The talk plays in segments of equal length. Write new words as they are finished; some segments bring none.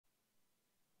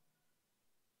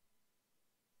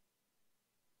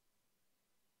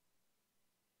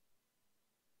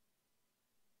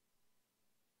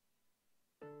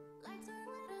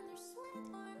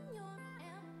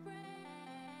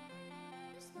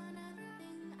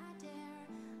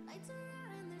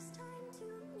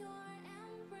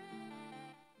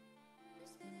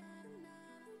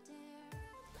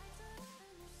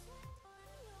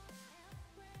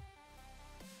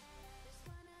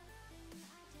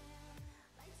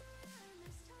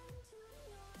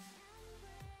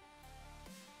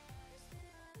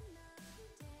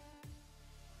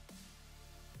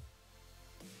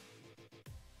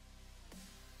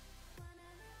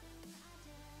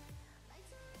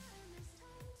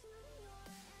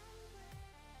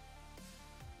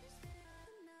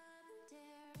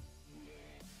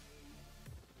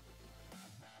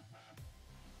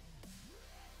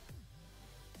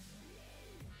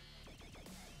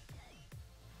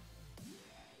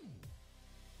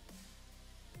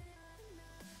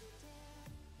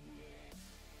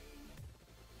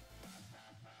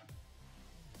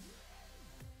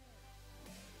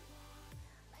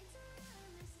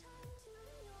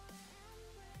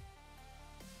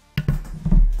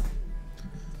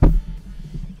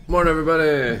Morning,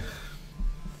 everybody.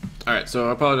 All right, so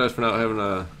I apologize for not having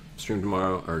a stream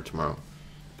tomorrow.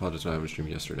 Apologize for not having a stream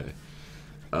yesterday.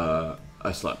 I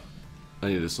slept. I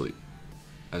needed to sleep.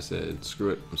 I said, screw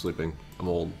it. I'm sleeping. I'm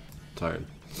old. Tired.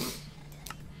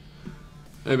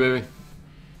 Hey, baby.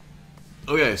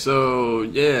 Okay, so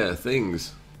yeah,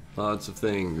 things. Lots of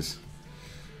things.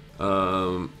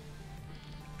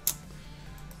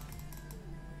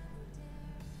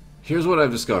 Here's what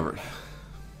I've discovered.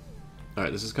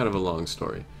 Alright, this is kind of a long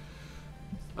story.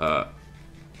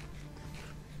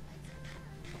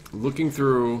 Looking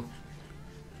through...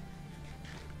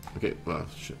 Okay, well,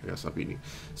 shit, I gotta stop eating.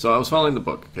 So I was following the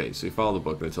book. Okay, so you follow the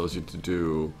book and it tells you to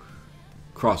do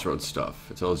Crossroads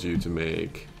stuff. It tells you to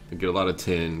get a lot of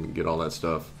tin, get all that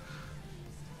stuff.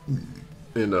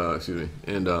 And, excuse me.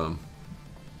 And,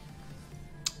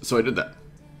 so I did that.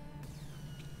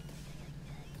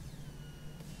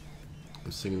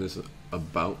 I'm singing this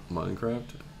about Minecraft.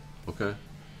 Okay.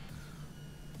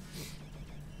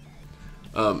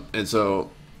 And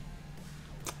so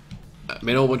I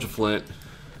made a whole bunch of flint.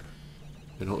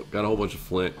 Got a whole bunch of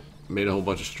flint. Made a whole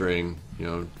bunch of string. You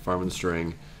know, farming the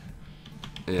string.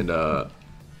 And got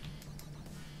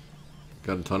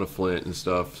a ton of flint and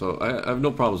stuff. So I have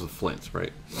no problems with flint,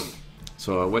 right?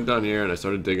 So I went down here and I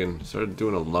started digging. Started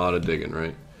doing a lot of digging,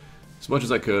 right? As much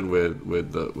as I could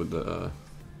with the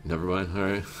never mind. All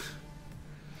right.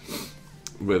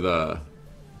 With the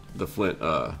flint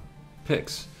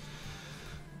picks.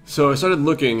 So I started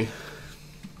looking.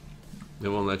 They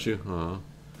won't let you.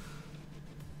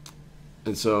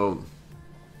 And so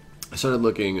I started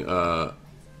looking up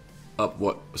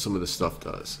what some of this stuff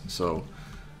does. So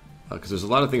because there's a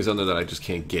lot of things on there that I just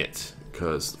can't get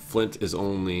because flint is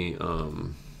only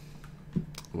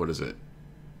what is it?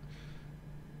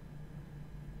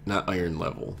 Not iron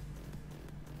level.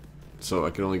 So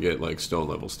I can only get like stone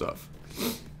level stuff.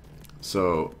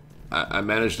 So I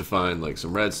managed to find like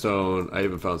some redstone. I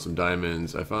even found some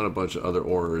diamonds. I found a bunch of other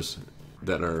ores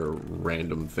that are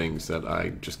random things that I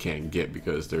just can't get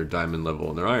because they're diamond level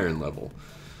and they're iron level.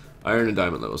 Iron and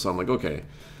diamond level. So I'm like, okay.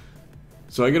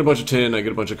 So I get a bunch of tin, I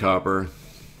get a bunch of copper,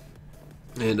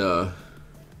 and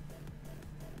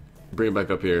bring it back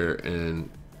up here, and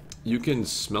you can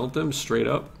smelt them straight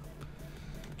up,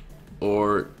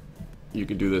 or you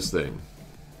can do this thing.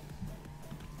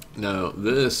 Now,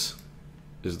 this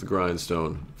is the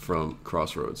grindstone from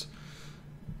Crossroads.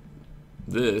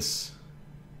 This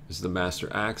is the master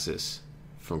axis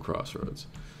from Crossroads.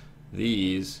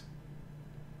 These,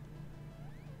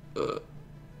 it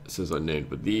says unnamed,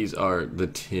 but these are the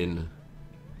tin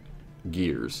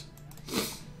gears.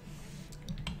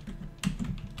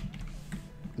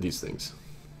 These things.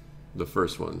 The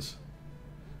first ones.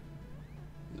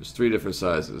 There's 3 different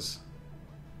sizes.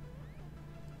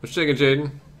 What you taking,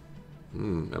 Jaden?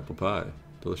 Apple pie.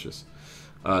 Delicious.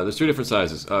 There's 3 different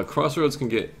sizes. Crossroads can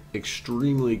get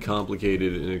extremely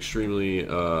complicated and extremely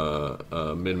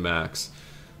min-max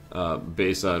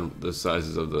based on the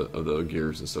sizes of the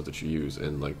gears and stuff that you use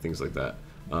and like things like that.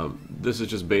 This is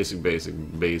just basic.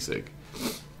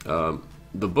 The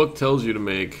book tells you to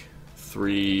make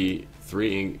three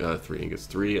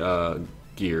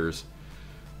gears,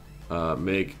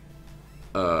 make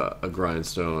a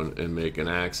grindstone, and make an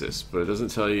axis, but it doesn't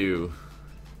tell you.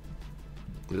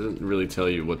 It doesn't really tell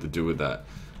you what to do with that.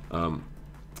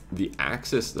 The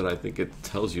axis that I think it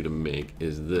tells you to make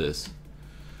is this.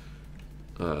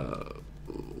 What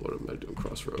am I doing?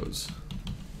 Crossroads.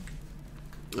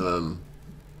 I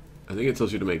think it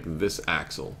tells you to make this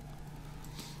axle,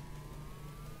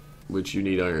 which you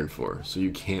need iron for, so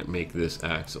you can't make this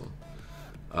axle.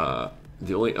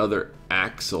 The only other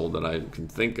axle that I can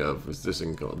think of is this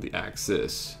thing called the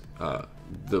axis.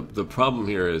 The problem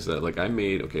here is that like I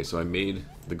made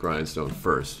the grindstone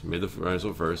first. Alright,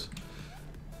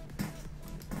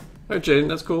 Jaden,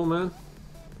 that's cool, man.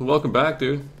 Welcome back,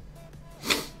 dude.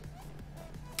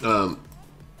 So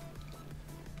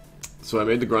I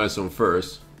made the grindstone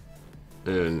first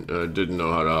and didn't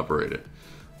know how to operate it.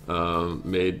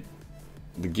 Made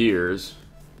the gears,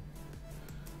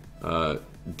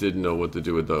 didn't know what to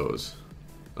do with those.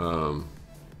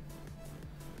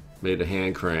 Made a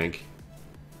hand crank,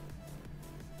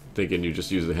 thinking you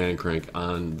just use the hand crank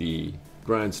on the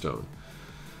grindstone.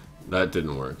 That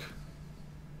didn't work.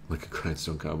 Like a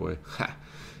grindstone cowboy. Ha!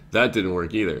 That didn't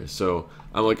work either. So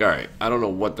I'm like, alright, I don't know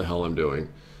what the hell I'm doing.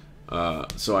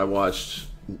 So I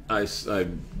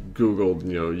googled,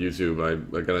 YouTube.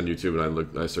 I got on YouTube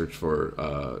and I searched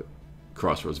for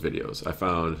Crossroads videos. I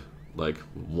found like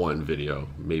 1 video,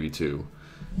 maybe 2.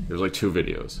 There's like 2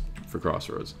 videos for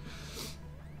Crossroads.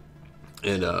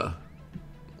 And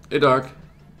hey, Dark.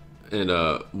 And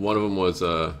one of them was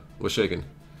shaking.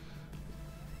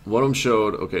 One of them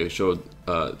showed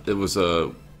it was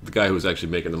the guy who was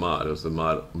actually making the mod. It was the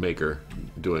mod maker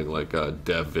doing like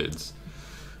dev vids.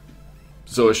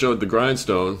 So it showed the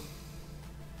grindstone.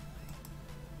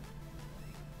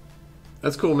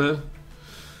 That's cool, man.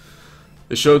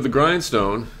 It showed the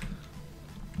grindstone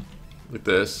like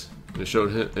this, and it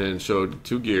showed him, and showed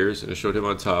 2 gears, and it showed him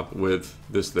on top with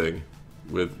this thing,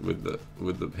 with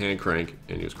the hand crank,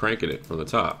 and he was cranking it from the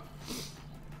top.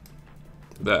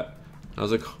 That. I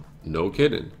was like, no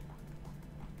kidding.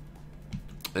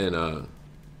 And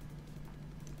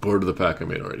board of the pack I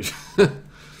made already.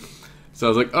 So I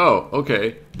was like, oh,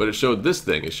 okay. But it showed this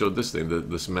thing. It showed this thing,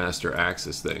 this master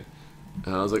axis thing.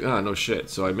 And I was like, no shit.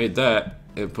 So I made that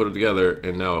and put it together,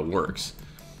 and now it works.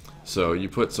 So you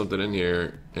put something in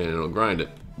here, and it'll grind it.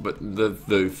 But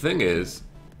the thing is,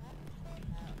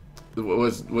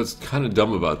 what's kind of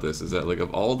dumb about this is that, like,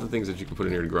 of all the things that you can put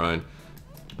in here to grind,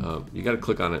 you got to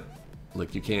click on it.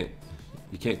 Like, you can't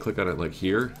click on it like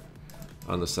here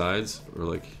on the sides, or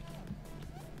like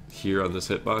here on this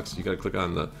hitbox. You got to click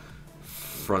on the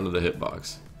front of the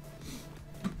hitbox,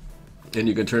 and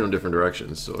you can turn in different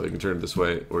directions. So you can turn it this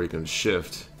way, or you can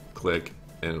shift click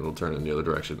and it'll turn in the other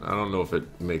direction. I don't know if it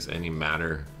makes any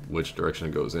matter which direction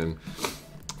it goes in,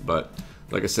 but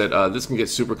like I said, this can get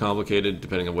super complicated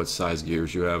depending on what size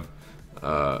gears you have.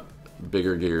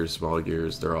 Bigger gears, smaller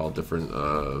gears, they're all different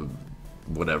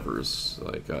whatevers,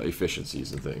 like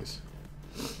efficiencies and things.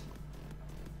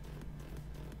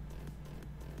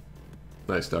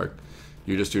 Nice, Dark.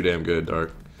 You're just too damn good,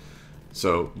 Dark.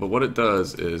 So, but what it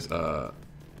does is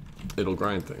it'll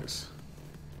grind things.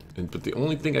 But the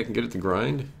only thing I can get it to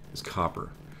grind is copper.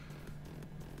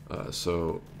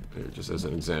 So, here, just as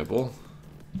an example,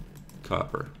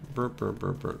 copper. Burp, burp,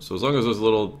 burp, burp. So as long as those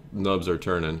little nubs are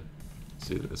turning,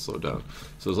 see, it slowed down.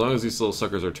 So as long as these little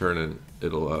suckers are turning,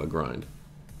 it'll grind.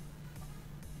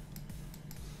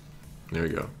 There we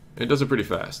go. It does it pretty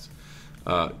fast.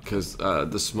 Because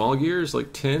the small gears,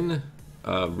 like tin,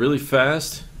 really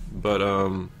fast, but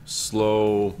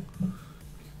slow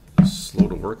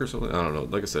to work or something. I don't know.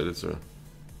 Like I said, it's a...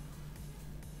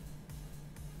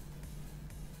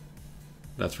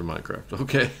 That's for Minecraft.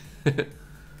 Okay.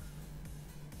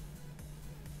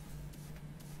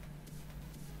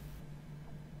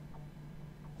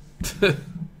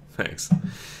 Thanks.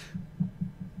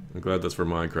 I'm glad that's for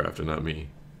Minecraft and not me.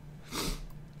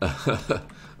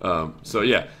 So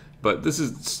yeah, but this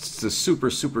is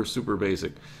super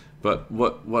basic. But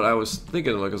what I was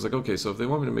thinking, like, I was like, okay, so if they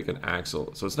want me to make an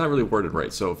axle, so it's not really worded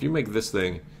right. So if you make this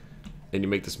thing and you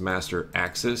make this master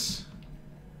axis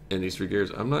in these 3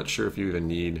 gears, I'm not sure if you even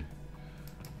need,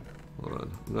 hold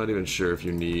on, I'm not even sure if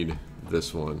you need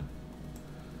this one.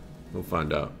 We'll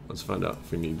find out. Let's find out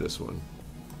if we need this one.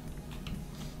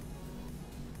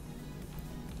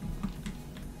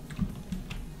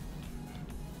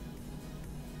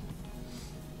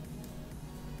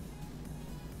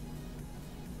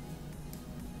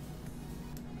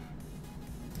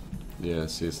 Yeah,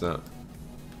 see, it's not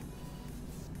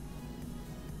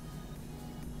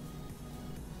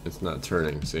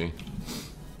turning, see?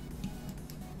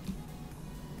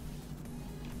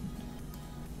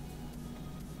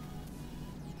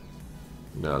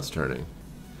 Now it's turning.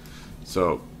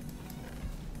 So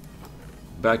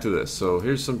back to this. So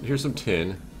here's some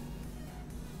tin.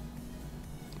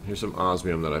 Here's some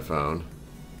osmium that I found.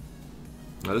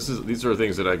 Now these are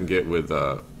things that I can get with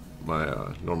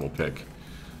my normal pick.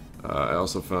 I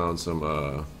also found some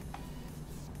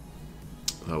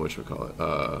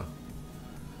whatchamacallit,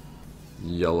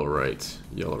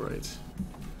 yellowite.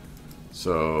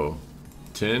 So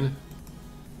tin.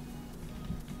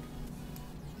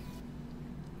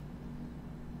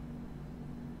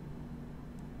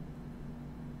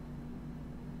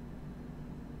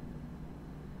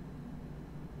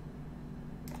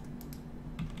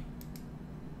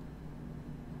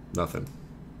 Nothing.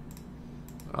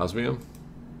 Osmium.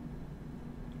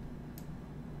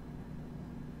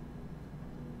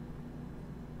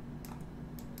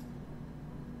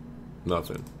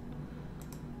 Nothing.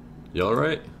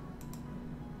 Yellowite?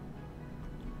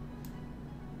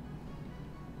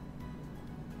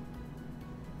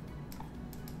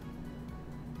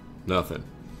 Nothing.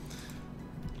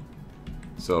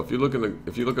 So if you look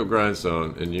up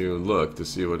grindstone and you look to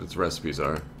see what its recipes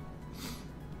are,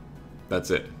 that's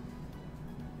it.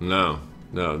 No,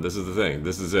 this is the thing.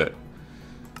 This is it.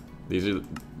 These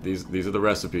are the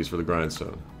recipes for the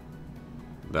grindstone.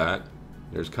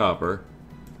 There's copper.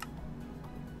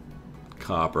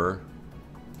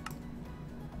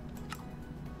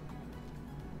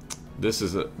 This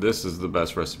is the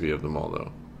best recipe of them all,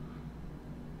 though.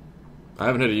 I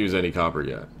haven't had to use any copper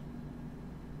yet.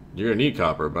 You're gonna need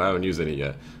copper, but I haven't used any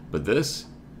yet. But this,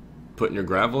 putting your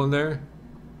gravel in there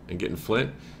and getting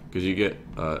flint, because you get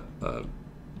a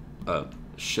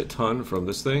shit ton from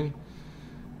this thing.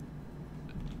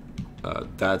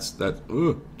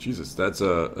 Ooh, Jesus, that's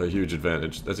a huge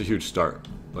advantage. That's a huge start,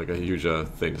 like a huge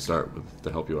thing to start with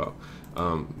to help you out.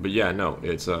 But yeah, no,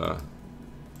 it's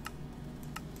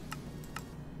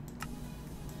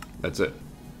that's it,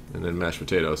 and then mashed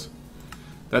potatoes.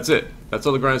 That's it. That's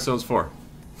all the grindstone's for.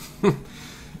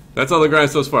 That's all the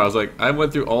grindstone's for. I was like, I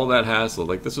went through all that hassle.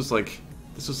 Like this was like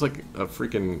a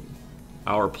freaking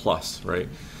hour plus, right?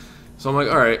 So I'm like,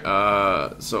 all right.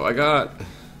 So I got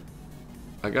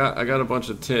a bunch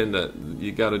of tin that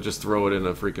you got to just throw it in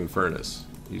a freaking furnace.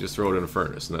 You just throw it in a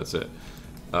furnace, and that's it.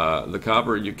 The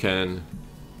copper you can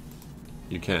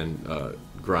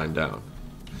grind down.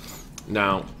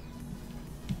 Now,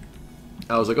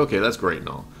 I was like, okay, that's great and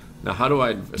all. Now, how do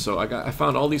I? So I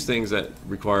found all these things that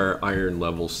require iron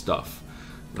level stuff.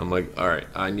 And I'm like, all right,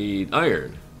 I need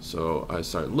iron. So I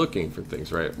started looking for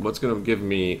things, right? What's gonna give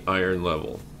me iron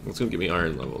level? What's gonna give me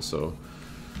iron level? So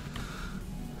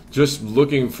just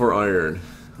looking for iron.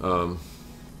 I'm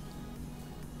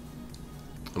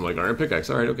like, iron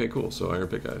pickaxe. All right, okay, cool. So iron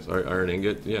pickaxe. All right, iron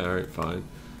ingot. Yeah, all right, fine.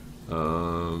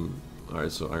 All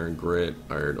right, so iron grit,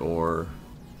 iron ore.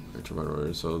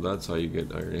 So that's how you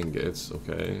get iron ingots.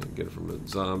 Okay, get it from a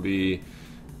zombie.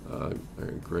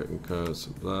 Iron grit and cuss.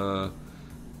 Blah.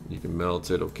 You can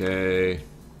melt it. Okay.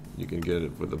 You can get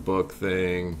it with a book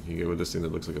thing. You get with this thing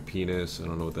that looks like a penis. I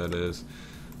don't know what that is.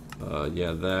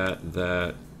 Yeah,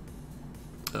 that.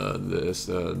 This.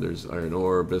 There's iron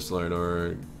ore, abyssal iron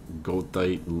ore,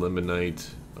 goethite, limonite,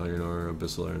 iron ore,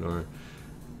 abyssal iron ore.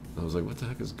 I was like, what the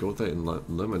heck is goethite and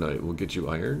limonite? Will get you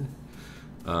iron?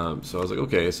 So I was like,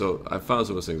 okay, so I found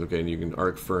some of those things. Okay, and you can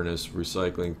arc furnace,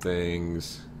 recycling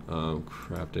things,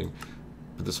 crafting.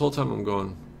 But this whole time I'm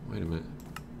going, wait a minute.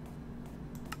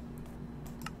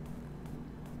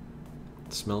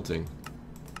 Smelting.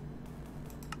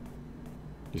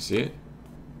 You see it?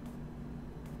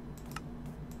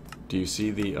 Do you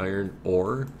see the iron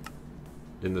ore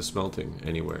in the smelting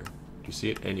anywhere? Do you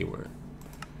see it anywhere?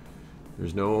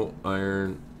 There's no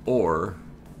iron ore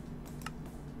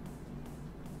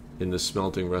in the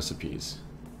smelting recipes.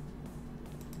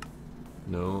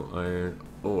 No iron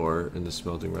ore in the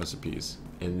smelting recipes.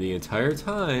 And the entire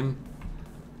time,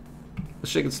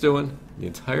 what's Shakin's doing? The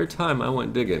entire time I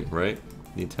went digging, right?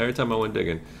 The entire time I went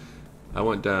digging, I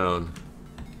went down.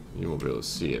 You won't be able to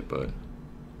see it, but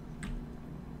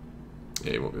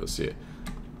yeah, you won't be able to see it.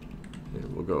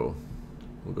 And we'll go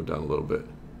down a little bit.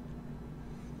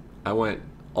 I went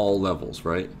all levels,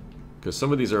 right? Because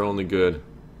some of these are only good.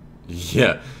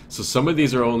 Yeah, so some of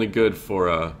these are only good for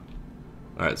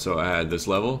alright, so I had this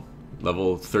level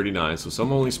 39, so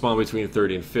some only spawn between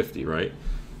 30 and 50, right?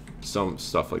 Some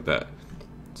stuff like that.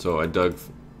 So I dug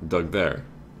there.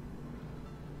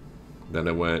 Then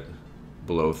I went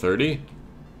below 30,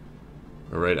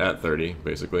 or right at 30,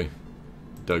 basically.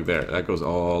 Dug there. That goes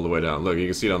all the way down. Look, you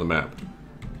can see it on the map.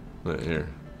 Right here.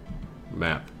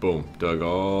 Map. Boom. Dug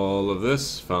all of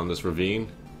this. Found this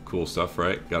ravine. Cool stuff,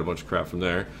 right? Got a bunch of crap from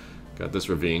there. Got this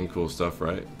ravine. Cool stuff,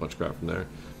 right? Bunch of crap from there.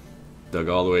 Dug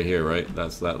all the way here, right?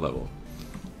 That's that level.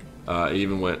 I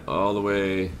even went all the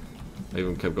way. I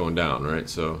even kept going down, right?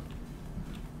 So,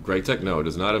 Greg Tech? No, it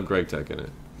does not have Greg Tech in it.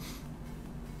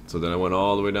 So then I went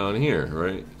all the way down here,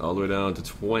 right? All the way down to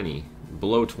 20.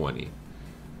 Below 20.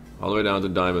 All the way down to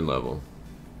diamond level.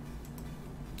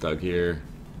 Dug here.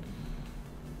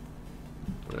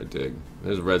 What did I dig?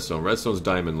 There's redstone. Redstone's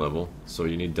diamond level, so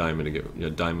you need diamond to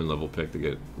get diamond level pick to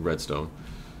get redstone.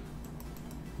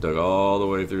 Dug all the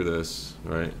way through this,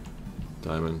 right?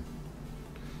 Diamond.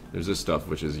 There's this stuff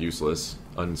which is useless.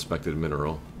 Uninspected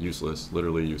mineral. Useless.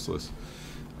 Literally useless.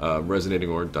 Resonating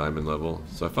ore, diamond level.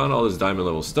 So I found all this diamond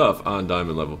level stuff on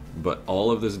diamond level, but all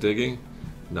of this digging,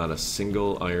 not a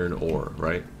single iron ore,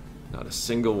 right? Not a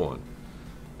single one.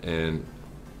 And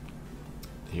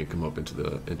you come up into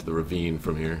the ravine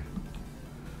from here.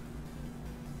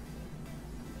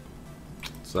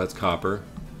 So that's copper.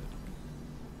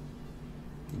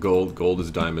 Gold. Gold is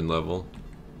diamond level.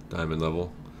 Diamond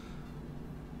level.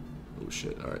 Oh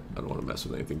shit, alright. I don't want to mess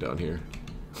with anything down here.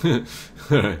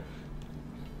 Alright.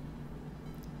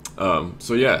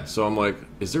 So yeah, so I'm like,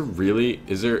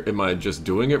 am I just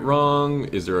doing it wrong?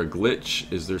 Is there a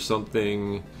glitch? Is there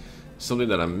something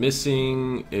that I'm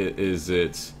missing? Is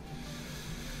it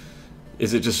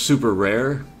just super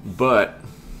rare? But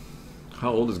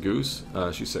how old is Goose?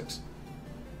 She's 6.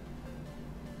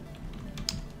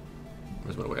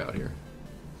 Where's my way out here?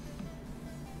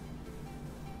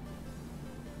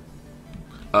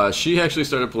 She actually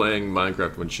started playing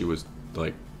Minecraft when she was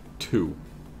like 2.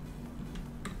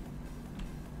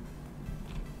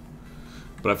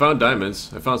 But I found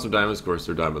diamonds. I found some diamonds. Of course,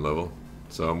 they're diamond level,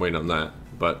 so I'm waiting on that.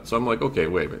 But so I'm like, okay,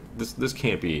 wait a minute. This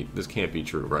can't be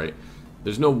true, right?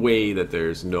 There's no way that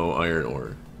there's no iron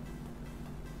ore.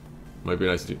 Might be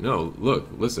nice to do. No, look,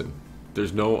 listen.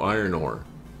 There's no iron ore.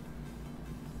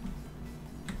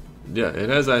 Yeah, it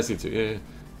has IC2. Yeah,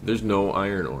 there's no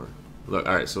iron ore. Look,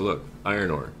 all right. So look,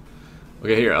 iron ore.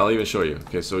 Okay, here I'll even show you.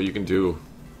 Okay, so you can do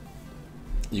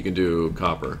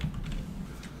copper.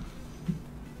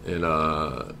 And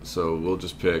so we'll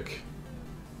just pick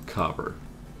copper.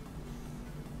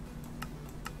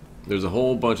 There's a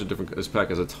whole bunch of different. This pack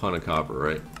has a ton of copper,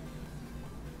 right?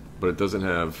 But it doesn't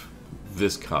have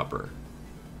this copper.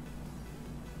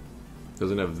 It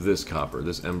doesn't have this copper.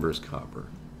 This Embers copper.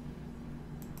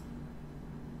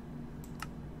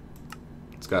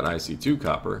 It's got IC2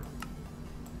 copper.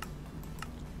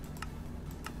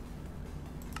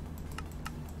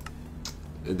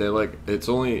 They like it's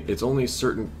only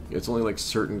like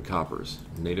certain coppers.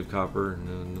 Native copper.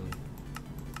 No.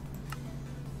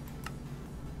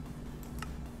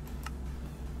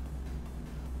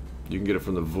 You can get it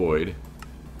from the void,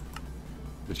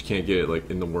 but you can't get it like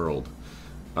in the world.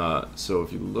 So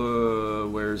if you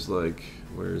look, where's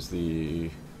the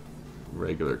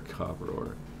regular copper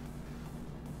ore?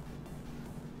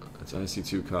 It's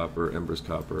IC2 copper, Embers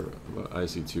copper,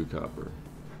 IC2 copper.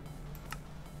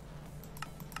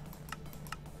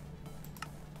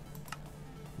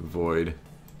 Void.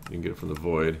 You can get it from the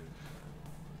void.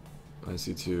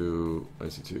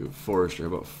 IC2, forestry.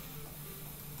 How about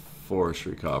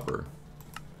forestry copper?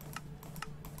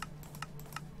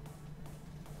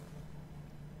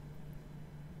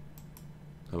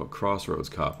 How about Crossroads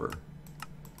copper?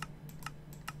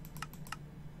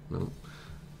 No.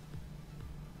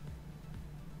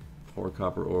 Poor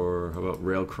copper ore. How about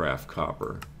railcraft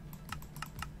copper?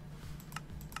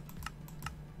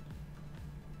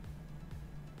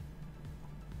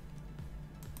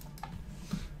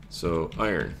 So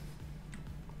iron.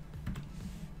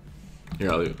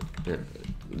 Here, here.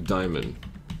 Diamond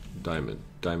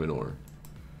ore.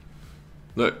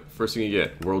 Look, first thing you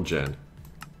get, world gen,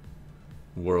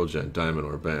 diamond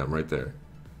ore, bam, right there.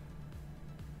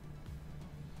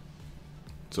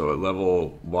 So at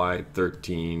level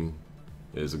Y13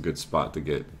 is a good spot to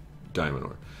get diamond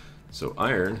ore. So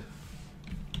iron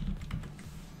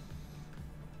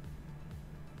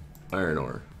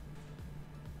ore.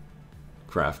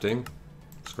 Crafting,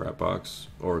 scrap box,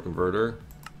 ore converter,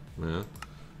 yeah,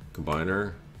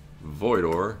 combiner, void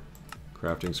ore,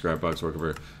 crafting, scrap box, ore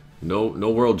converter. No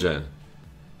world gen.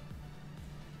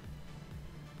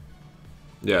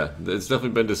 Yeah, it's definitely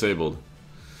been disabled.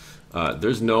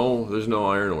 There's no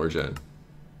iron ore gen.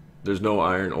 There's no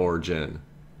iron ore gen.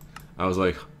 I was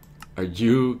like, are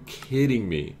you kidding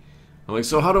me? I'm like,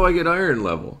 so how do I get iron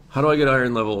level? How do I get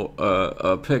iron level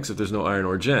picks if there's no iron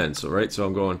ore gen? So right, so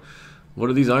I'm going, what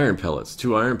are these iron pellets?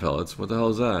 2 iron pellets. What the hell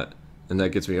is that? And that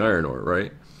gets me iron ore,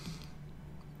 right?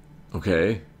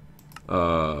 Okay.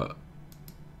 Yeah,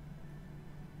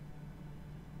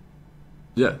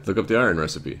 look up the iron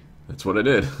recipe. That's what I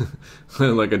did.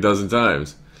 Like a dozen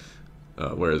times.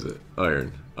 Where is it?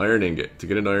 Iron. Iron ingot. To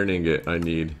get an iron ingot, I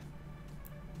need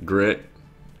grit,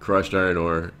 crushed iron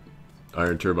ore,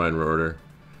 iron turbine rotor,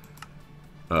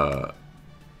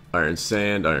 iron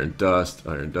sand, iron dust,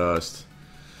 iron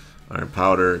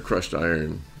powder, crushed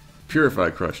iron,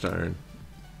 purified crushed iron,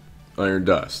 iron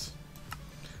dust.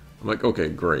 I'm like, okay,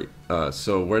 great.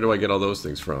 So where do I get all those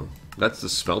things from? That's the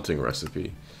smelting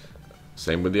recipe.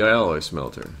 Same with the alloy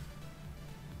smelter.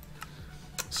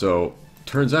 So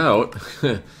turns out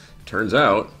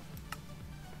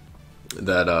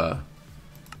that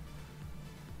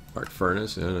arc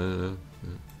furnace.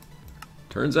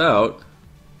 Turns out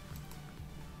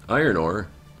iron ore,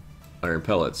 iron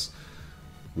pellets.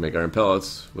 Make iron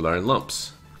pellets with iron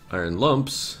lumps. Iron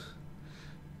lumps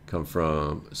come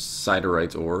from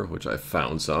siderite ore, which I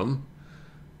found some,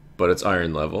 but it's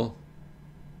iron level.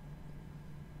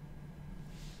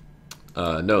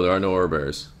 No, there are no ore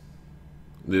bears.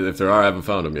 If there are, I haven't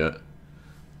found them yet.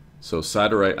 So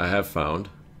siderite I have found.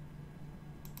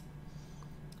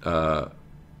 I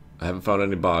haven't found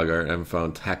any bog iron. I haven't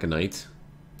found taconite.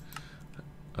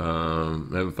 I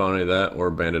haven't found any of that or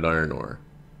banded iron ore.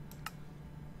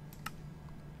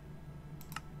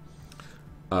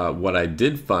 What I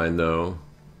did find though,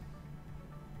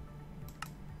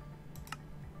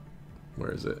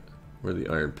 where is it? Where are the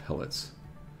iron pellets?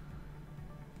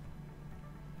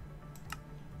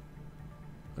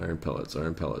 Iron pellets.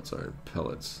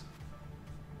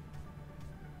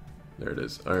 There it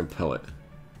is. Iron pellet.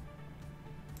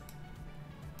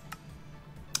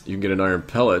 You can get an iron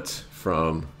pellet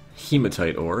from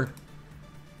hematite ore,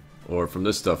 or from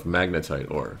this stuff,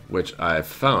 magnetite ore, which I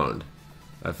found.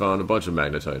 I found a bunch of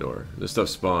magnetite ore. This stuff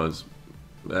spawns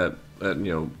at you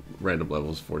know, random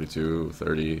levels, 42,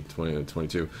 30, 20,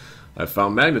 22. I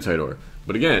found magnetite ore.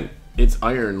 But again, it's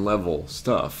iron level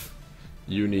stuff.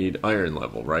 You need iron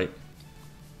level, right?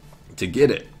 To get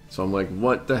it. So I'm like,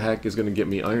 what the heck is going to get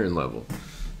me iron level?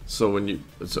 So when you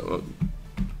so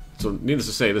needless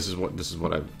to say, this is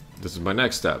my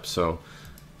next step. So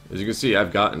as you can see,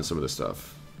 I've gotten some of this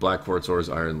stuff. Black quartz ore is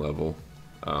iron level.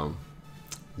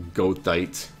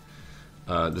 Goethite.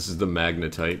 This is the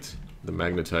magnetite. The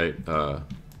magnetite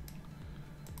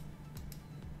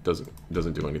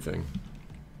doesn't do anything.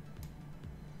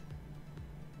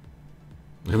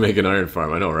 I make an iron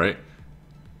farm. I know, right?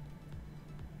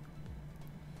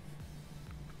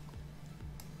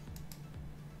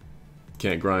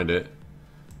 Can't grind it,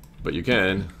 but you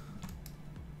can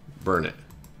burn it.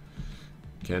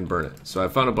 Can burn it. So I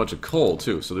found a bunch of coal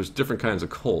too. So there's different kinds of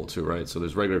coal too, right? So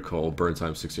there's regular coal, burn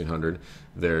times 1600.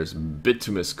 There's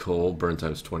bituminous coal, burn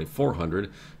times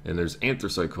 2400, and there's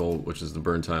anthracite coal, which is the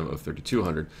burn time of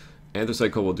 3200.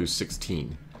 Anthracite coal will do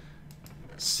 16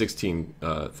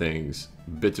 things.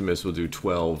 Bituminous will do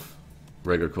 12.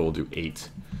 Regular coal will do 8.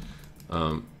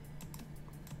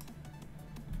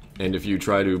 And if you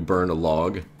try to burn a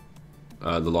log,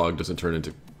 the log doesn't turn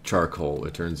into charcoal.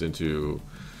 It turns into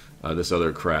this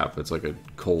other crap. It's like a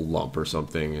coal lump or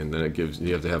something, and then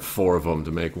you have to have 4 of them to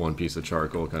make one piece of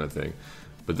charcoal, kind of thing.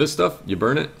 But this stuff, you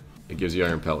burn it, it gives you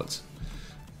iron pellets.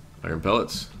 Iron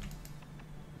pellets.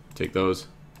 Take those.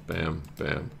 Bam,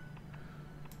 bam.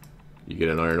 You get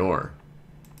an iron ore.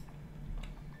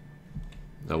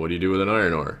 Now what do you do with an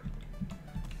iron ore?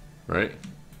 Right?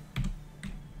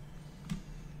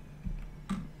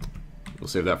 We'll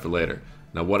save that for later.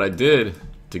 Now what I did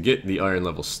to get the iron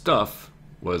level stuff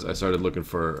was I started looking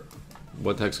for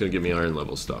what the heck's going to give me iron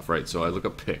level stuff, right? So I look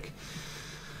up pick.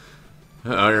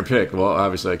 Iron pick. Well,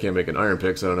 obviously I can't make an iron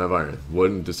pick, so I don't have iron.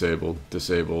 Wooden, disabled.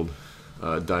 Disabled.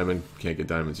 Diamond, can't get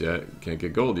diamonds yet. Can't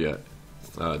get gold yet.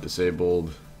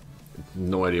 Disabled.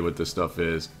 No idea what this stuff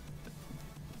is.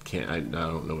 I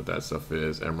don't know what that stuff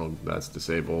is. Emerald, that's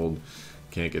disabled.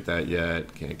 Can't get that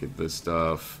yet. Can't get this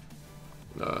stuff.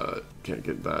 Can't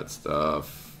get that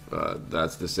stuff.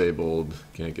 That's disabled.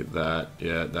 Can't get that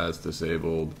yet. That's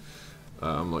disabled.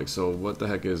 I'm like, so what the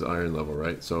heck is iron level,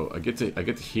 right? So I get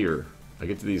to here. I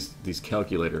get to these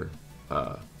calculator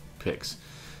picks,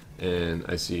 and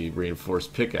I see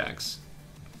reinforced pickaxe,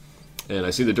 and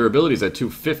I see the durability is at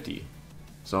 250.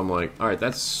 So I'm like, all right,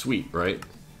 that's sweet, right?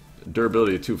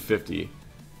 Durability of 250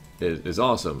 is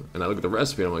awesome. And I look at the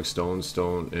recipe, and I'm like, stone,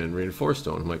 stone, and reinforced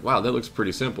stone. I'm like, wow, that looks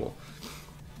pretty simple.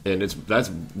 And that's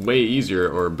way easier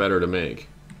or better to make.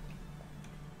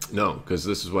 No, because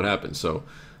this is what happens. So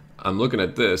I'm looking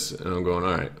at this and I'm going,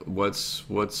 all right, what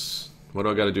do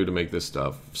I got to do to make this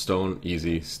stuff? Stone,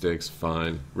 easy. Sticks,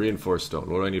 fine. Reinforced stone.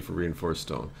 What do I need for reinforced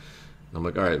stone? And I'm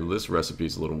like, all right, well, this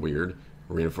recipe's a little weird.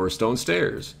 Reinforced stone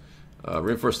stairs.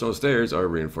 Reinforced stone stairs are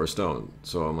reinforced stone.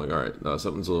 So I'm like, all right,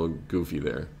 something's a little goofy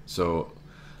there. So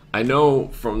I know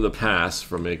from the past,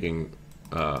 from making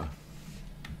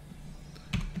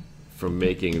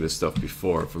this stuff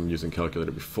before, from using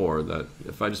calculator before, that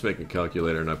if I just make a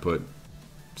calculator and I put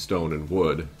stone and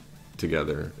wood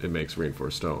together, it makes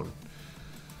reinforced stone.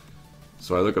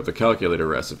 So I look up the calculator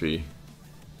recipe,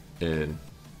 and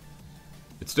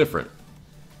it's different.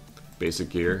 Basic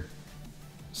gear,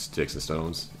 sticks and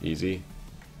stones, easy.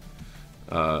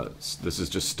 This is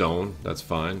just stone, that's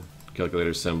fine.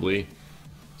 Calculator assembly,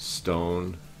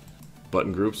 stone,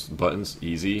 button groups, buttons,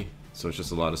 easy. So it's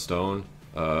just a lot of stone.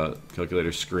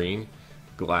 Calculator screen,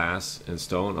 glass, and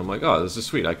stone. I'm like, oh, this is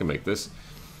sweet, I can make this.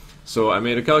 So I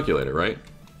made a calculator, right?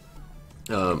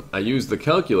 I used the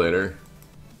calculator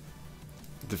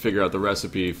to figure out the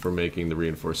recipe for making the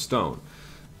reinforced stone.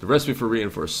 The recipe for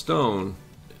reinforced stone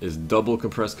is double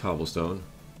compressed cobblestone.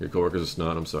 Your coworkers are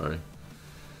snot, I'm sorry.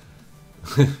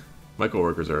 My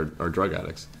coworkers are drug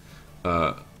addicts.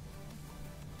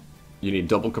 You need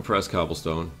double compressed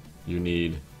cobblestone. You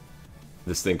need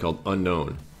this thing called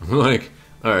unknown. I'm like,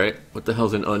 alright, what the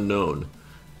hell's an unknown?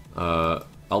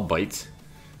 I'll bite.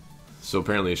 So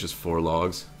apparently it's just 4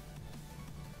 logs.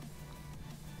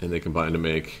 And they combine to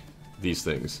make these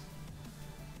things.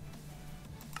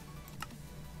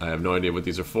 I have no idea what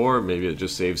these are for. Maybe it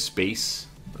just saves space.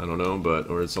 I don't know,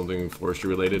 or it's something forestry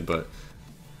related, but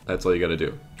that's all you gotta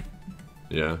do.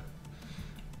 Yeah.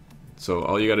 So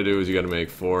all you gotta do is you gotta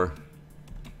make 4.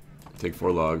 Take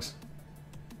 4 logs.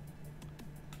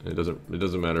 It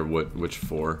doesn't matter which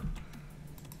for,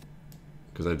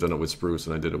 because I've done it with spruce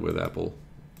and I did it with apple,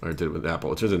 or I did it with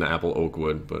apple. It turns into apple oak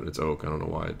wood, but it's oak. I don't know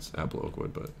why it's apple oak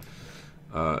wood, but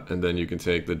and then you can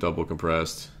take the double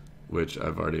compressed, which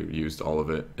I've already used all of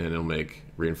it, and it'll make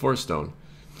reinforced stone.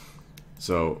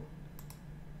 So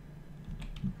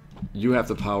you have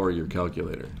to power your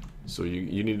calculator. So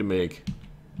you need to make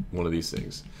one of these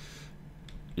things.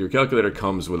 Your calculator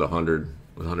comes with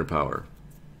 100 power.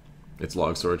 It's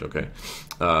log storage, okay.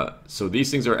 So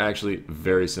these things are actually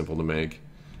very simple to make.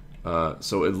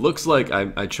 So it looks like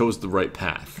I chose the right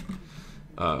path,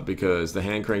 because the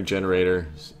hand crank generator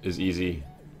is easy,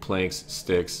 planks,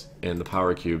 sticks, and the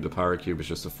power cube. The power cube is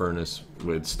just a furnace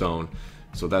with stone.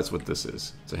 So that's what this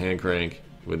is. It's a hand crank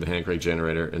with the hand crank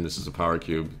generator, and this is a power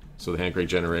cube. So the hand crank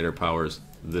generator powers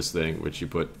this thing, which you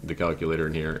put the calculator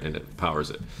in here, and it powers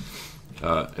it.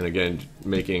 And again,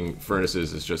 making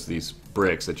furnaces is just these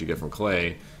bricks that you get from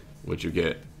clay, which you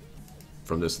get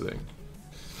from this thing.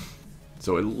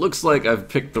 So it looks like I've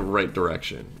picked the right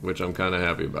direction, which I'm kind of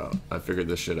happy about. I figured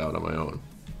this shit out on my own.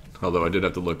 Although I did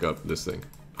have to look up this thing.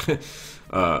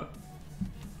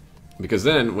 Because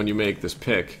then when you make this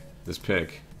pick,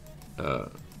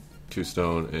 2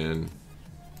 stone and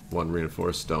 1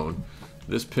 reinforced stone,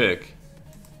 this pick,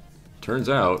 turns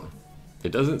out,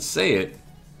 it doesn't say it,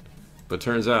 but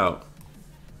turns out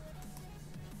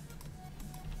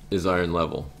is iron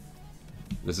level.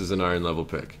 This is an iron level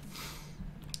pick.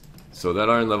 So that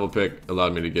iron level pick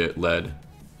allowed me to get lead.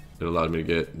 It allowed me to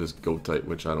get this goethite,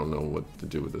 which I don't know what to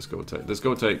do with this goethite. This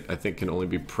goethite, I think, can only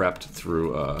be prepped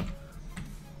through,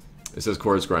 it says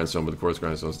quartz grindstone, but the quartz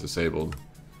grindstone is disabled.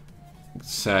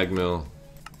 Sag mill,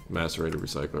 macerator,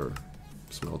 recycler,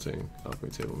 smelting,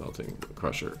 alchemy table, melting,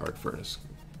 crusher, arc furnace,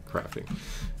 crafting.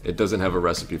 It doesn't have a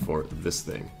recipe for this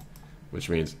thing, which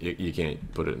means you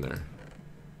can't put it in there.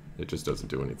 It just doesn't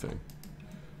do anything.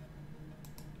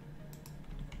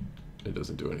 It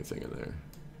doesn't do anything in there,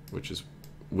 which is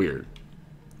weird.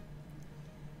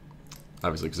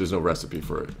 Obviously, because there's no recipe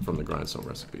for it from the grindstone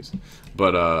recipes.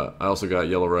 But I also got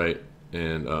yellowite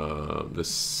and the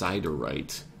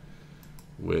siderite,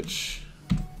 which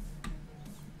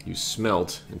you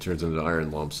smelt and turns into iron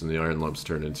lumps, and the iron lumps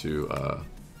turn into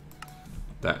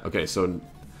that. Okay, so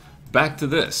back to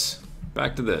this.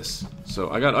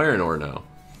 So I got iron ore now.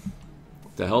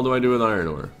 What the hell do I do with iron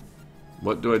ore?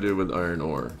 What do I do with iron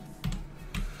ore?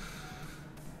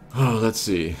 Oh, let's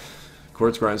see.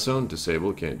 Quartz grindstone,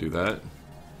 disabled, can't do that.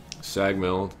 Sag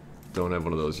mill, don't have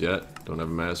one of those yet. Don't have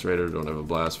a macerator, don't have a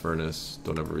blast furnace,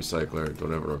 don't have a recycler,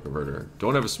 don't have a ore converter,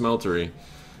 don't have a smeltery,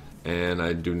 and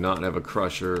I do not have a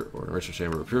crusher, or enrichment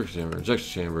chamber, or purification chamber,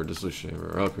 injection chamber, dissolution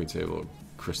chamber, or alchemy table,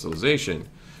 crystallization.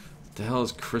 What the hell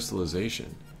is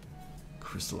crystallization?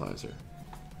 Crystallizer.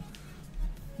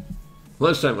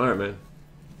 Lunchtime, alright, man.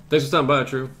 Thanks for stopping by,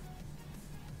 True.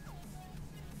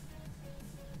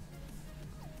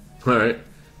 Alright.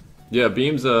 Yeah,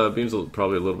 beams are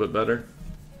probably a little bit better.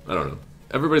 I don't know.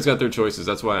 Everybody's got their choices.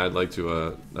 That's why I'd like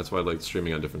to that's why I like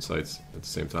streaming on different sites at the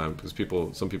same time, because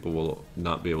some people will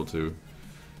not be able to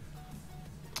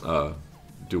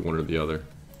do one or the other.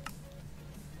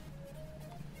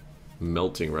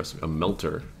 Melting recipe, a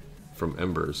melter from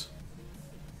Embers.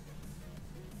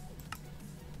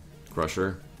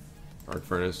 Crusher, arc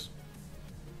furnace.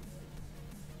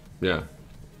 Yeah.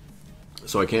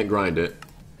 So I can't grind it.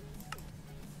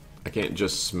 I can't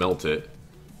just smelt it,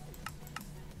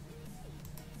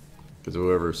 because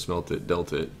whoever smelt it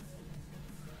dealt it.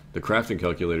 The crafting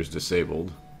calculator is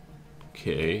disabled.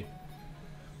 Okay.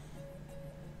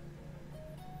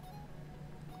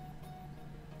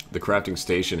 The crafting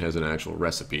station has an actual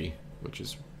recipe, which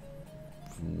is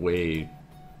way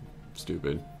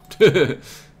stupid.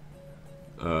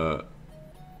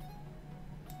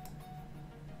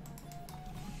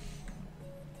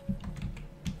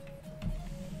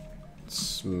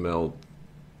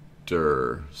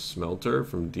 Smelter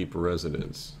from Deep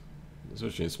Resonance. This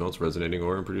machine smelts resonating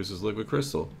ore and produces liquid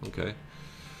crystal. Okay.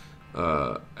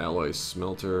 Alloy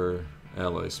smelter. An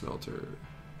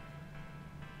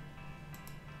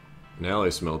alloy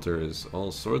smelter is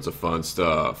all sorts of fun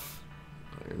stuff.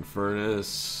 Iron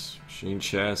furnace, machine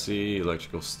chassis,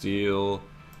 electrical steel,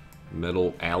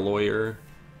 metal alloyer.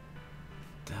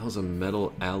 What the hell's a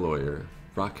metal alloyer?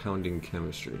 Rock hounding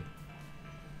chemistry.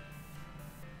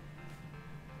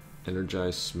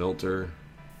 Energized smelter,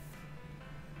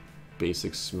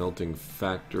 basic smelting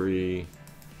factory.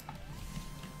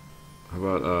 How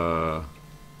about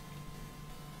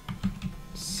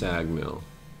sag mill?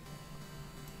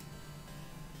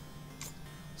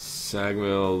 Sag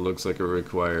mill looks like it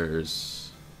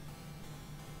requires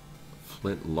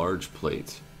flint large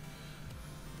plate.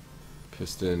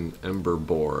 Piston ember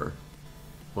bore.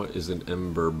 What is an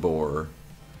ember bore?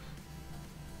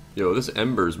 Yo, this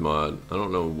Embers mod, I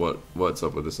don't know what's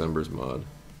up with this Embers mod.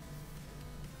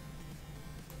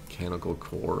 Mechanical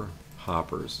core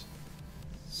hoppers.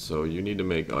 So you need to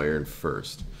make iron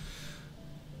first.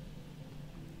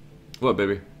 What,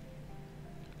 baby?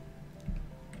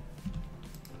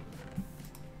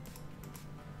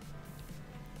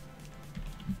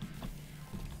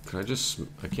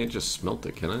 I can't just smelt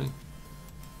it, can I?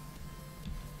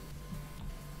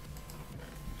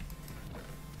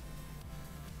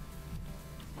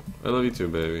 I love you too,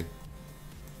 baby.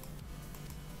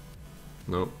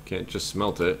 Nope, can't just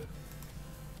smelt it.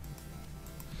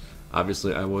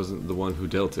 Obviously, I wasn't the one who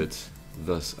dealt it,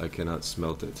 thus I cannot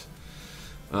smelt it.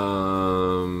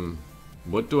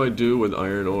 What do I do with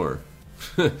iron ore?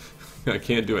 I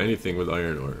can't do anything with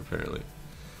iron ore, apparently.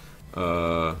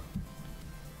 How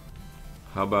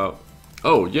about...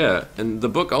 Oh, yeah, and the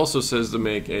book also says to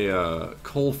make a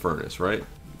coal furnace, right?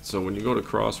 So when you go to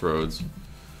Crossroads,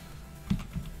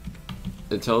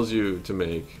 it tells you to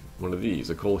make one of these,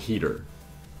 a coal heater.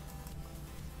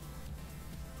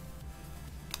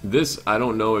 This, I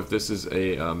don't know if this is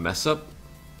a mess up.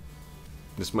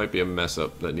 This might be a mess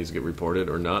up that needs to get reported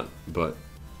or not, but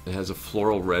it has a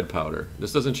floral red powder.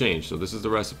 This doesn't change, so this is the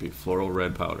recipe, floral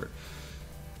red powder.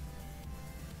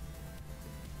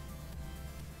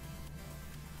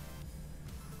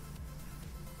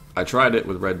 I tried it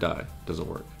with red dye, doesn't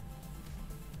work.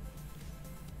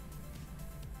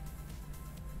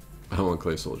 I want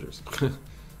clay soldiers.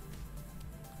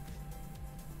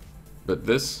 But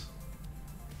this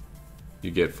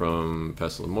you get from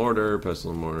pestle and mortar,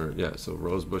 yeah, so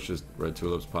rose bushes, red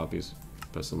tulips, poppies,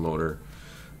 pestle and mortar,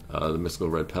 the mystical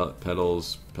red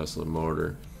petals, pestle and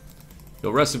mortar. No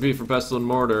recipe for pestle and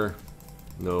mortar.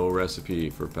 No recipe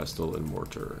for pestle and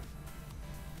mortar.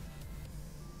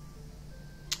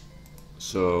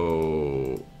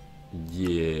 So,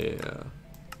 yeah.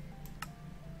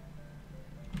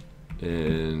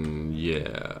 And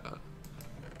yeah.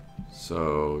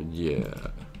 So,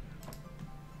 yeah.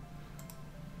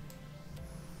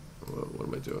 What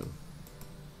am I doing?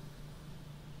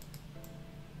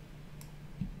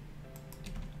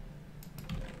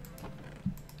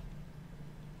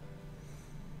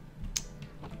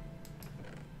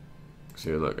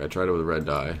 See, look, I tried it with red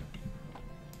dye.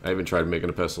 I even tried making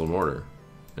a pestle and mortar.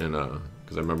 And,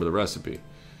 because I remember the recipe.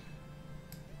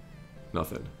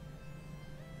 Nothing.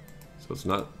 So it's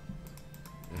not...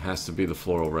 It has to be the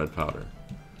floral red powder.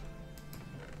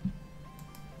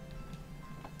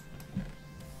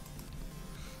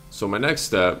 So my next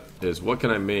step is what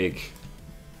can I make?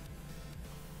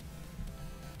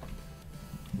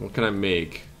 What can I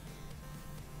make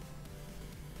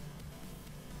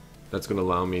that's going to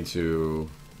allow me to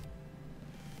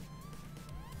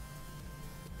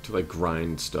like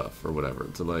grind stuff or whatever,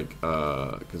 to like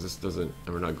because this doesn't,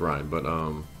 or not grind, but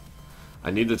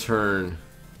I need to turn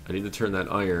that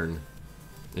iron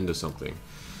into something.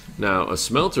 Now a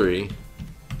smeltery,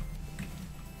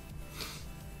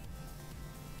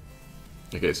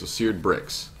 okay, so seared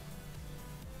bricks,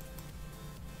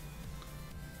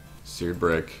 seared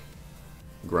brick,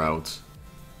 grout,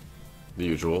 the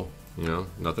usual, you know,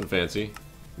 nothing fancy,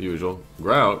 the usual.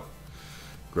 Grout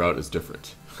is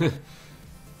different.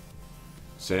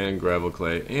 Sand, gravel,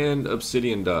 clay, and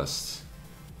obsidian dust.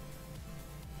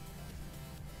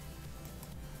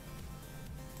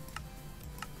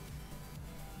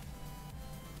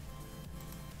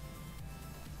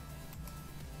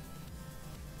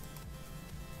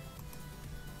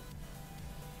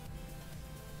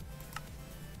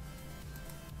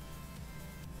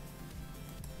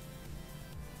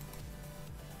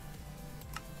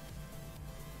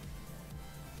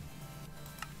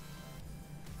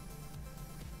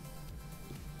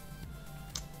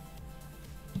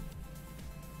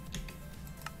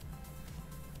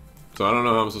 So I don't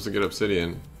know how I'm supposed to get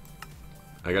obsidian.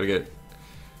 I gotta get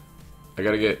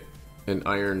an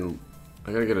iron,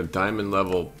 I gotta get a diamond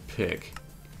level pick.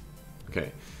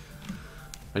 Okay.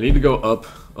 I need to go up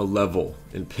a level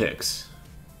in picks.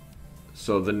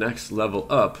 So the next level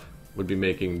up would be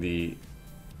making the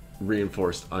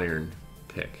reinforced iron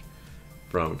pick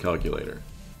from calculator.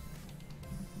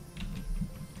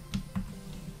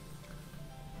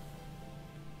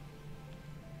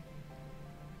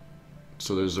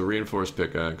 So there's a reinforced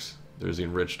pickaxe, there's the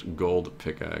enriched gold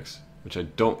pickaxe, which I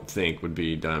don't think would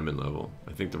be diamond level.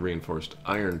 I think the reinforced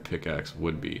iron pickaxe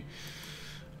would be.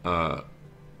 Because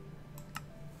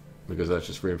that's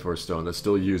just reinforced stone. That's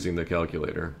still using the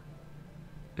calculator.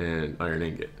 And iron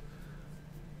ingot.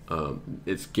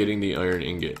 It's getting the iron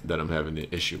ingot that I'm having the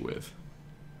issue with.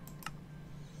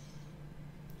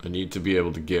 I need to be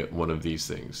able to get one of these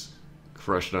things.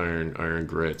 Crushed iron, iron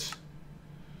grit,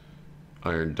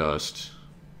 iron dust,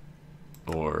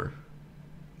 or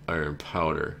iron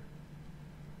powder.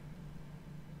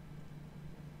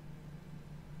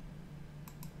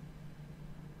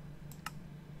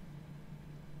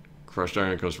 Crushed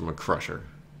iron comes from a crusher.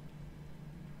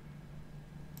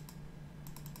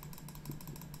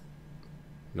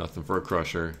 Nothing for a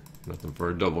crusher. Nothing for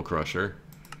a double crusher.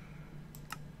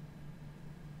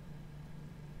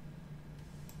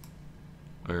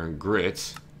 Iron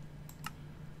grit.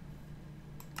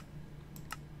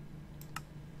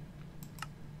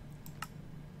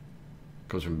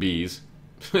 Comes from bees.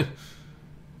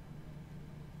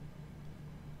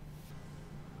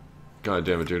 God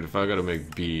damn it, dude. If I gotta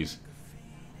make bees.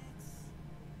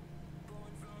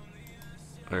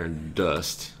 Iron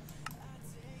dust.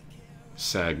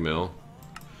 Sag mill.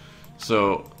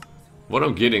 So, what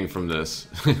I'm getting from this,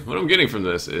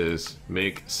 is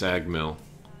make sag mill.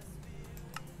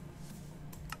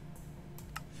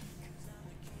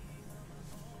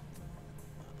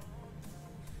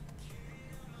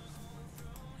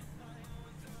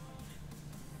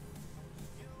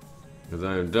 Because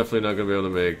I am definitely not going to be able to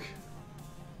make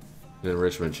an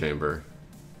enrichment chamber.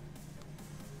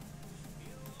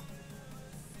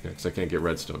 Yeah, because I can't get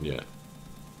redstone yet.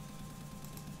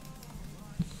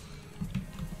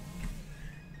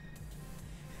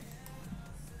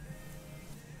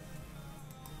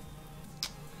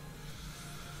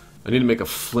 I need to make a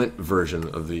flint version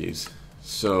of these.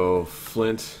 So,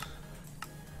 flint...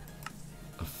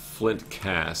 a flint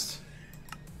cast.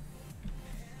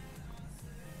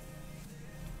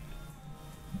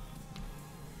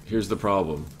 Here's the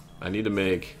problem. I need to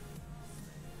make...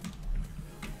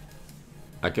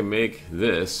 I can make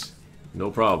this, no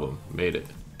problem. Made it.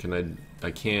 Can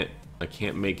I can't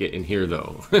make it in here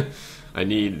though. I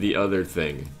need the other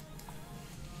thing.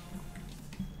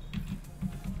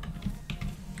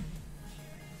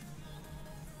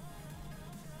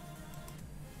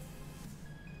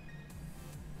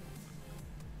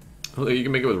 Oh, you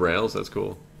can make it with rails? That's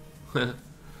cool.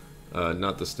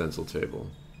 Not the stencil table.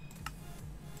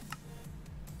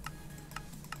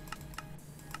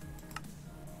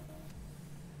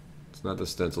 It's not the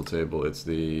stencil table, it's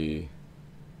the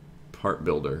part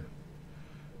builder.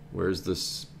 Where's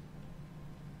this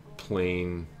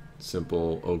plain,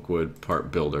 simple oakwood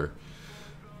part builder?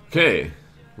 Okay,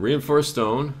 reinforced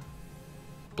stone,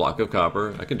 block of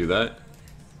copper. I can do that.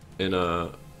 And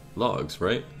logs,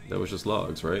 right? That was just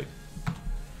logs, right?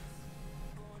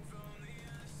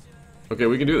 Okay,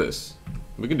 we can do this.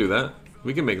 We can do that.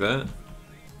 We can make that.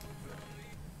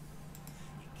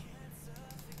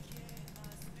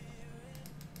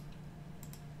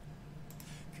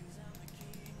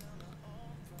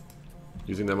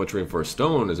 Using that much reinforced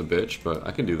stone is a bitch, but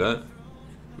I can do that.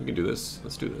 We can do this.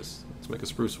 Let's do this. Let's make a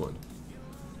spruce one.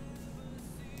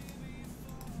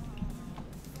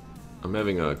 I'm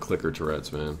having a clicker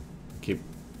Tourette's, man. I keep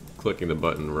clicking the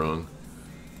button wrong.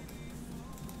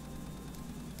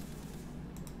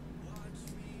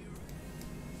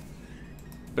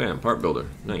 Bam, part builder.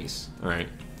 Nice. Alright.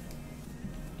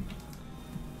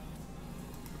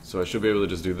 So I should be able to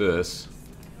just do this.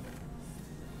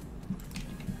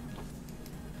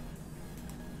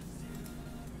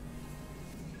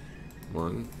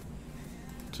 One,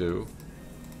 two,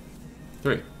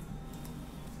 three.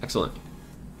 Excellent.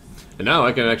 And now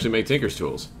I can actually make Tinker's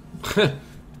tools.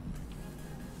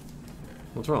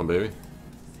 What's wrong, baby?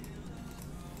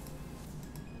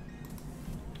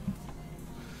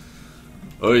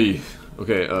 Oy.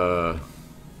 Okay,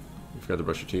 you forgot to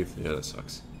brush your teeth? Yeah, that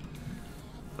sucks.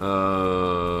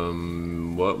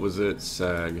 What was it?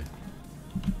 Sag.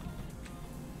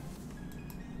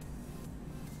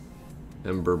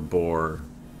 Ember bore.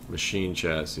 Machine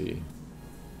chassis.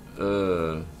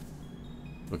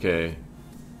 Okay.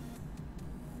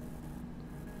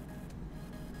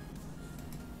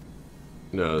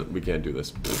 No, we can't do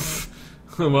this.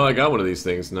 Well, I got one of these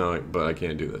things now, but I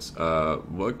can't do this.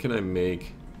 What can I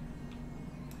make?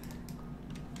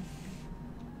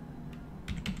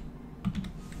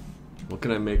 What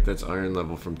can I make that's iron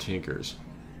level from Tinker's?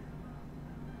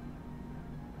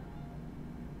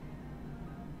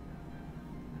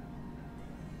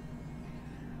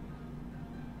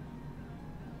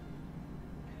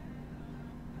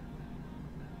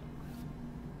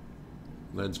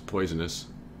 Lead's poisonous.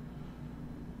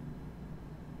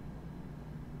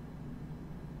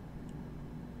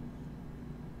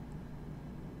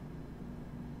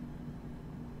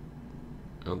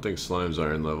 I don't think slime's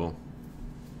iron level.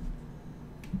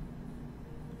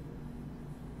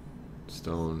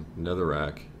 Stone,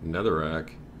 netherrack,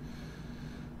 netherrack.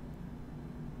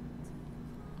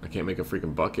 I can't make a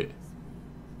freaking bucket.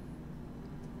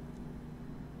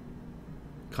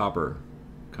 Copper.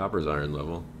 Copper's iron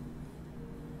level.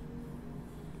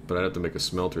 But I'd have to make a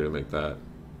smelter to make that.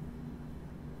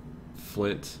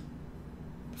 Flint.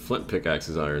 Flint pickaxe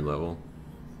is iron level.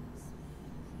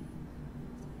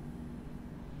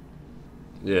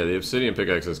 Yeah, the obsidian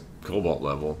pickaxe is cobalt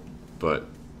level, but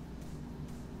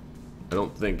I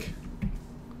don't think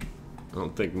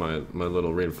my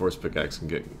little reinforced pickaxe can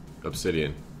get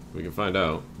obsidian. We can find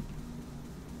out.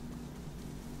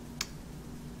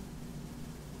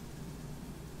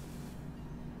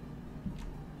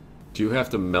 Do you have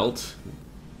to melt?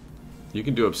 You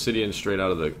can do obsidian straight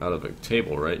out of the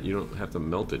table, right? You don't have to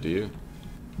melt it, do you?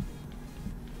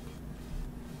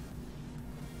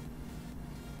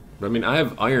 But I mean, I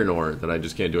have iron ore that I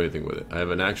just can't do anything with it. I have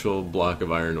an actual block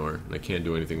of iron ore and I can't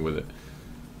do anything with it.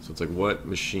 So it's like, what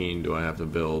machine do I have to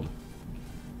build?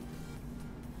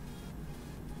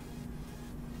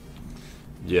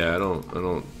 Yeah, I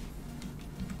don't.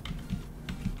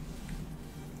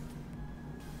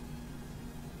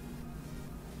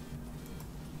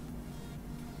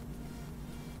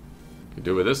 Can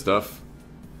do with this stuff.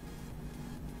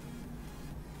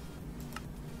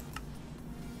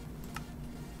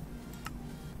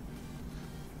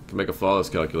 Can make a flawless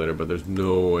calculator, but there's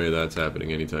no way that's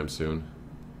happening anytime soon.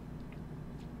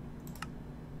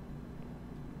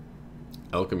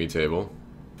 Alchemy table.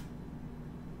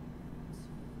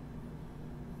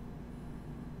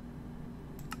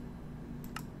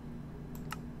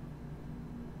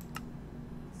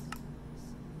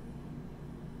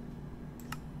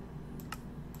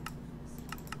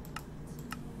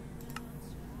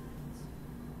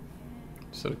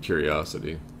 Just out of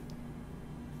curiosity.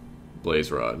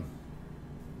 Blaze rod.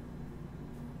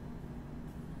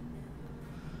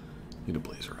 Need a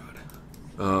blaze rod.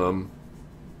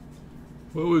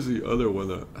 What was the other one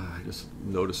that I just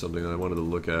noticed something that I wanted to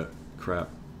look at? Crap.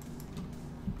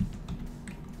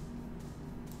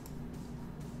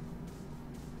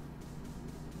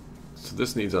 So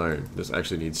this needs iron. This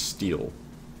actually needs steel.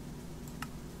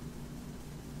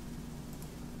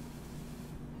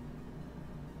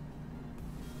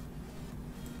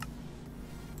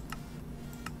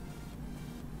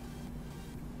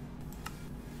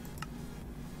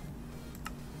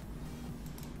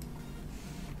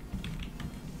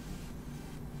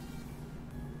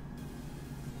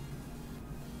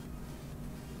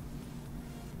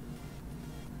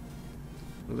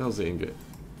 What the hell's the ingot?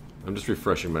 I'm just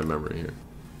refreshing my memory here.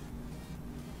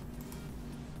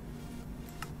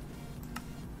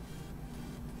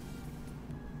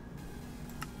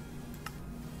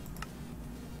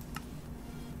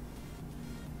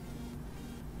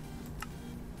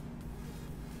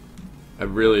 I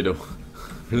really don't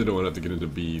want to have to get into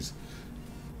bees.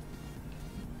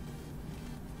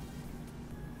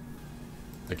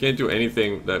 I can't do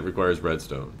anything that requires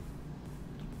redstone.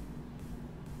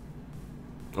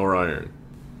 Or iron.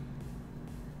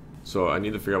 So I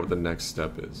need to figure out what the next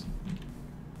step is.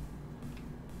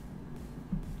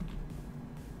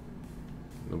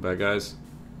 No bad guys?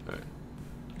 Alright.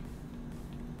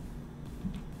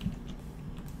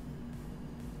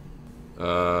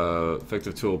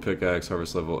 Effective tool, pickaxe,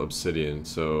 harvest level, obsidian.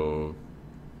 So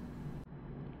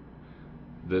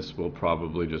this will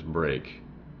probably just break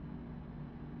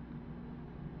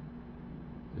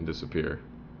and disappear.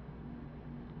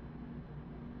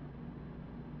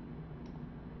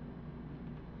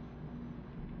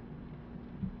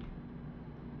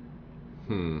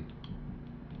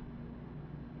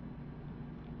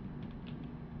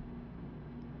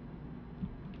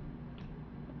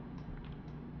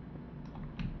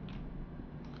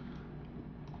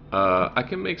 I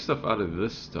can make stuff out of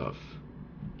this stuff.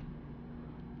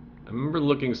 I remember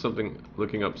looking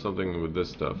up something with this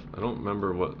stuff. I don't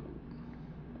remember what.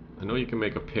 I know you can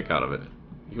make a pick out of it.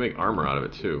 You can make armor out of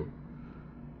it too.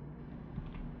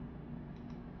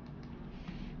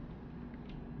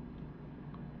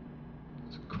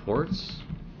 It's quartz?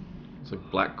 It's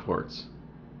like black quartz.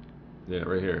 Yeah,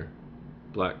 right here.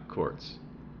 Black quartz.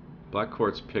 Black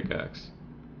quartz pickaxe.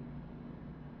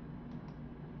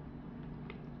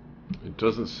 It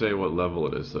doesn't say what level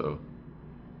it is though.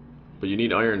 But you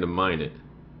need iron to mine it.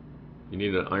 You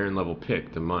need an iron level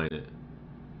pick to mine it.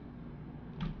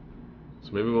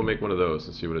 So maybe we'll make one of those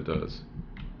and see what it does.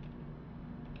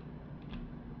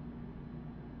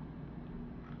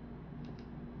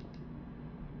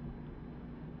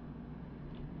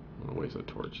 I'm gonna waste a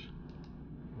torch.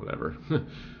 Whatever.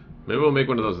 Maybe we'll make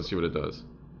one of those and see what it does.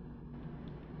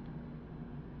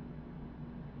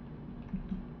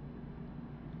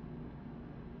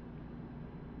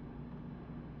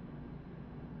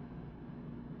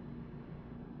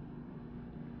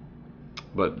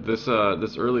 But this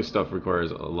early stuff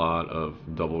requires a lot of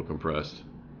double compressed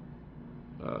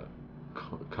uh,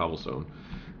 cobblestone.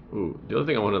 Ooh, the other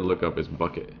thing I wanted to look up is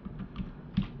bucket.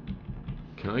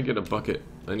 Can I get a bucket,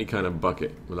 any kind of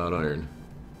bucket, without iron?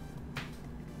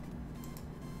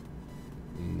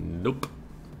 Nope.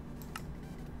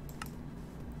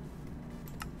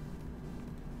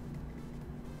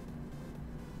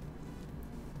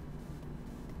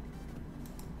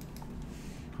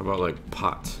 How about like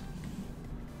pot?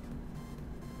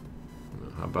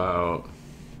 How about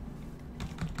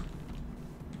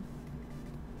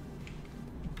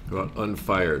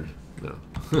unfired? No.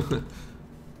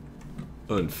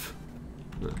 Unf.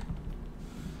 No.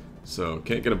 So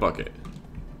can't get a bucket.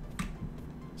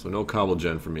 So no cobble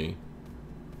gen for me.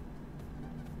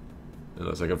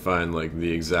 Unless I can find like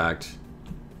the exact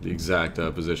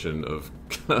position of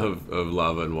of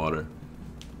lava and water.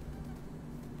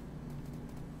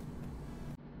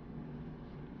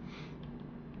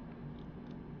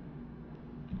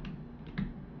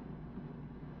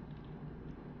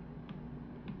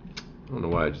 I don't know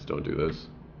why I just don't do this.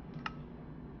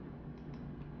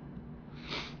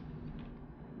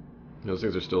 Those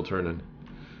things are still turning.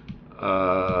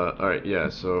 Alright, yeah,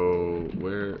 so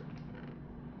where...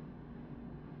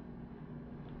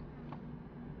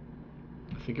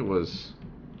 I think it was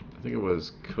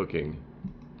cooking.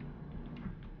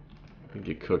 I think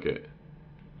you cook it.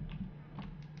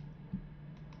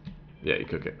 Yeah, you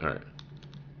cook it. Alright.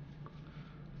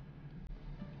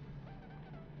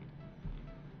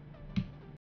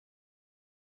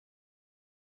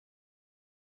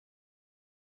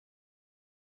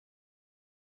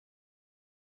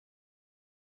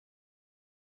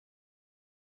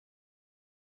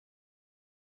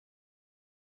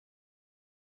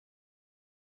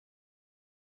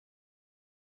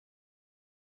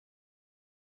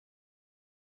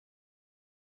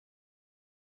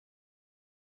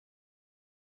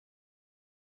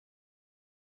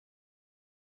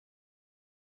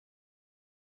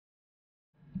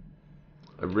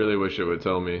 I really wish it would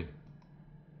tell me.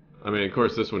 I mean, of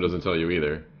course this one doesn't tell you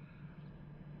either.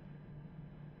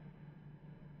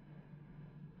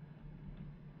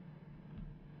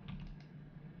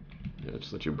 Yeah,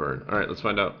 just let you burn. Alright, let's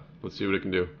find out. Let's see what it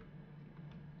can do.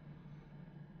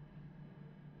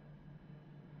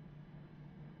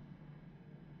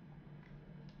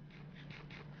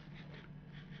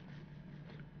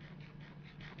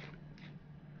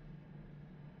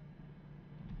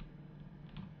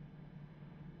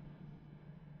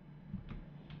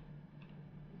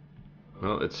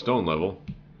 Well, it's stone level,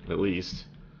 at least.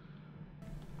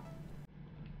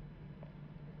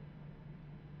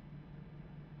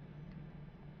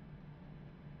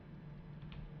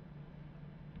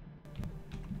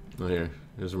 Oh,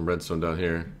 here's some redstone down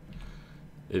here.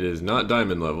 It is not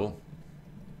diamond level.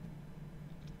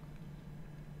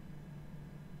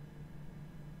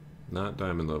 Not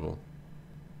diamond level.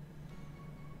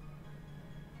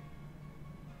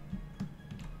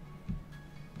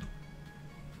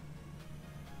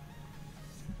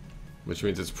 Which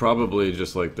means it's probably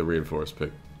just like the reinforced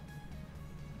pick.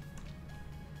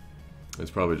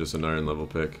 It's probably just an iron level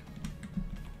pick.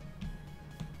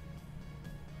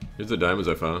 Here's the diamonds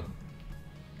I found.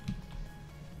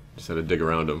 Just had to dig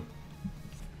around them.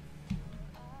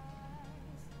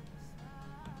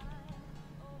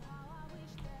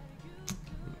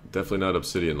 Definitely not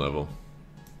obsidian level.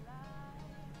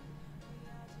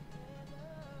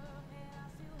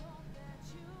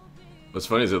 What's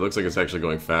funny is it looks like it's actually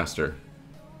going faster.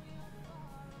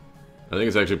 I think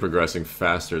it's actually progressing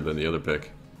faster than the other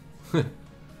pick.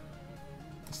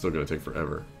 It's still gonna take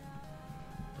forever.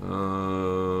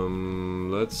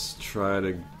 Let's try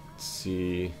to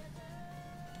see.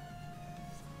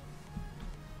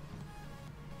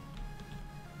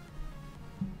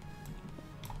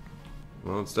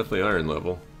 Well, it's definitely iron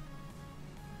level.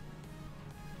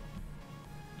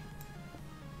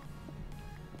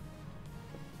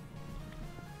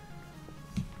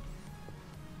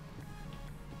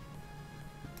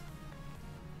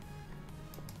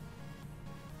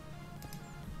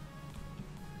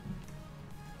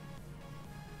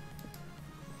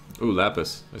 Ooh,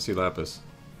 lapis. I see lapis.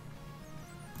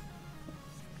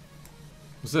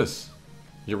 What's this?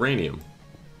 Uranium.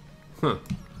 Huh.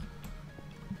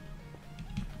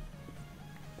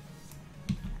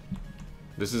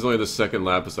 This is only the second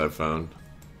lapis I've found.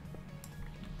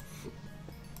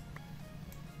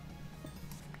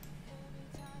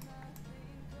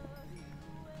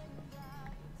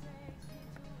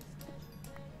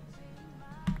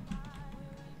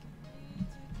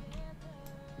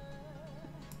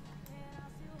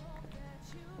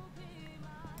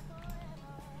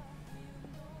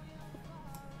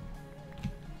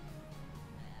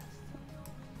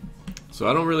 So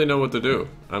I don't really know what to do.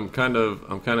 I'm kind of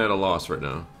at a loss right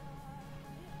now.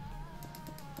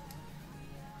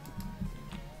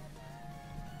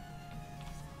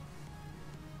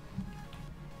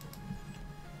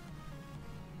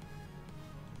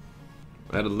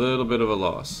 I had a little bit of a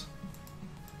loss.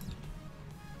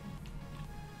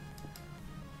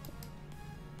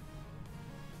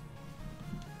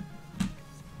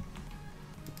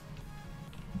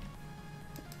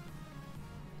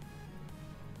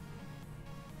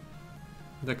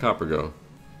 Where'd that copper go?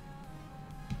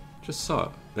 Just saw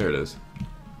it. There it is.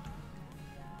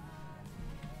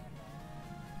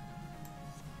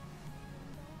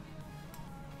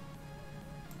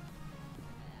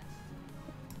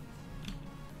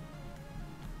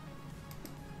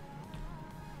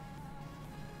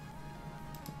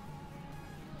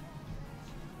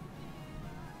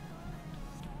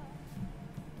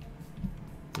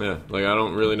 Yeah, like I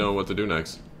don't really know what to do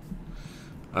next.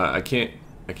 I can't.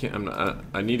 I'm not.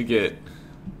 I need to get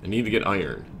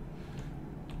iron.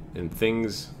 And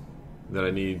things that I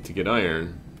need to get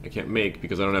iron, I can't make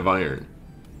because I don't have iron.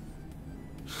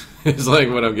 It's like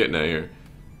what I'm getting at here.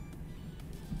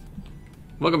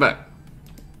 Welcome back.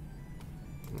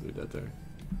 I'll leave that there.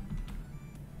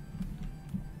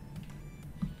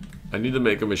 I need to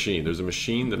make a machine. There's a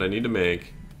machine that I need to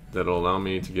make that'll allow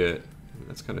me to get.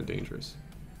 That's kind of dangerous.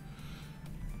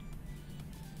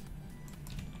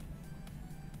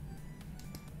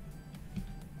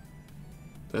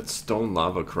 That stone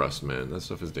lava crust, man. That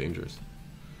stuff is dangerous.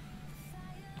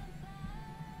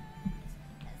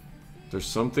 There's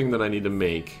something that I need to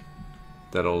make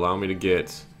that'll allow me to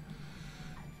get...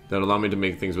 That'll allow me to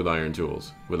make things with iron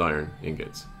tools. With iron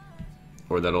ingots.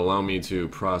 Or that'll allow me to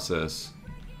process...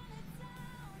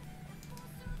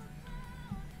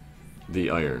 the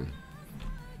iron.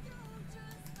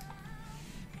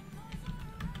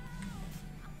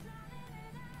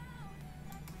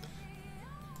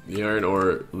 The iron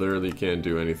ore literally can't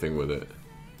do anything with it.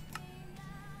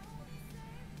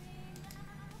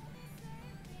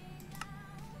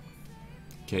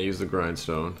 Can't use the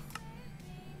grindstone.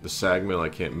 The sag mill I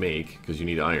can't make because you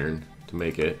need iron to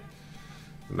make it.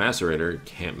 The macerator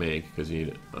can't make because you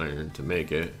need iron to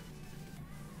make it.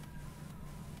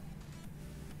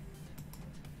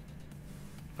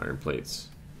 Iron plates.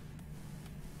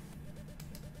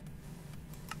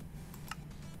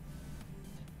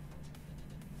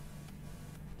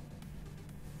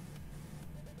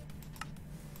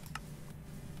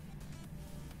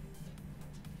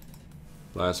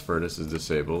 Blast furnace is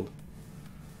disabled.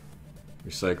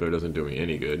 Recycler doesn't do me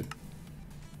any good.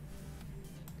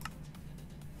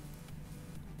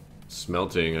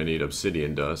 Smelting, I need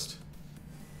obsidian dust.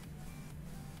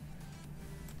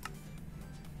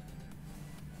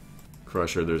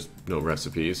 Crusher, there's no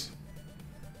recipes.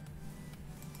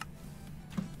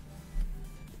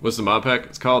 What's the mod pack?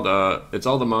 It's called, it's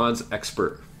all the mods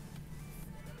expert.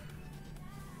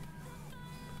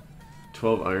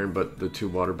 12 iron, but the 2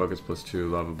 water buckets plus 2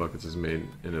 lava buckets is made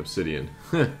in obsidian.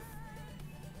 The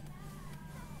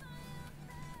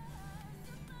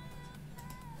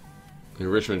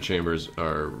enrichment chambers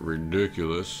are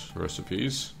ridiculous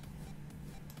recipes.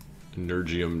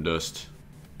 Energium dust,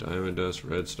 diamond dust,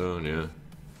 redstone, yeah.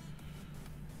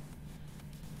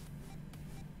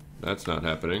 That's not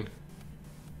happening.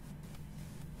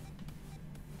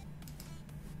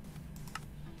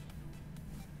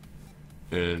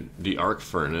 And the arc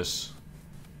furnace,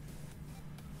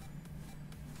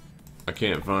 I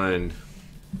can't find.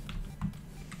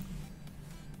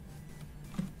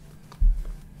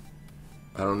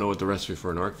 I don't know what the recipe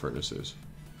for an arc furnace is.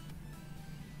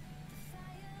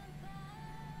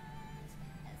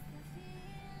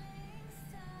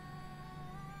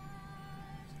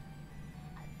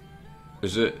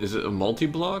 Is it a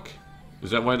multi-block?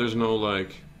 Is that why there's no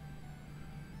like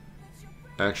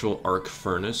actual arc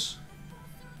furnace?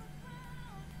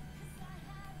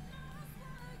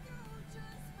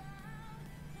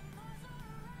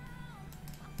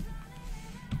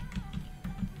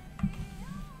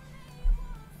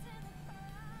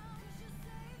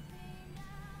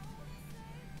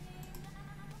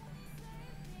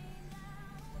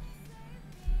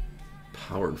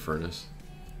 Powered furnace.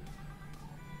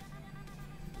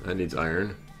 That needs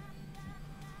iron.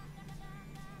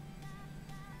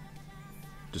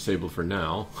 Disabled for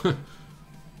now. I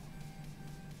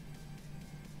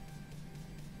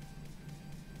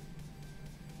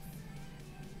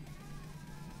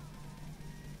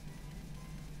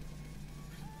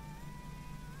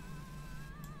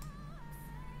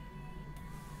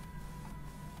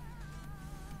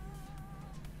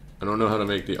don't know how to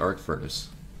make the arc furnace.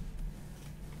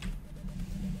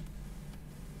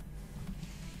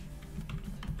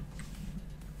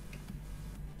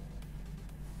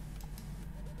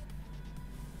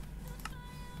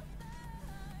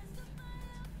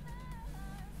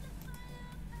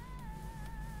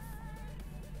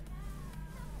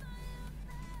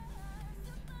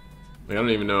 Like, I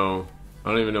don't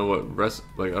even know what rest.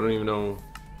 Like, I don't even know.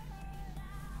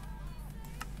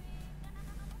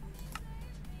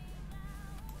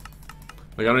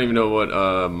 Like, I don't even know what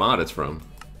mod it's from.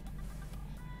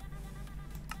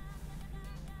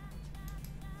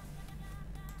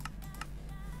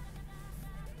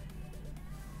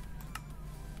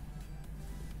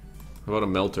 How about a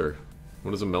melter?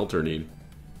 What does a melter need?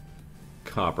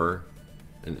 Copper,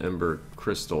 an ember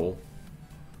crystal,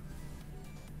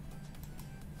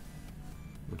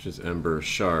 which is ember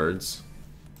shards,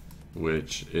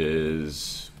 which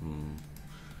is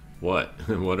what?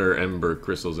 What are ember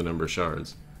crystals and ember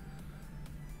shards?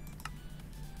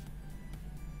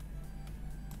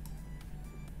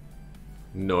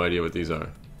 No idea what these are.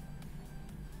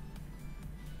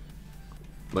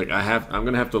 Like, I'm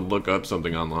gonna have to look up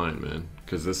something online, man,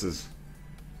 because this is.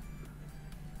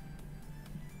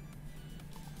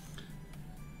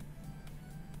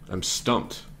 I'm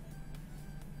stumped.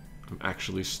 I'm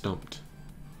actually stumped.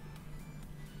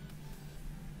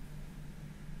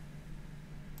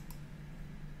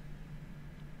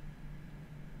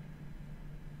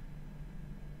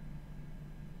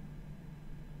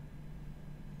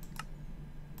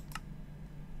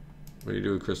 What do you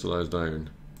do with crystallized iron?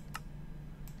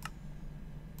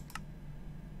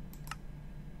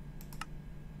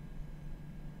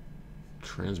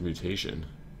 Transmutation.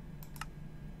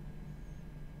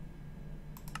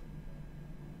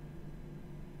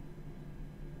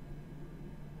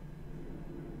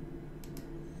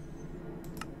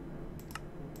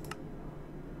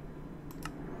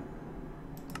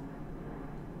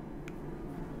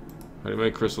 How do you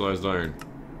make crystallized iron?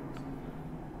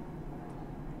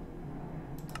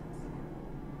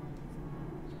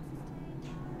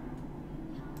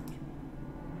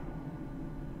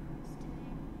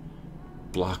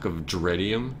 Block of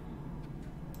dreadium?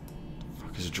 The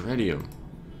fuck is dreadium?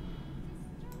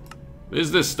 What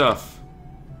is this stuff?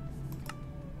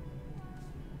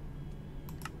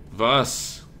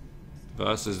 Was?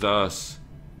 Was ist das?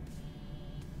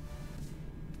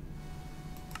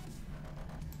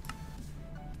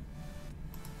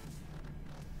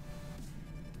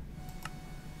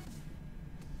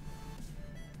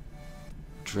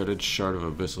 Dreaded shard of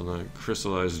abyssal night.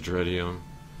 Crystallized dreadium.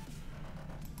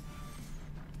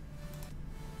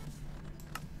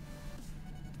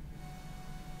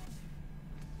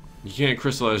 You can't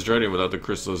crystallize dreadium without the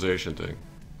crystallization thing.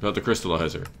 Without the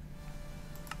crystallizer.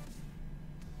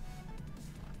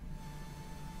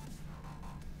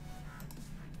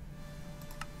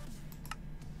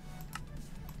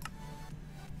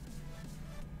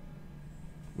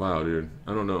 Wow, dude.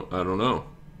 I don't know. I don't know.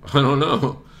 I don't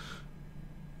know.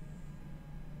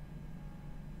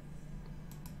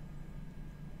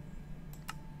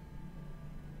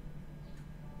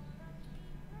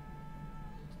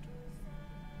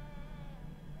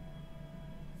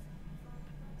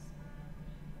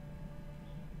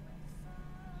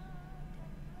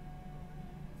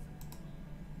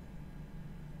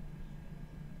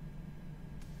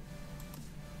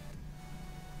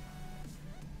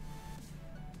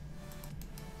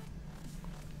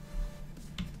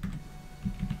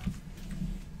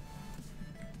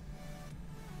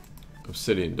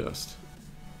 Obsidian dust.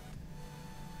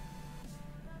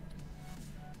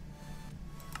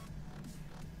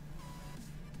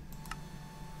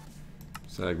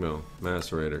 Sag mill,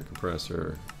 macerator,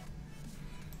 compressor,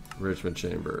 enrichment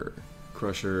chamber,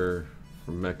 crusher,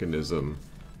 mechanism.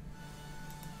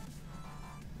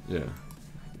 Yeah,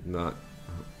 not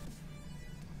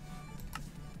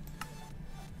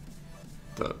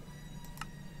the.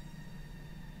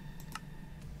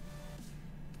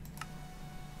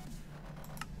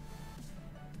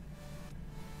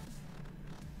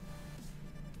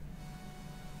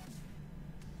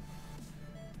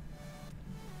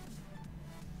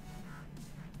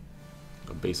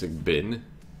 Basic bin.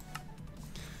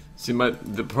 See,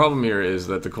 the problem here is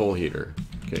that the coal heater.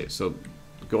 Okay, so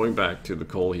going back to the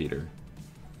coal heater,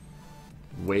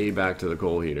 way back to the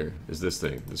coal heater is this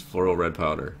thing, this floral red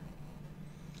powder.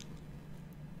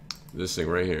 This thing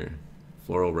right here,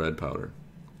 floral red powder.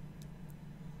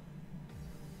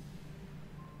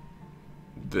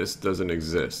 This doesn't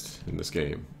exist in this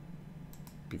game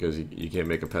because you can't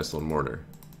make a pestle and mortar,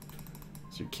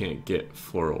 so you can't get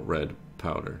floral red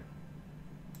powder.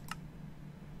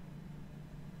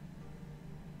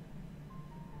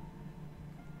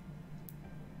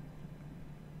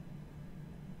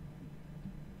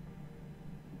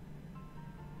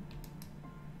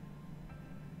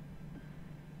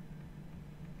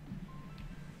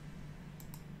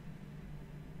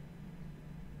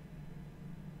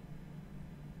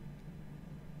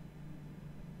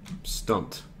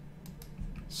 Stumped.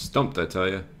 stumped, I tell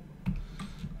you.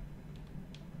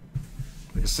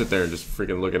 I can sit there and just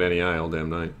freaking look at any eye all damn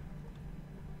night.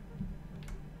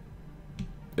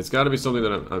 It's got to be something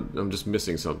that I'm just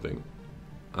missing something.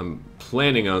 I'm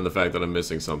planning on the fact that I'm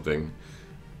missing something,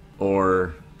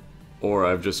 or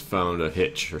I've just found a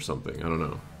hitch or something. I don't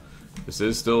know. This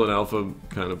is still an alpha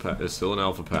kind of pack. It's still an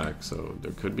alpha pack, so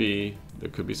there could be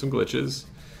some glitches,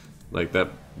 like that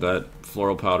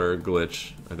floral powder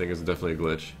glitch. I think is definitely a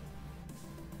glitch.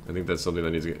 I think that's something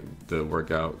that needs to work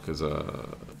out because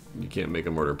you can't make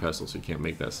a mortar and pestle, so you can't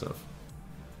make that stuff.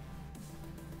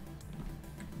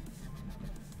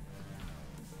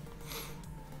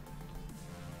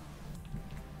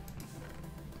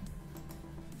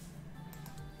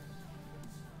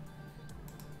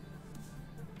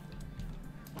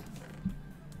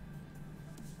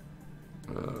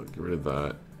 Get rid of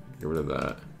that. Get rid of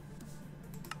that.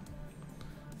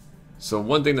 So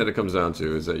one thing that it comes down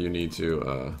to is that you need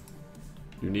to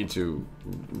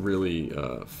really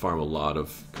farm a lot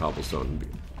of cobblestone.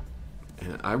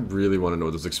 And I really want to know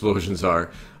what those explosions are.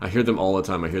 I hear them all the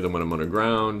time. I hear them when I'm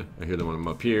underground. I hear them when I'm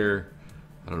up here.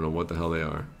 I don't know what the hell they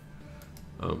are.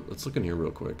 Let's look in here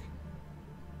real quick.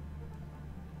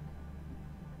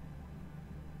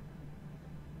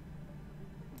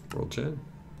 World chat?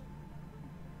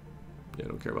 Yeah, I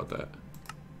don't care about that.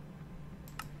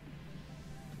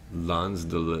 Lans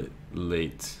de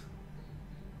late.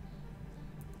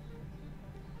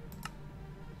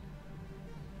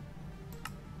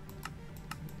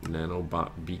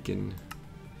 Nanobot beacon.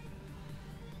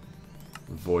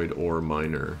 Void ore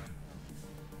miner.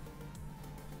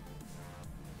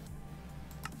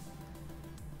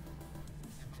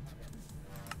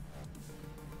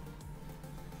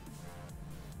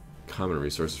 Common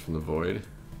resources from the void.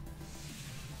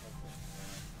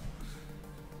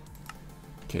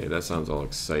 Okay, that sounds all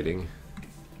exciting.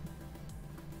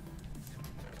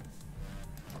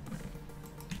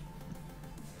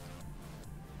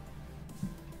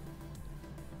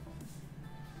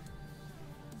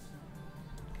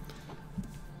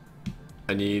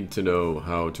 I need to know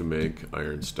how to make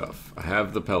iron stuff. I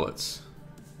have the pellets.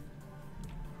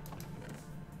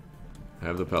 I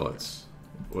have the pellets.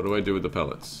 What do I do with the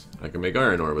pellets? I can make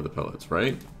iron ore with the pellets,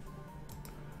 right?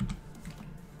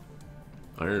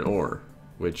 Iron ore,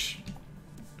 which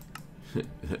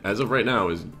as of right now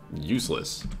is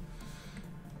useless.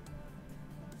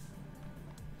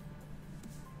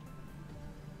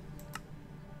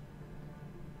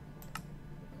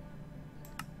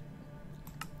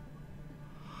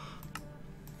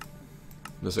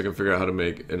 Unless I can figure out how to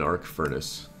make an arc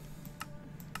furnace,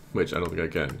 which I don't think I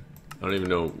can. I don't even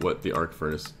know what the arc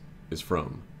furnace is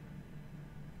from.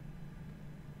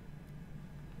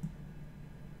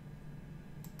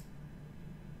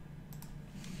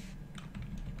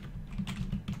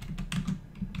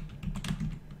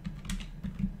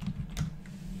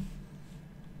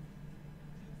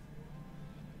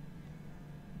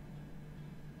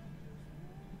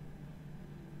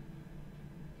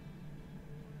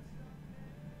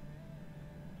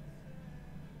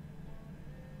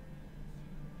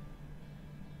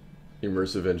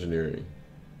 Immersive engineering.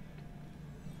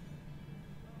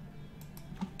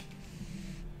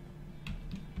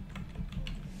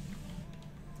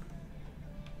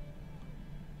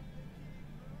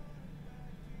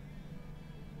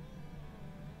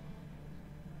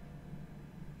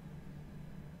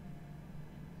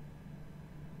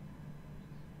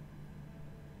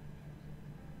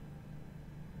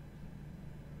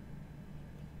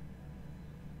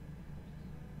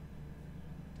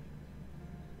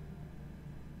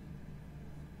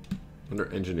 Under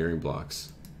engineering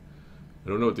blocks. I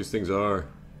don't know what these things are.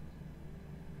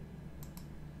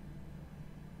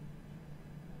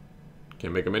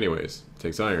 Can't make them anyways.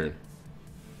 Takes iron.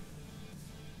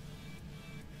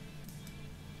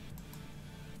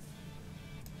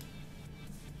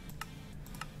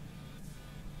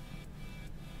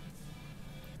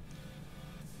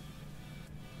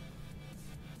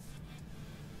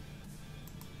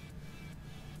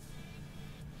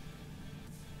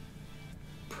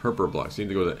 Purple blocks. You need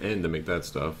to go to the end to make that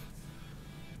stuff.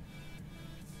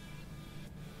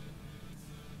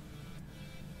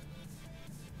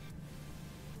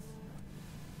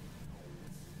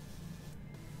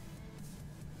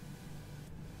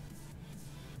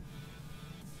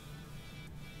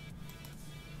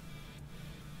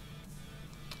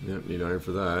 Yep, need iron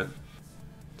for that.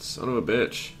 Son of a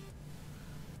bitch.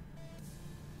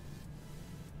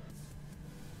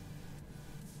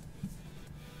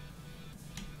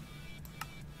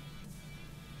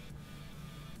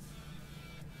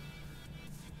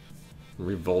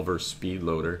 Revolver speed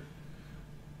loader.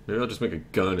 Maybe I'll just make a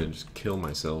gun and just kill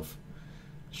myself.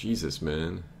 Jesus,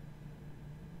 man.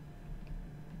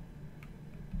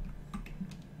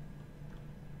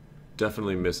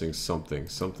 Definitely missing something.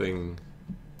 Something's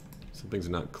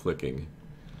not clicking.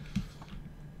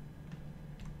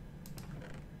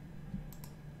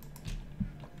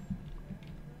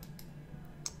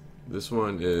 This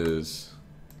one is...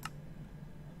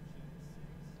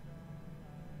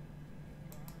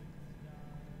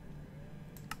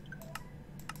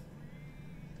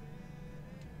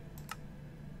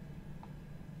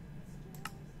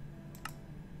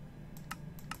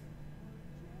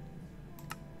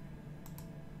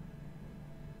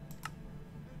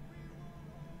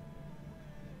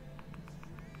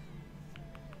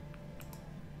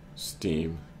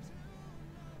 Steam.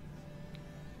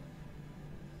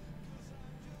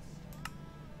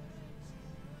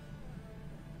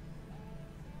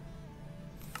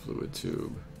 Fluid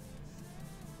tube.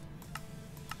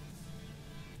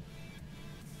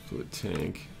 Fluid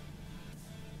tank.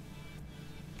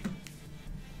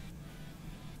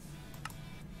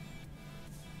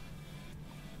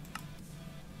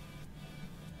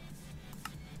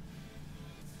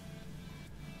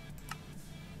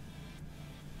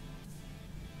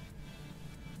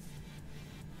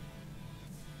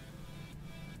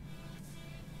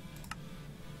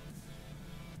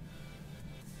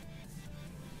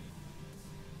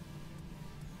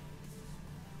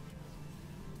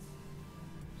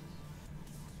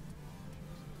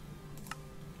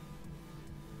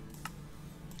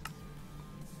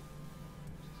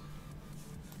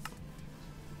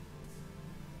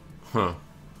 Huh.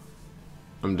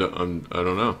 I don't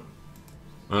know.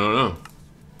 I don't know.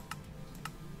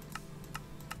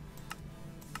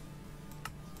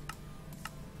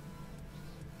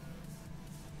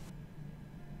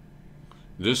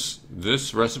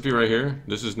 This recipe right here,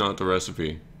 this is not the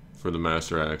recipe for the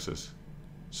master axis.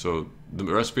 So the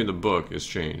recipe in the book is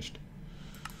changed.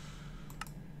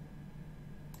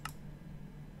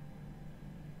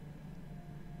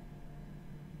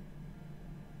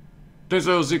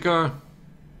 Dezo Zika.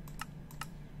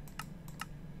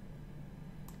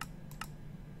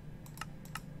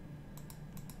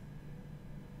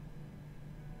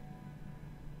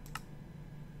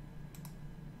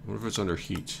 What if it's under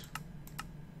heat?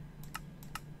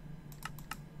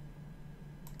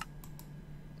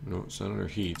 No, it's not under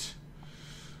heat.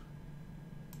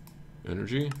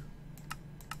 Energy?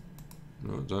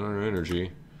 No, it's not under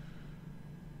energy.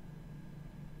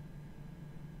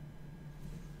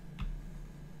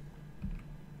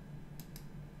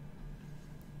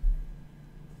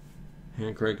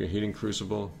 Hand crank, a heating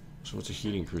crucible. So what's a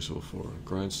heating crucible for?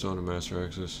 Grindstone and master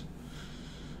axis.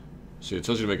 See, it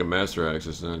tells you to make a master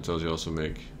axis, and then it tells you also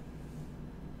make...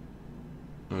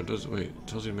 Oh, it does... Wait, it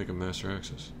tells you to make a master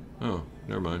axis. Oh,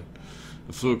 never mind.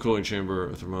 A fluid cooling chamber,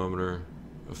 a thermometer,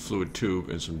 a fluid tube,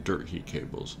 and some dirt heat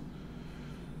cables.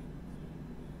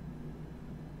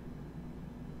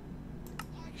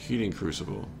 Heating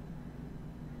crucible.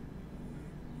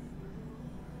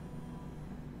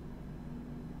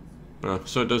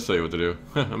 So it does tell you what to do.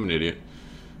 I'm an idiot.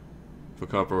 Put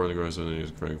copper ore in the grass and then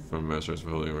use crank from master axis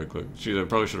holding right click. Geez, I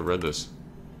probably should have read this.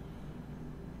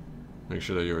 Make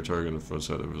sure that you are targeting the front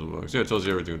side of the visible box. Yeah, it tells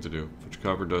you everything what to do. Put your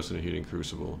copper dust in a heating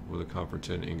crucible with a copper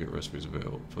tin ingot recipes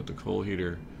available. Put the coal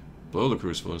heater below the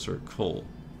crucible and insert coal.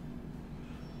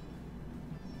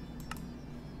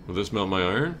 Will this melt my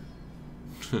iron?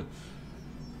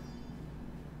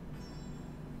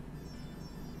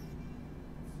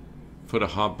 Put a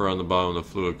hopper on the bottom of the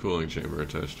fluid cooling chamber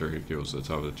attached to heat cables to the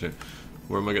top of the chamber.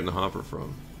 Where am I getting the hopper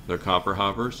from? They're copper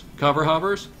hoppers? Copper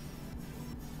hoppers?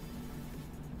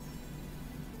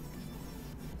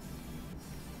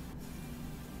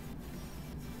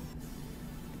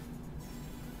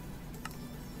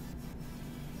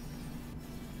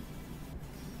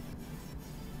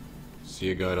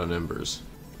 See a guide on Embers.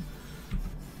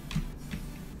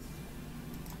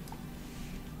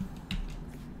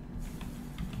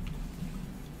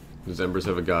 Does Embers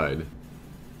have a guide?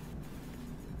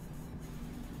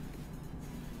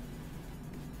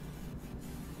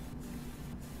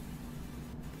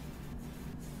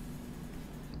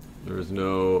 There is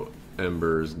no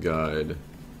Embers guide.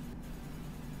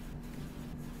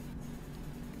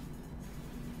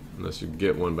 Unless you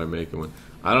get one by making one.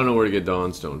 I don't know where to get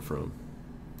Dawnstone from.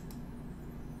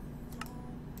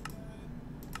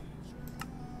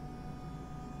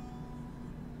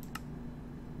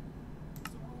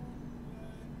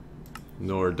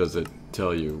 Nor does it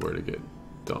tell you where to get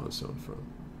Dawnstone from.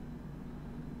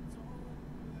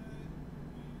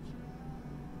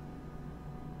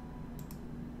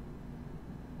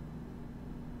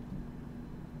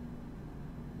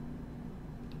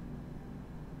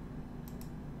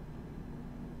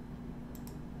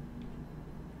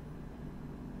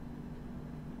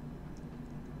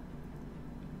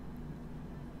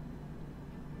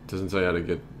 Doesn't tell you how to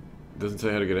get. Doesn't tell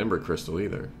you how to get ember crystal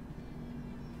either.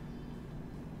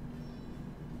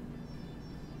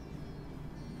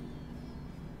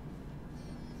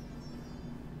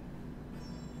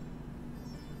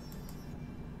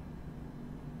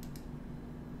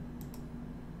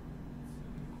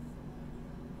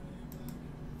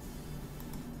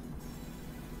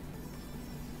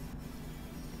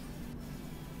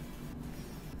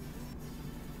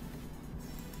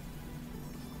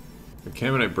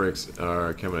 Camonite bricks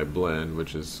are Camonite blend,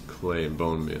 which is clay and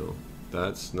bone meal.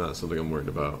 That's not something I'm worried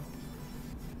about.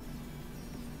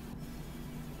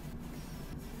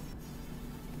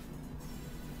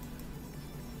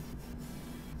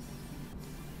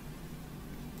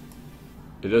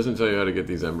 It doesn't tell you how to get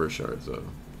these ember shards though.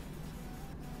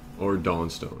 Or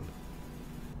dawnstone.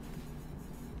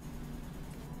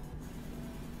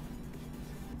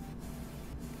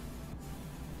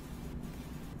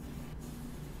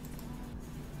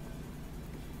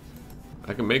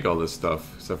 I can make all this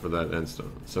stuff except for that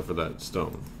endstone, except for that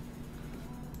stone.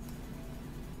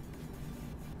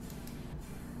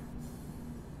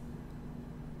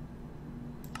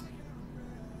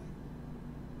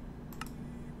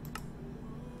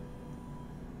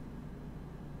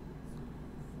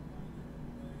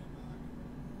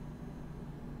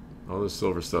 All the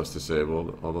silver stuff's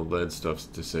disabled, all the lead stuff's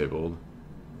disabled,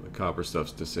 the copper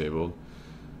stuff's disabled,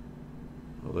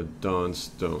 all the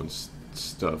dawnstone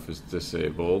stuff is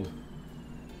disabled.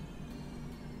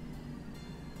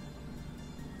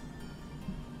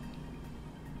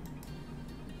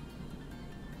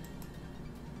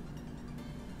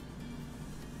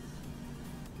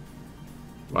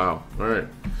 Wow, alright.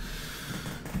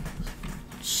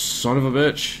 Son of a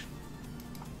bitch.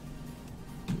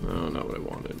 No, not what I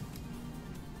wanted.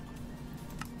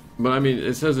 But I mean,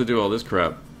 it says to do all this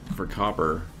crap for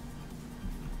copper.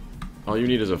 All you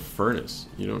need is a furnace.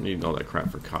 You don't need all that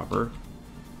crap for copper.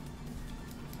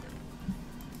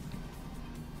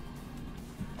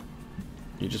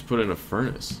 You just put in a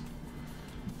furnace.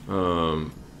 I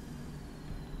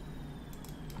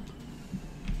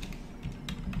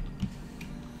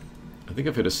think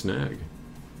I've hit a snag.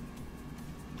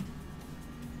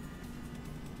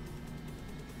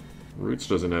 Roots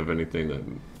doesn't have anything that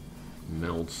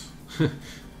melts.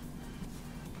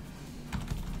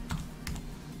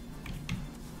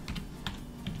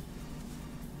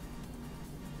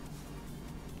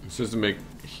 It says to make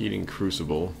heating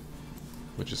crucible,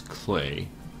 which is clay.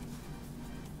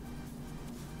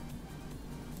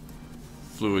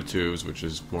 Fluid tubes, which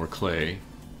is more clay.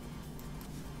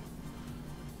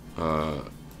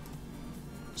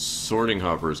 Sorting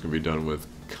hoppers can be done with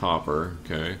copper,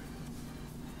 okay.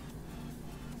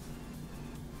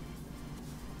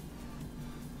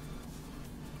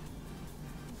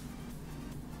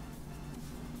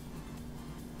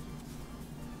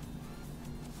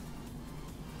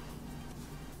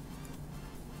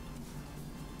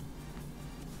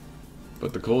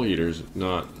 But the coal heater's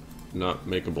not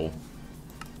makeable.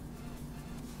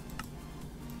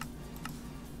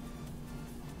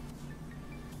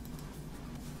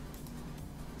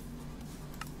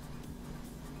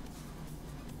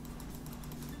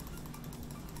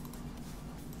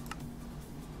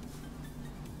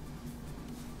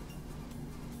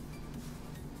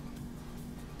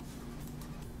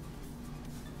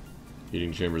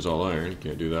 Heating chamber's all iron,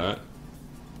 can't do that.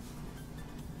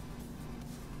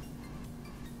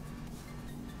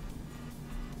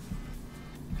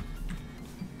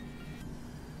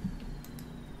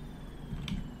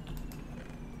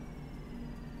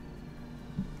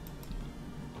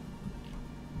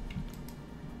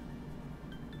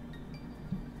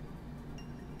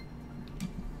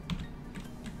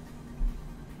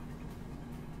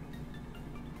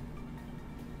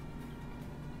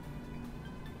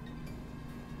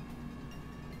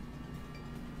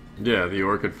 Yeah, the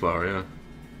orchid flower, yeah.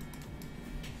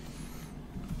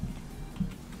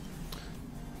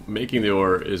 Making the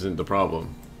ore isn't the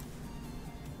problem.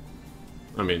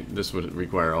 I mean, this would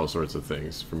require all sorts of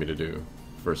things for me to do,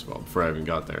 first of all, before I even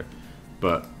got there.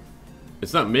 But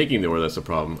it's not making the ore that's the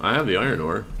problem. I have the iron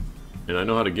ore, and I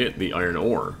know how to get the iron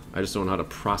ore. I just don't know how to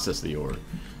process the ore.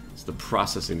 It's the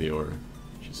processing the ore.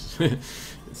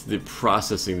 It's the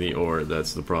processing the ore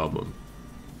that's the problem.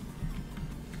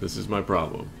 This is my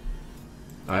problem.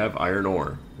 I have iron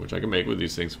ore, which I can make with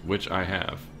these things, which I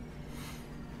have.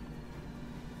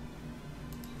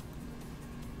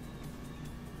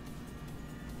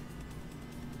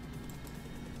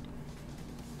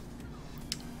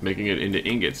 Making it into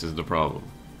ingots is the problem.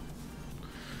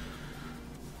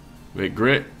 Make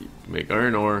grit, make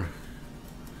iron ore,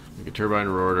 make a turbine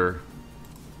rotor.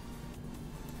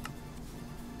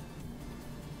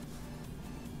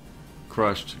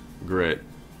 crushed grit,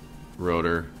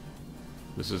 rotor.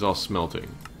 This is all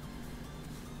smelting.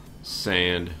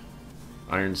 Sand,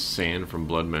 iron sand from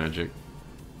blood magic.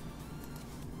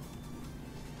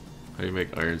 How do you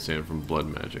make iron sand from blood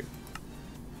magic?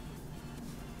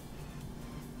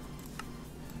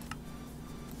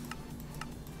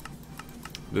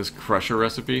 This crusher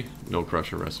recipe? No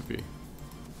crusher recipe.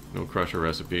 No crusher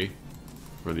recipe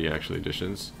for the actual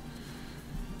additions.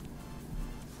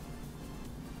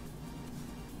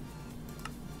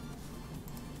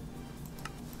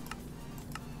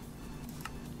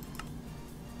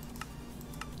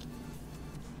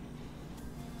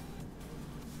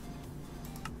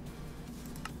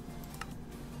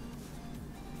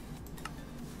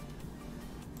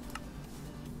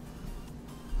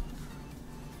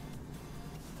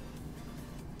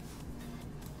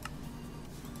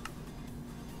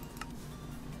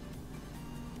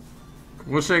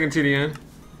 What's shaking, TDN?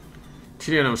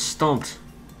 TDN, I'm stumped.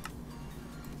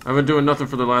 I've been doing nothing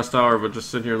for the last hour but just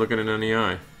sitting here looking at an EI.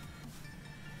 I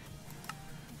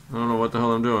don't know what the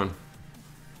hell I'm doing.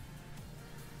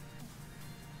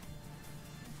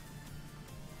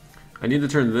 I need to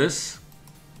turn this.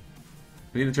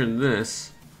 I need to turn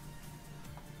this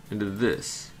into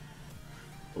this.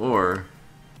 Or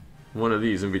one of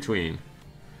these in between.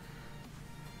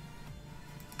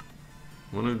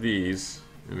 One of these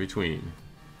in between.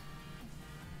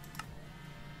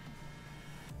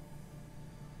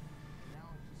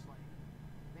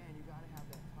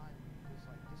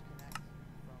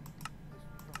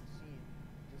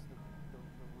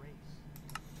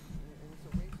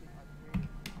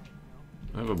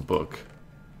 I have a book.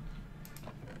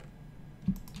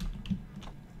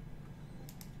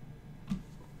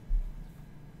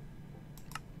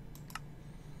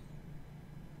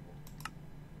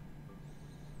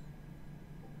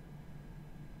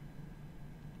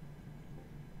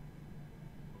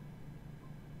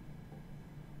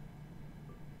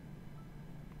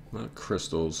 Not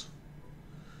crystals.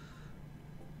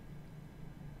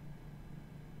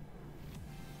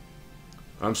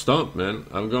 I'm stumped, man.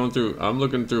 I'm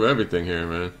looking through everything here,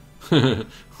 man.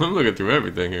 I'm looking through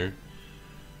everything here.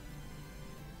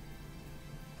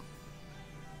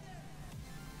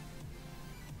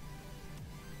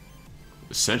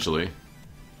 Essentially.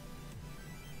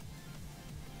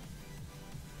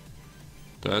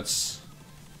 This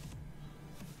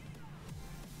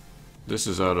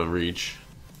is out of reach.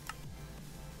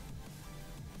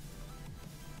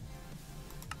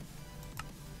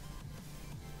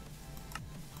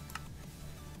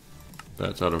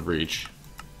 That's out of reach.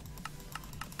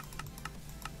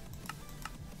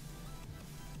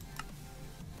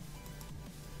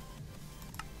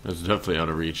 That's definitely out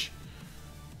of reach.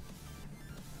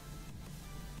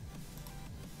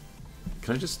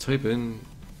 Can I just type in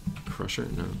Crusher?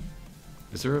 No.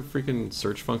 Is there a freaking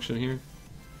search function here?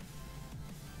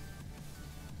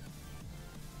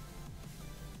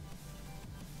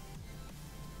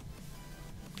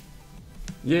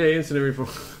 Yay, incident report.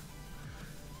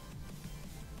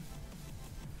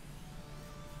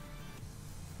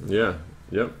 Yeah,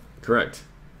 yep, correct.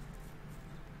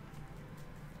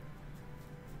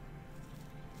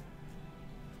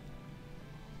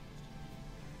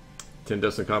 Tin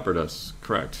dust and copper dust,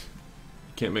 correct.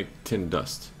 You can't make tin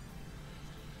dust.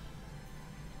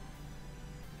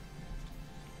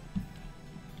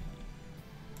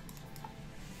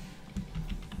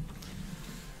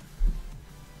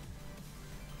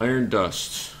 Iron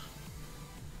dust.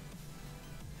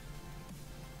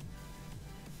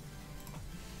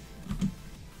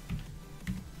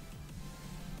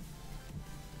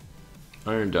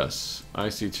 Iron dust,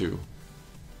 IC2.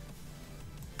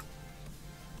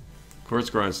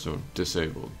 Quartz grindstone,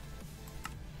 disabled.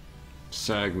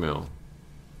 Sag mill.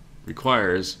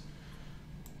 Requires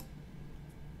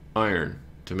iron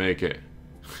to make it.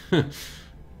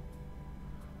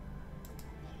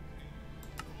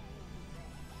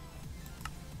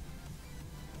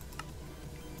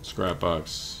 Scrap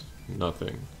box,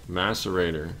 nothing.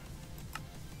 Macerator.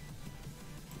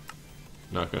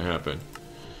 Not gonna happen.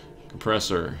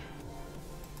 Compressor.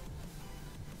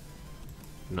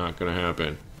 Not gonna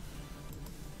happen.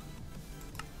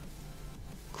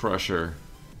 Crusher.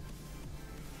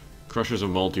 Crusher's a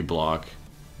multi-block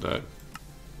that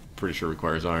pretty sure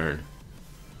requires iron.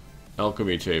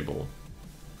 Alchemy table.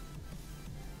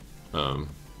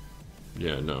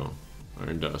 Yeah, no.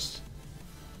 Iron dust.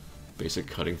 Basic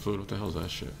cutting fluid, what the hell is that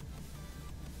shit?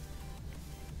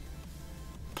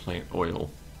 Plant oil.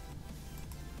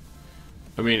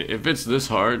 I mean, if it's this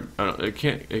hard,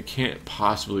 it can't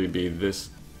possibly be this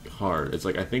hard. It's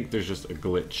like, I think there's just a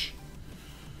glitch.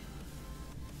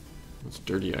 It's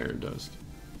dirty iron dust.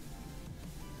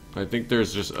 I think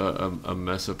there's just a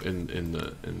mess up in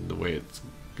the way it's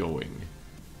going.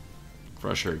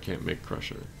 Crusher can't make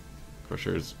crusher.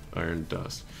 Crusher is iron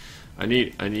dust. I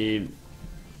need.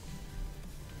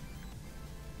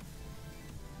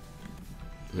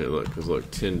 Hey, look, cause look,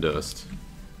 tin dust.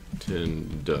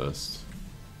 Tin dust.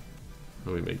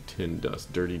 How do we make tin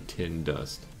dust? Dirty tin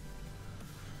dust.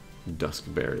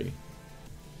 Duskberry.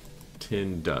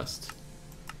 Tin dust.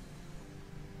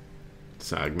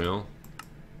 Sag mill.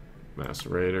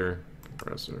 Macerator.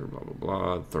 Compressor. Blah blah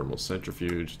blah. Thermal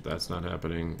centrifuge. That's not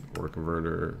happening. Ore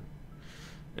converter.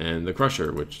 And the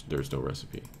crusher, which there's no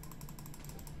recipe.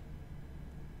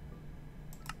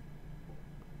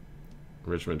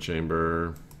 Enrichment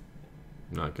chamber.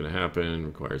 Not gonna happen.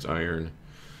 Requires iron.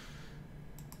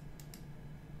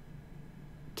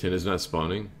 Tin is not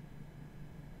spawning.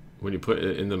 When you put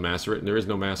it in the macerator, there is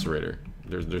no macerator.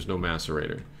 There's no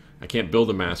macerator. I can't build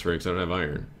a macerator because I don't have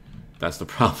iron. That's the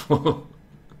problem.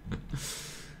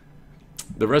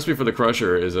 The recipe for the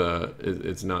crusher is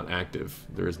it's not active.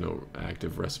 There is no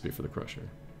active recipe for the crusher.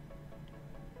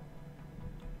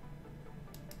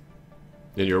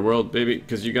 In your world, baby,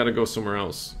 because you got to go somewhere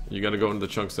else. You got to go into the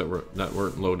chunks that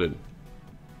weren't loaded.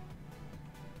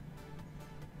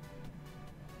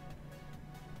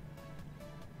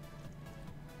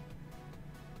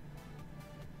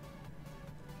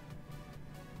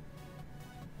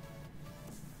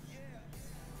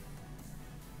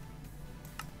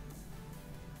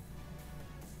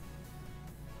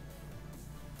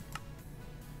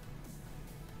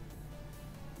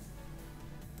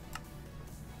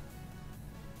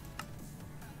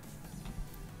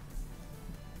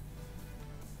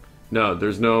 No,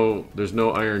 there's no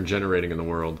iron generating in the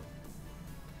world.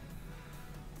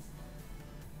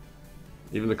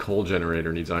 Even the coal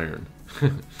generator needs iron.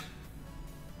 It's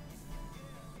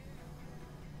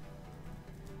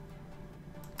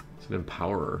an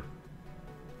empowerer.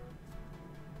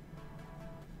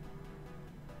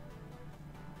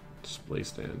 Display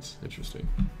stands. Interesting.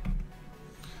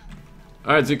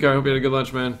 Alright, Zika, I hope you had a good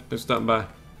lunch, man. Thanks for stopping by.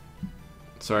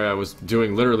 Sorry, I was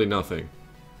doing literally nothing.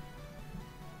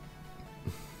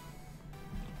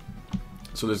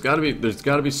 So there's got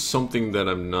to be something that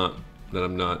I'm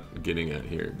not getting at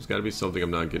here. There's got to be something I'm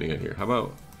not getting at here.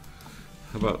 How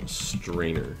about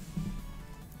strainer?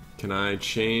 Can I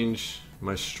change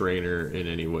my strainer in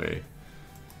any way?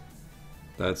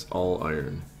 That's all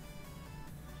iron.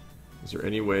 Is there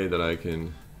any way that I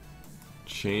can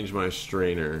change my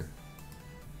strainer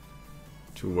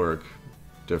to work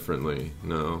differently?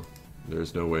 No,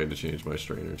 there's no way to change my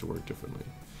strainer to work differently.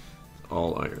 It's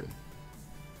all iron.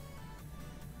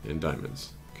 And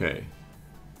diamonds. Okay.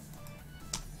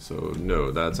 So no,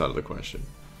 that's out of the question.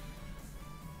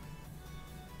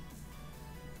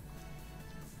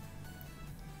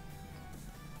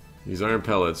 These iron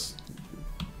pellets,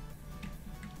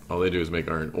 all they do is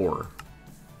make iron ore.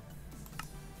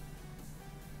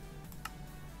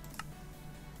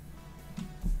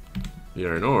 The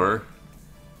iron ore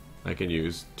I can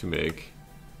use to make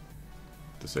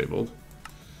disabled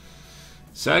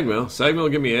sag mill. Sag mill will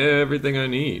give me everything I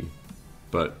need,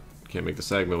 but can't make the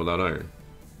sag mill without iron.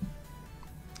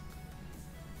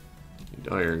 Need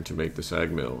iron to make the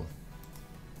sag mill,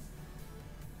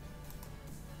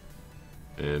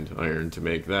 and iron to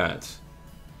make that.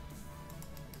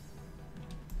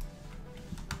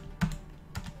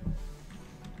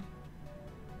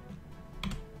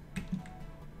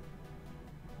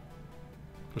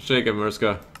 What's shaking,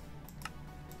 Murska?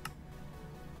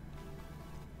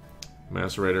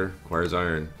 Macerator requires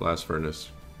iron. Blast furnace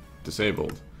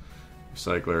disabled.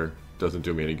 Recycler doesn't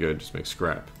do me any good. Just makes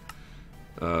scrap.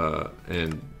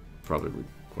 And probably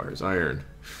requires iron.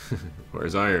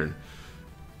 Requires iron.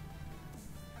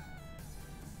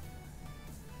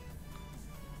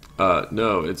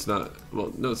 No, it's not.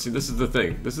 Well, no. See, this is the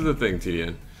thing. This is the thing,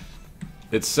 TDN.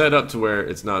 It's set up to where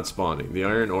it's not spawning. The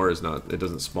iron ore is not. It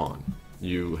doesn't spawn.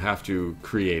 You have to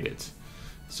create it.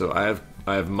 So I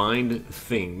have mined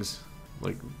things.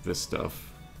 Like this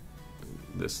stuff,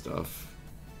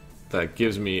 that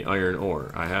gives me iron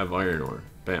ore. I have iron ore.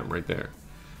 Bam, right there.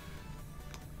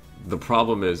 The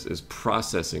problem is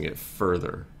processing it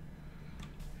further.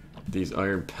 These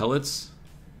iron pellets,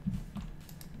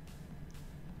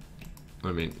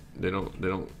 I mean, I don't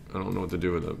know what to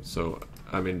do with them. So,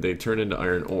 I mean, they turn into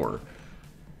iron ore.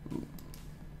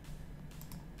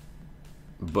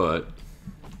 But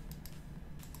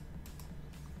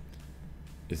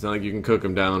it's not like you can cook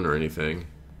them down or anything.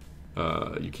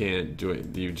 You can't do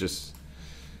it. You just,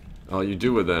 all you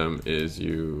do with them is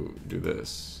you do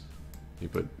this. You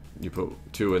put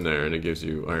 2 in there and it gives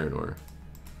you iron ore.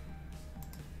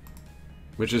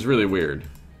 Which is really weird.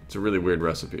 It's a really weird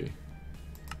recipe.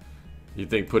 You'd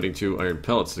think putting 2 iron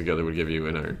pellets together would give you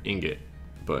an iron ingot,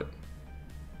 but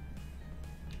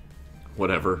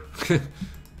whatever.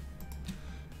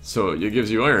 So it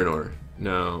gives you iron ore.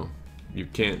 Now, you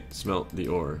can't smelt the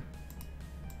ore.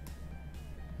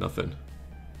 Nothing.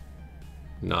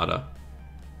 Nada.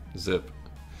 Zip.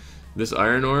 This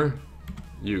iron ore,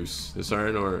 use. This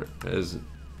iron ore has,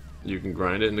 you can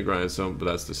grind it in the grindstone, but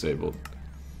that's disabled.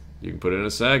 You can put it in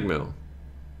a sag mill,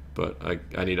 but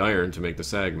I need iron to make the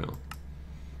sag mill.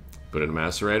 Put it in a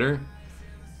macerator,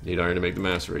 need iron to make the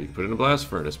macerator. You can put it in a blast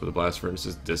furnace, but the blast furnace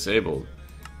is disabled.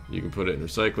 You can put it in a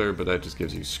recycler, but that just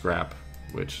gives you scrap,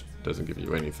 which doesn't give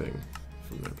you anything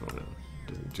from that point on.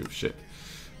 Doesn't do shit.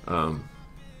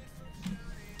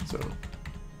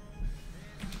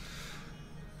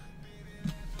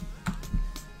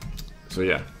 So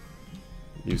yeah,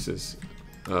 uses.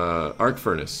 Arc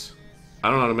furnace. I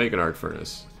don't know how to make an arc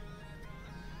furnace.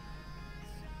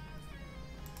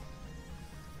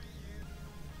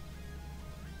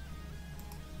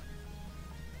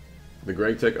 The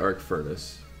GregTech arc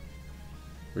furnace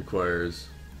requires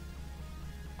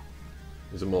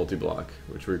is a multi-block,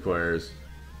 which requires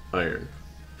iron.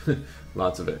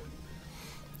 Lots of it.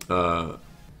 The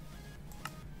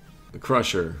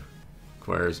crusher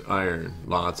requires iron,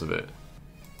 lots of it.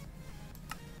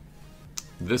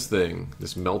 This thing,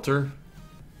 this melter,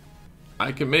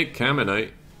 I can make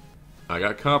caminite. I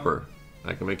got copper.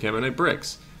 I can make caminite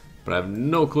bricks, but I have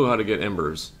no clue how to get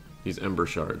embers, these ember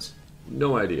shards.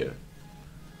 No idea.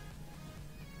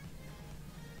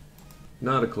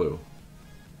 Not a clue.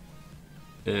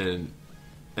 And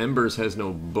Embers has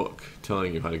no book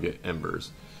telling you how to get embers.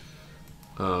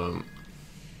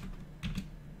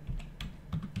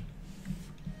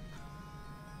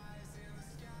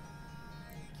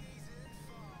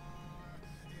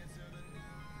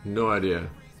 No idea.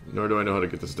 Nor do I know how to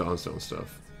get this Dawnstone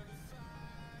stuff.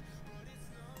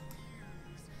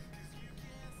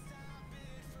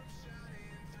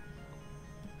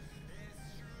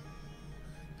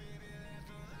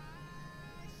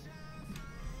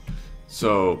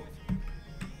 So,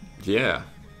 yeah.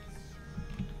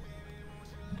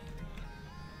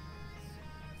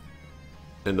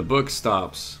 And the book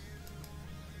stops.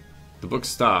 The book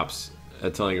stops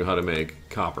at telling you how to make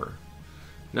copper.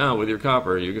 Now, with your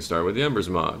copper, you can start with the Embers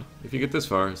mod. If you get this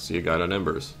far, see a guide on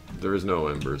Embers. There is no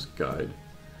Embers guide.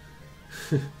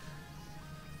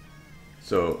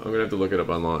 So, I'm going to have to look it up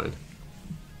online.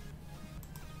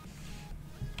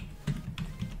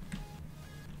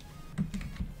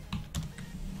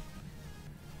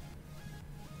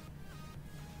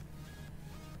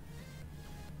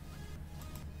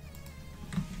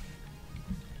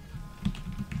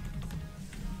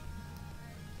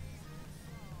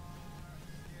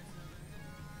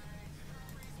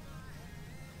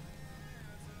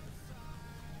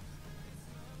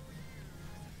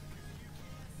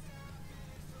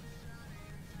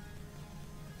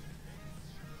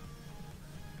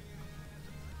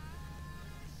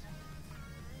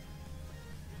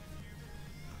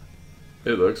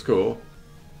 It looks cool.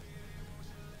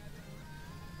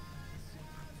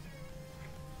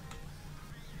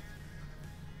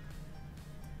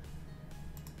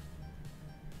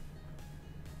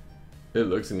 It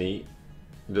looks neat.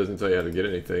 It doesn't tell you how to get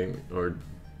anything or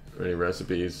any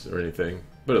recipes or anything,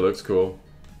 but it looks cool.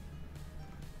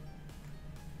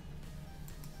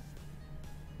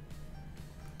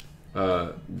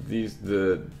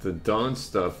 The Dawn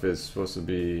stuff is supposed to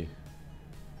be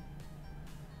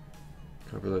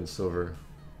copper, lead, and silver.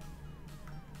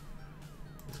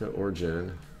 It's got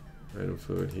origin, item,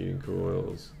 fluid, heating,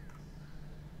 coils.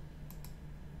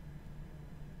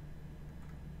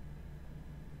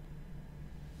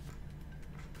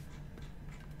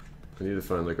 I need to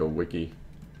find like a wiki.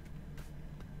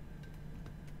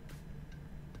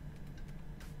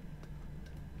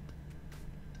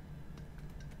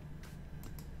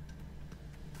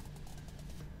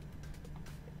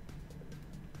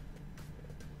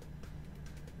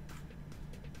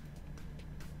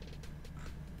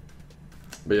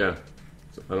 But yeah,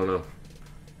 I don't know.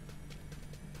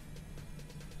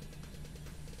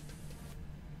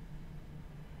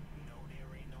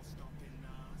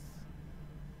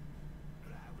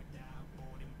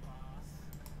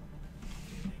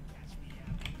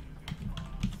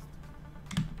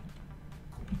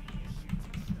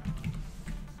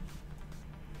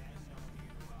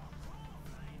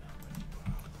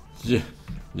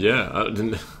 Yeah, I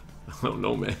don't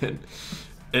know, man.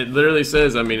 It literally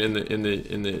says, I mean,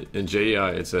 in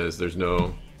JEI it says there's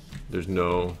no There's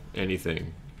no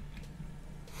anything.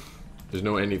 There's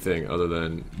no anything other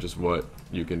than just what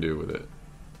you can do with it.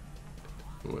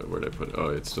 Where'd I put it? Oh,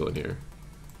 it's still in here.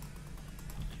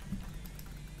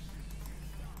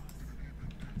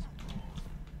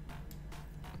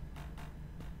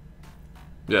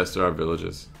 Yes, there are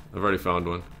villages. I've already found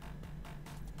one.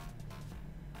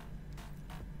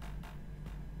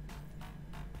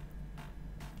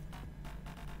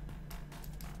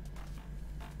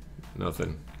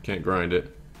 Nothing. Can't grind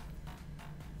it.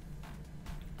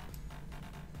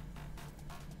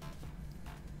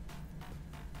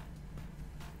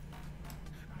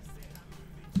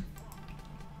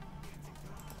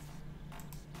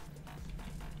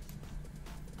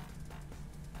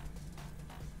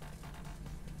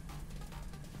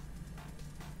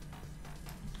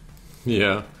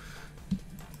 Yeah.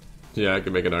 Yeah, I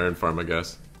could make an iron farm, I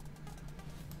guess.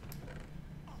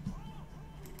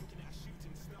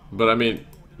 But I mean,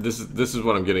 this is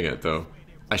what I'm getting at, though.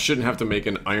 I shouldn't have to make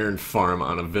an iron farm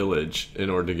on a village in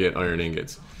order to get iron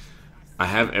ingots. I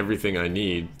have everything I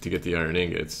need to get the iron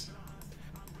ingots.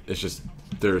 It's just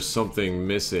there's something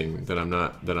missing that I'm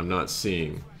not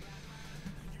seeing.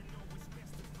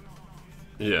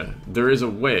 Yeah, there is a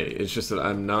way. It's just that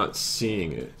I'm not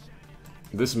seeing it.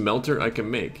 This melter I can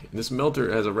make. This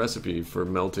melter has a recipe for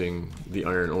melting the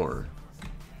iron ore.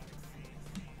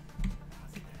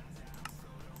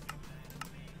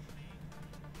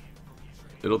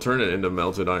 It'll turn it into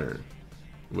melted iron,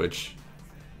 which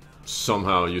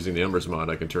somehow using the Embers mod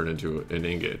I can turn into an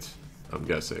ingot, I'm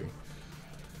guessing.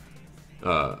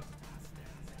 Or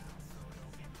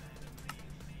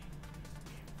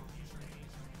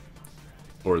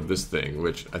this thing,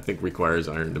 which I think requires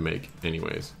iron to make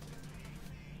anyways.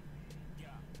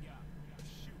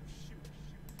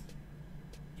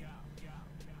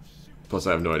 Plus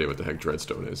I have no idea what the heck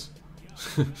dreadstone is.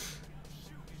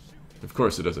 Of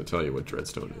course it doesn't tell you what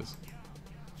dreadstone is.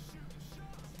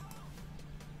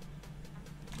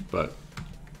 But...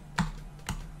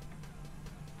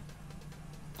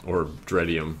 or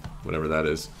dreadium, whatever that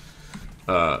is.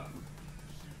 I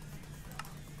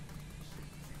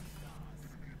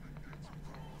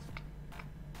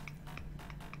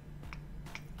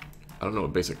don't know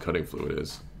what basic cutting fluid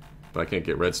is, but I can't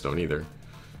get redstone either.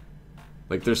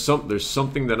 Like there's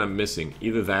something that I'm missing,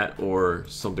 either that or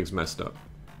something's messed up.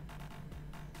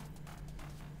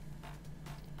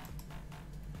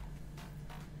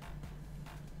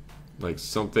 Like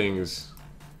something's...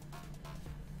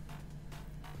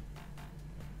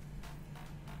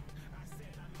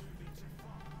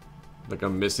 like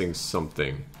I'm missing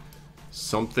something.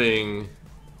 Something...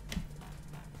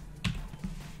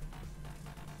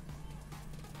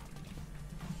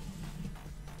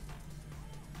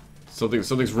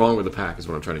 Something's wrong with the pack is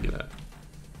what I'm trying to get at.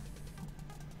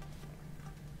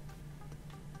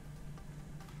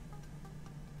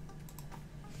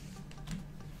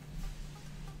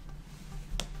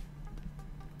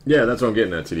 Yeah, that's what I'm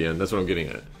getting at, TDN. That's what I'm getting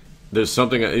at. There's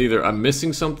something, either I'm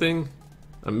missing something,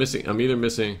 I'm either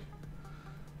missing...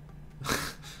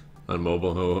 on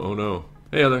mobile, oh no.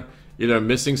 Hey, Heather. Either I'm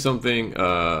missing something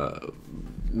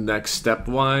next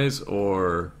step-wise,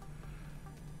 or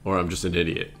I'm just an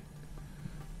idiot.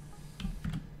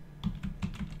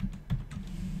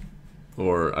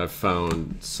 Or I've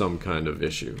found some kind of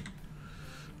issue.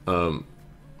 To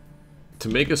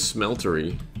make a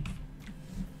smeltery...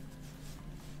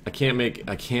 I can't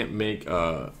make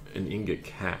an ingot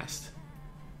cast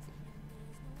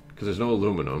because there's no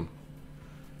aluminum,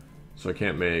 so I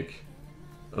can't make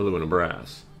aluminum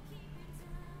brass.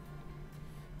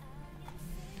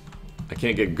 I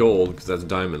can't get gold because that's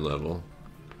diamond level.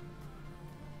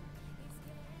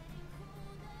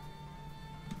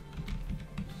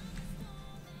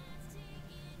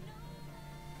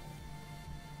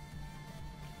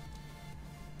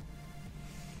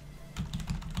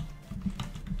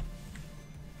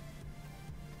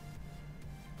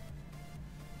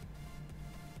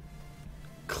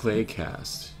 Clay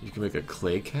cast. You can make a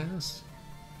clay cast?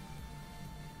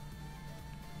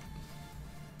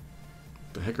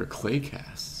 The heck are clay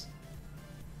casts?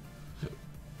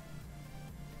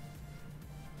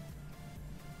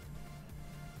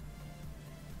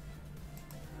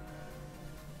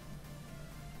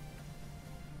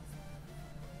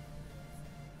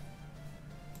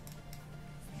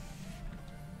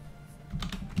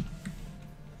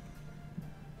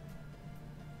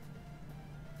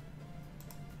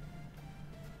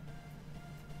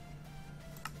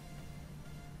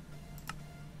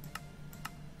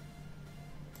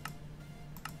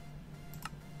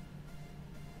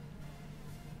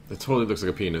 It totally looks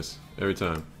like a penis every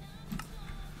time.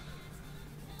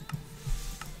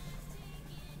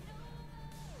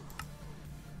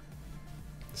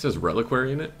 says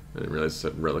reliquary in it? I didn't realize it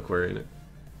said reliquary in it.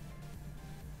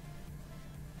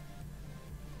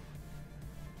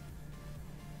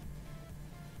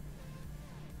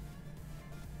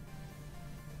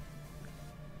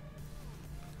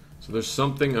 So there's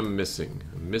something I'm missing.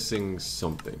 I'm missing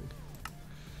something.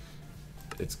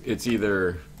 It's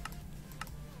either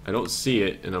I don't see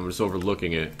it and I'm just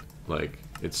overlooking it, like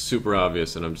it's super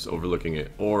obvious and I'm just overlooking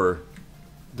it, or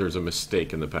there's a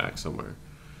mistake in the pack somewhere.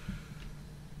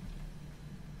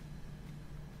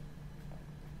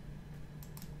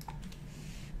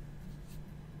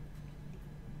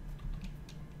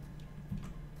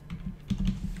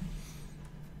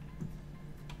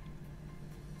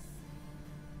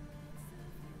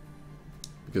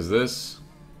 Because this,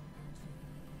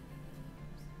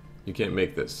 you can't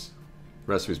make this.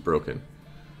 Recipe's broken.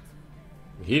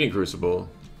 Heating crucible.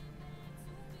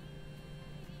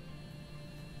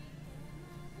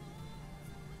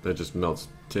 That just melts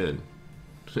tin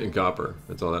and copper.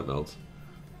 That's all that melts.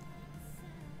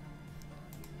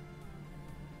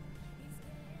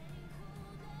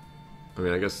 I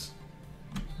mean, I guess.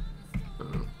 I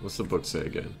don't know. What's the book say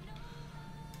again?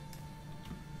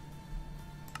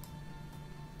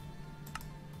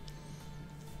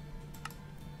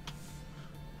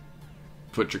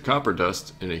 Put your copper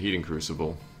dust in a heating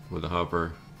crucible with a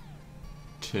hopper.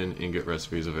 Tin ingot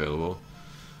recipes available.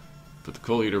 Put the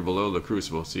coal heater below the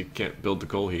crucible, so you can't build the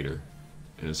coal heater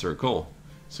and insert coal.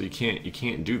 So you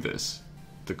can't do this.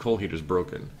 The coal heater's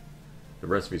broken. The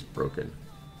recipe's broken.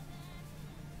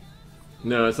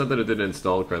 No, it's not that it didn't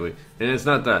install correctly, and it's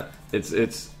not that. It's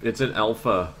an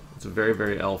alpha. It's a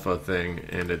very alpha thing,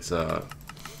 and it's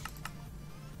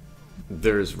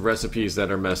there's recipes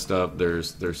that are messed up.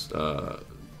 There's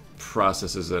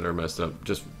processes that are messed up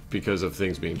just because of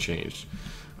things being changed.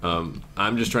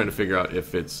 I'm just trying to figure out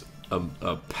if it's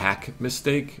a pack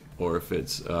mistake or if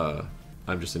it's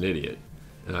I'm just an idiot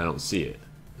and I don't see it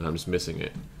and I'm just missing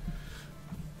it.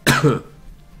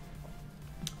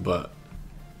 But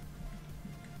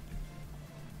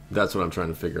that's what I'm trying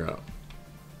to figure out.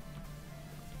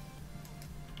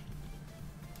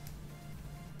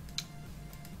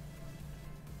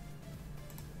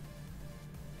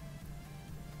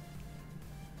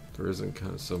 There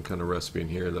isn't some kind of recipe in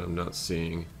here that I'm not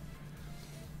seeing.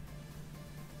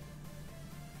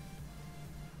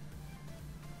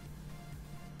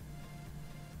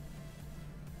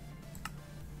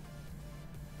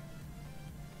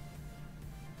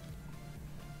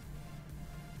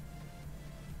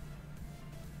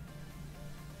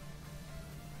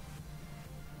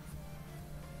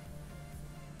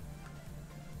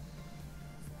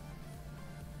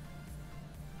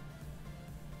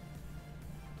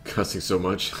 Cussing so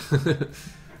much.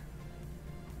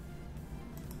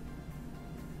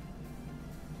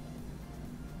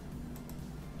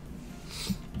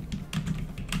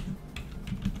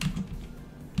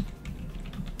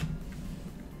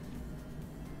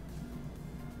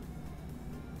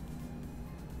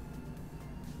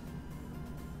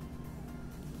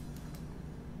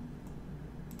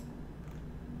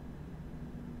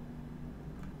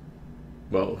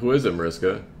 Well, who is it,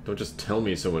 Mariska? Don't just tell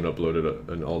me someone uploaded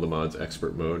an All the Mods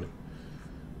expert mode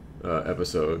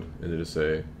episode and then just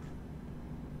say,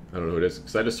 I don't know who it is.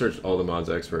 Because I just searched All the Mods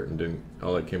expert and didn't.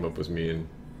 All that came up was me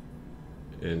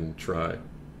and Try.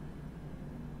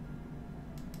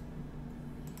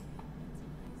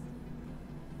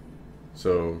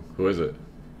 So, who is it?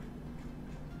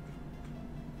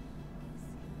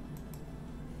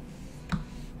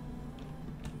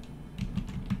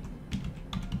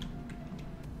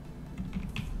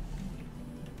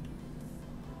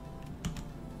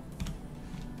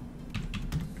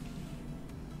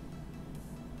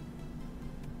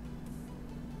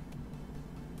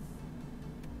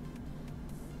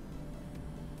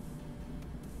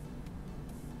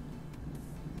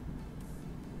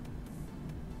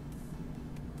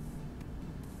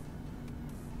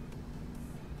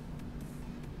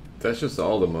 That's just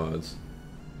all the mods.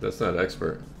 That's not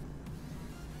expert.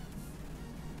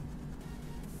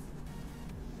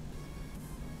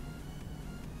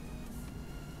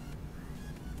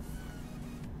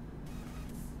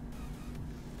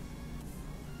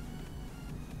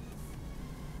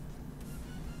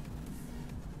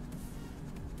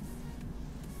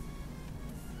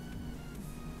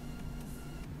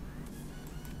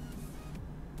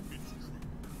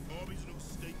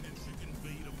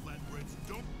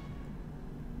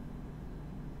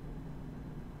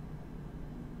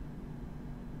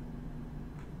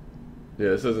 Yeah,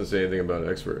 this doesn't say anything about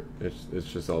expert.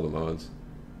 It's just all the mods.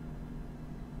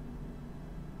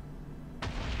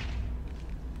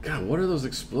 God, what are those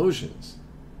explosions?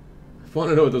 want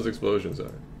to know what those explosions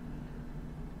are.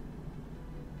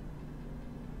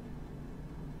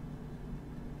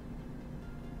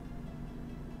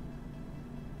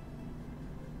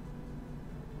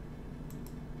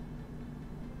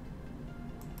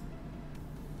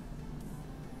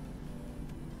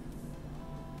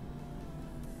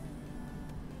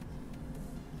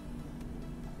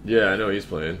 Yeah, I know he's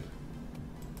playing,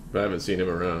 but I haven't seen him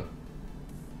around.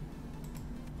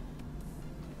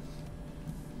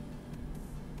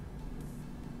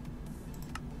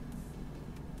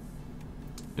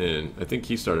 And I think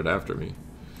he started after me.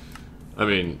 I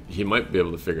mean, he might be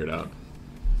able to figure it out.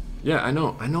 Yeah, I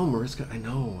know, Mariska, I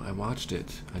know, I watched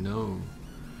it, I know.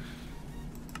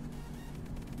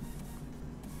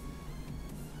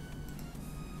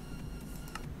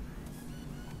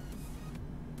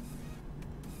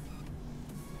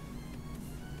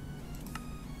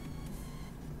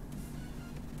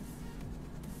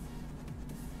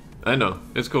 I know,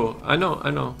 it's cool. I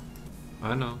know.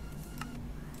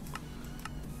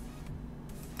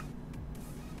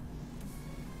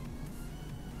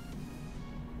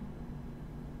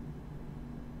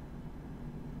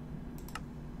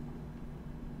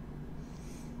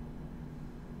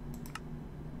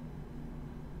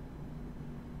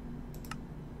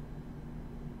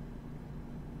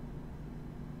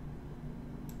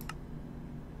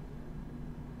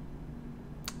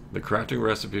 The crafting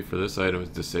recipe for this item is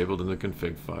disabled in the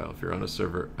config file. If you're on a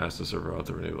server, ask the server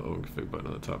author to enable the open config button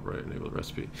on the top right, enable the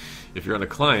recipe. If you're on a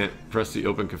client, press the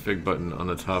open config button on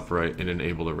the top right and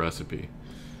enable the recipe.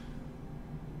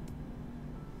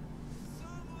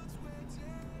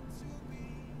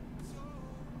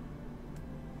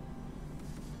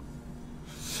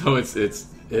 So it's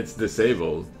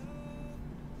disabled.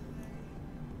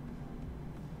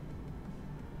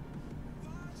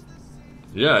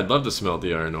 Yeah, I'd love to smelt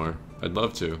the iron ore. I'd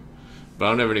love to, but I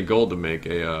don't have any gold to make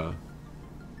an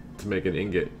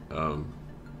ingot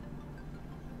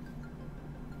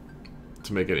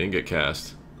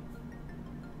cast.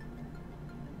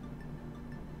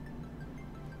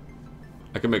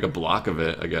 I can make a block of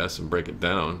it, I guess, and break it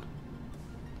down.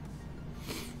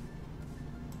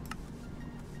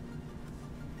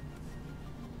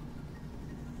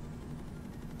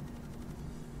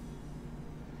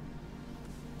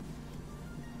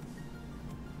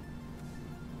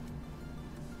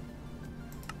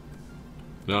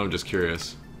 No, I'm just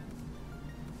curious.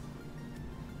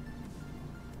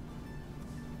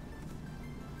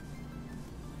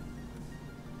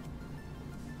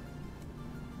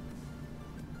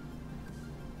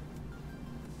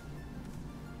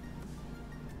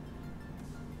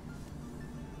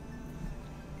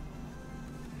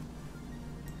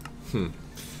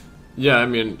 Yeah, I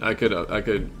mean, I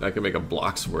could make a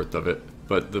block's worth of it,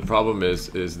 but the problem is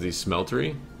the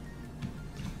smeltery.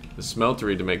 The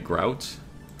smeltery to make grout.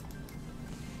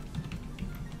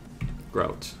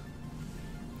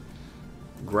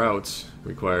 Grout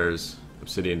requires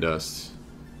obsidian dust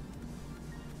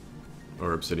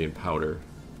or obsidian powder.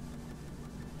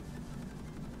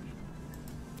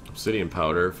 Obsidian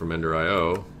powder from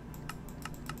Ender.io.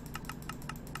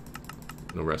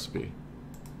 No recipe.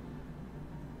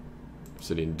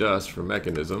 Obsidian dust from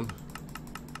Mechanism.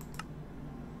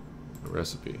 No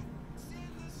recipe.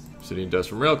 Obsidian dust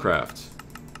from Railcraft.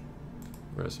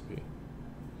 Recipe.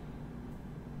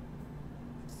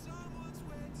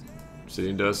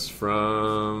 Obsidian dust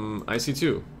from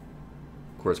IC2.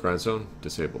 Quartz grindstone,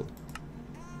 disabled.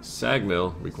 Sag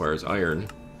mill requires iron.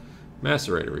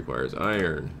 Macerator requires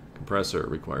iron. Compressor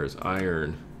requires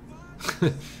iron.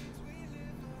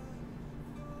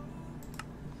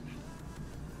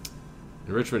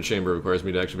 Enrichment chamber requires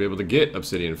me to actually be able to get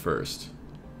obsidian first.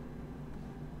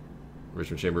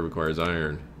 Enrichment chamber requires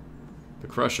iron. The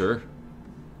crusher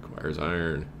requires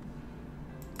iron.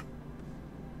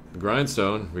 The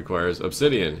grindstone requires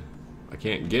obsidian. I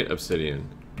can't get obsidian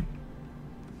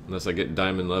unless I get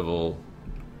diamond level,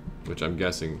 which I'm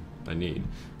guessing I need.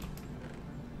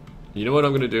 You know what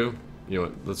I'm gonna do? You know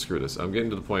what? Let's screw this. I'm getting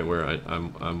to the point where I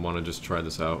want to just try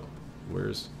this out.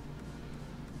 There's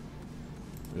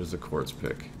the quartz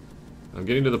pick. I'm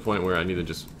getting to the point where I need to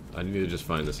just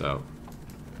find this out.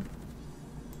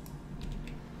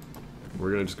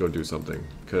 We're gonna just go do something,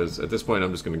 because at this point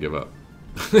I'm just gonna give up.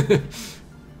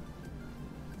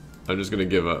 I'm just gonna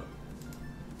give up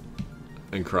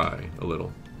and cry a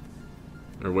little,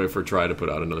 or wait for Try to put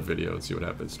out another video and see what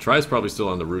happens. Try's probably still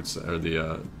on the roots or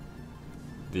the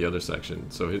other section,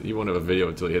 so he won't have a video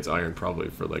until he hits iron, probably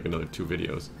for like another 2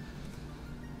 videos.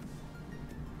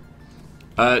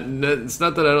 It's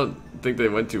not that I don't think they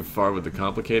went too far with the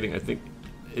complicating. I think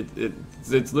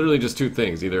it's literally just 2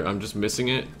 things. Either I'm just missing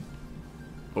it,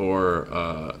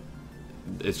 or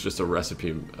it's just a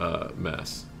recipe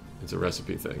mess. It's a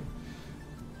recipe thing.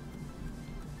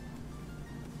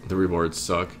 The rewards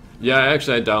suck. Yeah,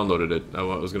 actually I downloaded it. I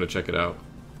was gonna check it out.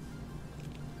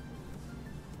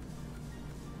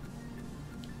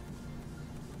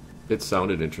 It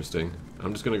sounded interesting.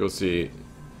 I'm just gonna go see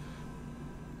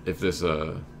if this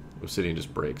obsidian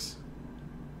just breaks.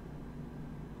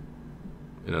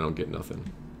 And I don't get nothing.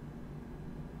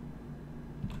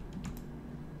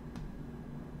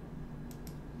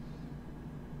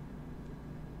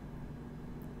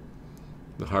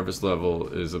 The harvest level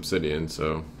is obsidian,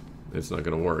 so it's not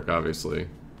going to work, obviously.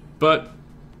 But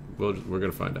we're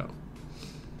going to find out.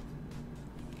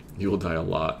 You will die a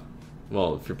lot.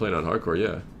 Well, if you're playing on hardcore,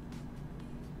 yeah.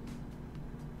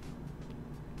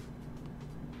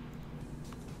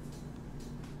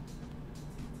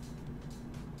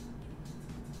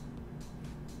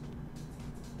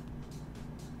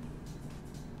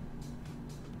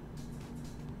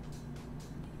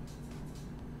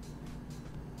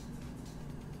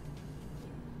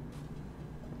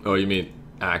 Oh, you mean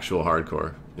actual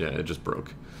hardcore? Yeah, it just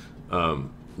broke.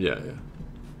 Yeah.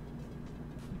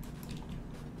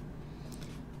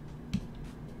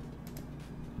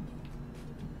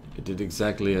 It did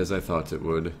exactly as I thought it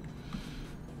would.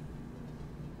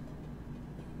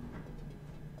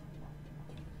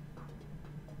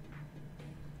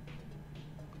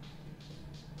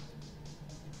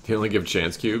 They only give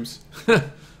chance cubes?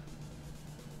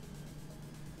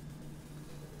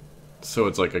 So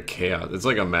it's like a chaos. It's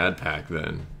like a mad pack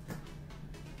then.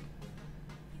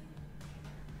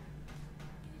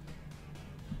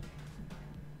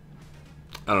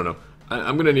 I don't know.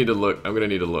 I'm gonna need to look. I'm gonna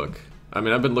need to look. I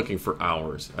mean, I've been looking for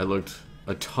hours. I looked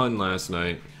a ton last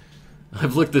night.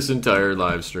 I've looked this entire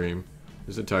live stream.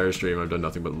 This entire stream, I've done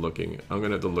nothing but looking. I'm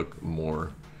gonna have to look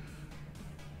more.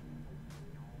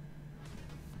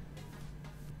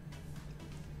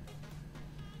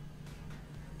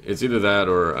 It's either that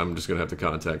or I'm just gonna have to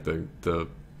contact the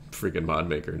freaking mod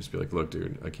maker and just be like, look,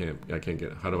 dude, I can't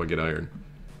get. How do I get iron?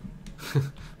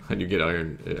 How do you get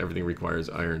iron? Everything requires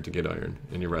iron to get iron,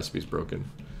 and your recipe's broken.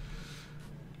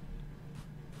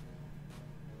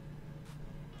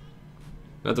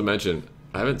 Not to mention,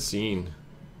 I haven't seen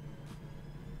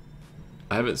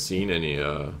any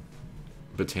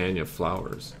Britannia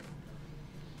flowers.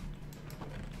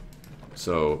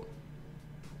 So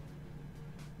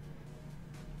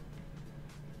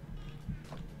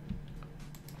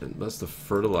unless the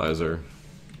fertilizer,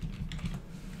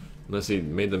 unless he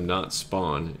made them not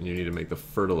spawn, and you need to make the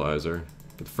fertilizer,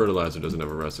 but the fertilizer doesn't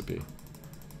have a recipe.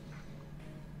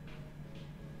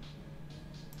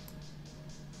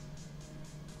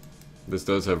 This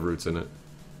does have roots in it.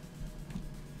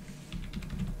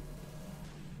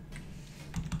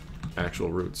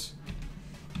 Actual roots.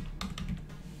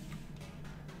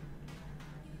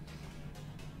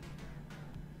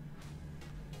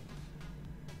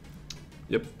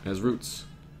 Yep, has roots.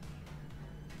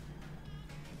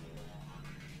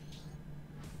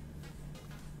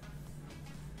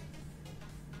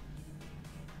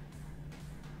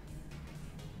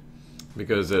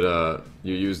 Because it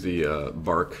you use the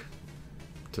bark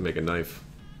to make a knife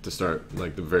to start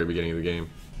like the very beginning of the game.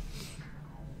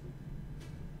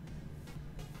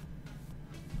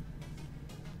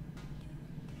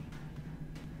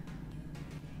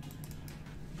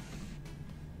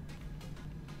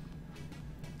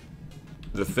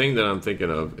 The thing that I'm thinking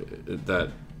of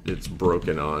that it's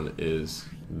broken on is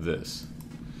this.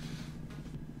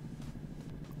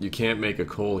 You can't make a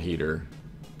coal heater,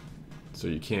 so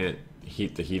you can't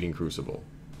heat the heating crucible.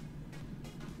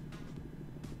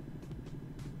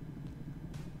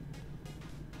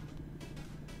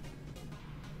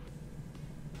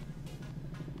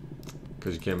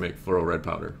 Because you can't make fluoro red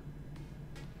powder.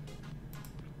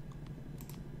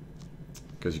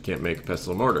 Because you can't make a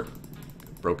pestle and mortar.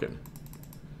 Broken.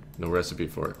 No recipe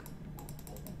for it.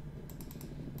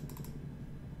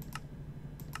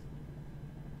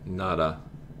 Nada.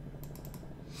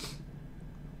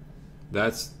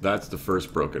 That's the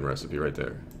first broken recipe right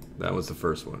there. That was the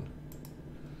first one.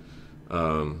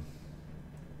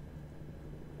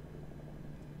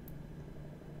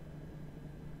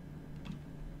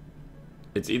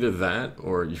 It's either that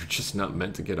or you're just not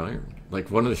meant to get iron. Like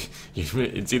one of the,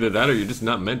 it's either that or you're just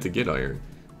not meant to get iron.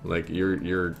 Like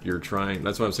you're trying.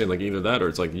 That's what I'm saying. Like either that or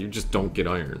it's like you just don't get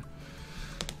iron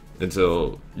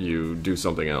until you do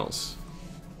something else.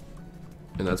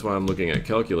 And that's why I'm looking at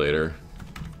calculator.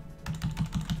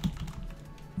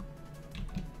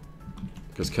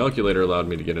 Because calculator allowed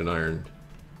me to get an iron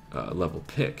level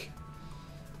pick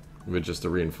with just a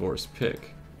reinforced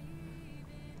pick.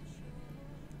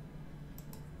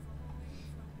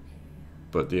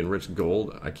 But the enriched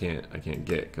gold, I can't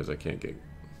get, because I can't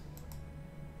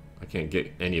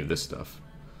get any of this stuff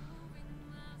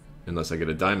unless I get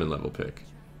a diamond level pick.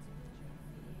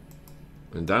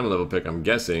 And diamond level pick, I'm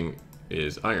guessing,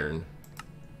 is iron.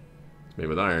 It's made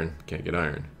with iron. Can't get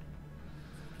iron.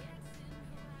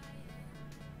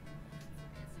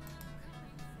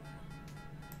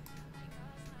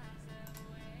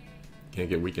 Can't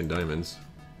get weakened diamonds.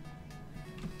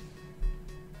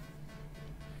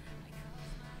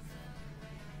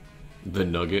 The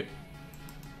nugget.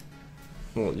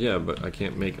 Well, yeah, but I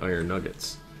can't make iron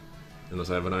nuggets unless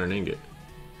I have an iron ingot.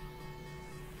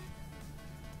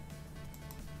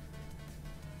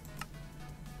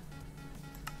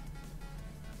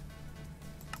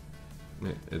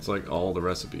 It's like all the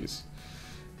recipes.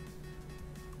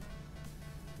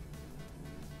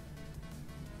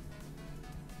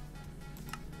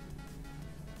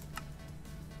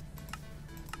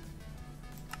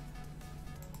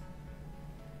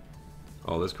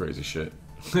 All this crazy shit.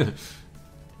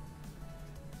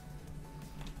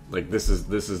 Like this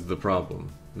is the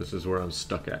problem. This is where I'm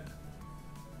stuck at.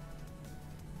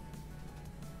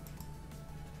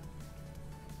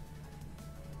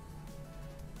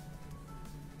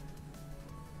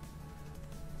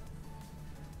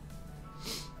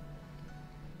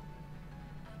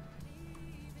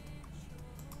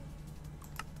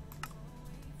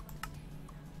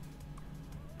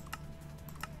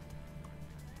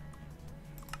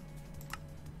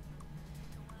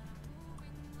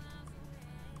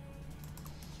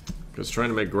 Because trying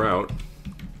to make grout,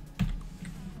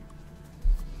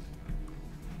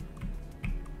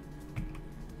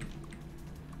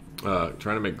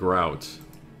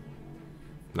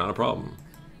 not a problem.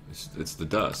 It's the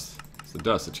dust. It's the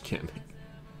dust that you can't make.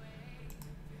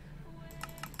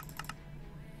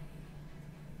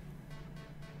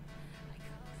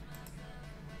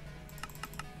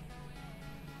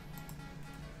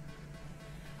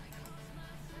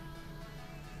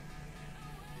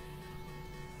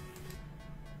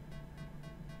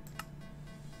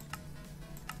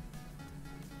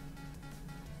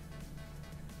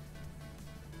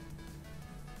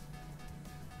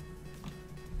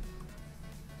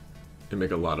 They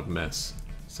make a lot of mess.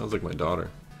 Sounds like my daughter.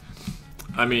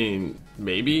 I mean,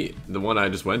 maybe the one I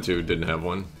just went to didn't have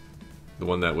one. The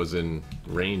one that was in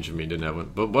range of me didn't have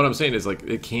one. But what I'm saying is, like,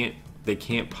 they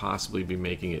can't possibly be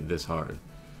making it this hard.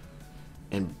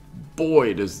 And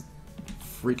boy, does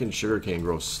freaking sugarcane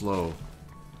grow slow.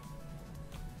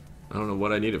 I don't know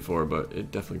what I need it for, but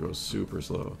it definitely grows super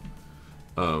slow.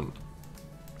 I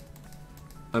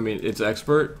mean, it's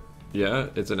expert. Yeah,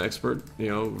 it's an expert,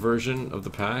 version of the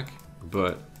pack.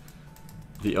 But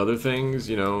the other things,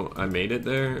 I made it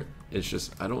there. It's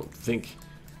just, I don't think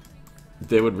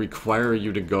they would require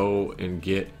you to go and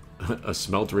get a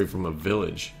smeltery from a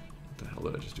village. What the hell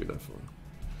did I just do that for?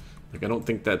 Like, I don't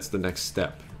think that's the next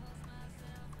step.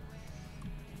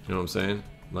 You know what I'm saying?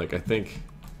 Like, I think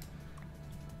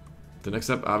the next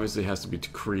step obviously has to be to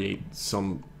create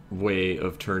some way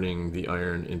of turning the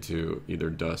iron into either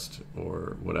dust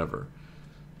or whatever.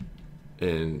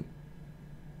 And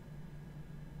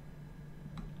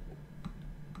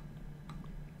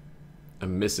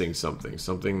I'm missing something.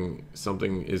 Something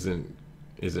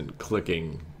isn't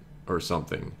clicking or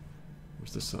something.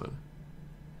 Where's the sun?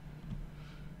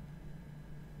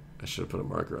 I should have put a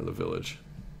marker on the village.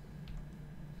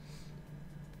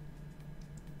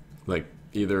 Like,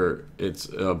 either it's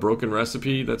a broken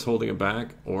recipe that's holding it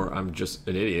back, or I'm just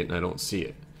an idiot and I don't see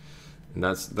it. And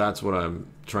that's what I'm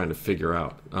trying to figure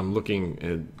out. I'm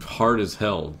looking hard as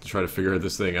hell to try to figure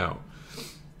this thing out.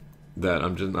 That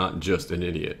I'm just not just an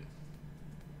idiot.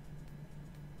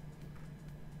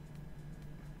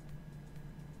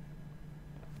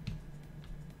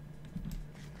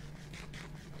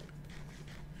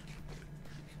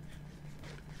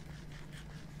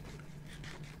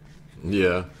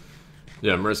 Yeah.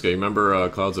 Yeah, Mariska, you remember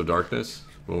Clouds of Darkness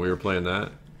when we were playing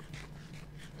that?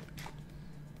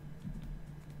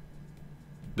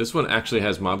 This one actually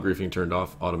has mob griefing turned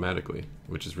off automatically,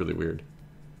 which is really weird.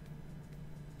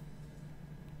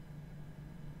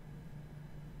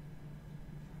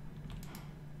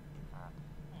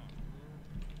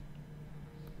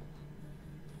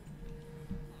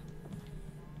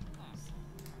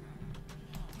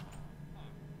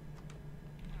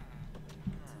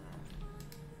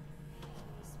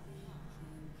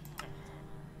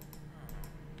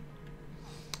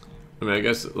 I mean, I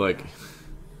guess, like,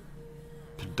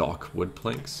 dock wood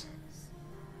planks.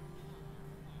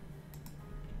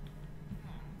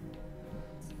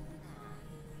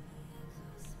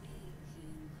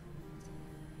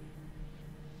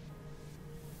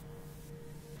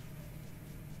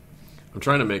 I'm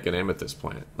trying to make an amethyst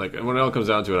plant. Like, when it all comes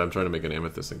down to it, I'm trying to make an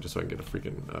amethyst thing just so I can get a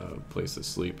freaking place to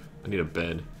sleep. I need a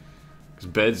bed. Because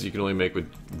beds you can only make with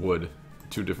wood.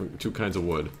 Two kinds of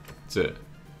wood. That's it.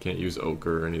 Can't use oak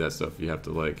or any of that stuff. You have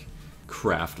to, like,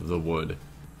 craft the wood.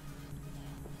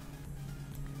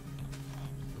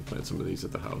 I'll plant some of these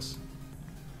at the house.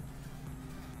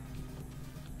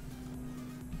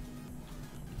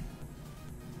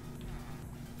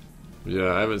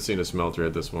 Yeah, I haven't seen a smelter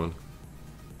at this one.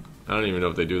 I don't even know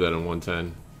if they do that in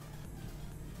 110.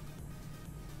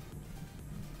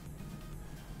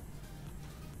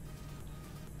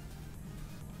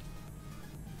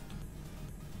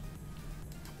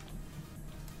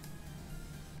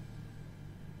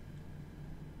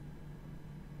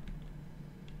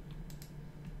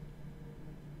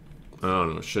 I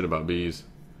don't know shit about bees.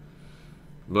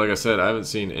 But like I said, I haven't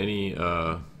seen any,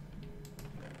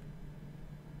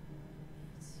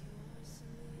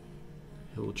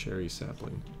 hill cherry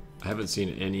sapling. I haven't seen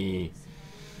any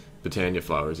Botania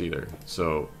flowers either.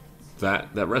 So that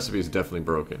recipe is definitely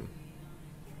broken.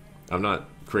 I'm not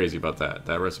crazy about that.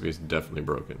 That recipe is definitely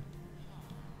broken.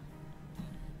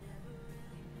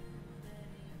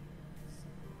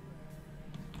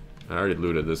 I already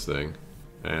looted this thing.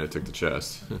 And I took the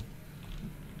chest.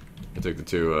 I took the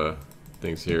two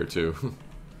things here too.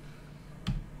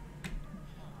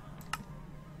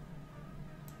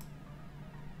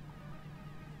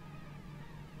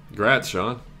 Congrats,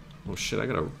 Sean. Oh shit, I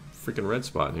got a freaking red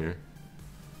spot in here.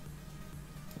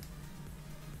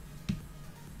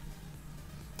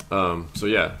 So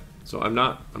yeah. So I'm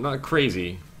not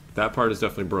crazy. That part is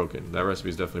definitely broken. That recipe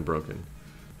is definitely broken.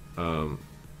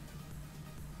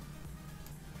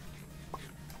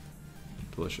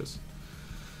 Delicious.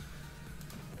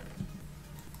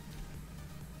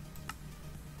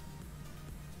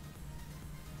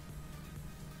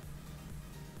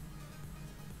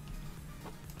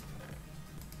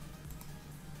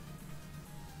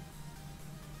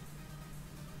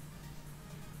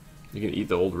 You can eat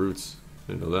the old roots.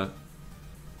 Didn't know that.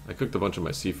 I cooked a bunch of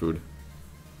my seafood.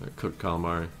 I cooked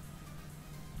calamari.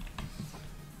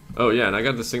 Oh yeah, and I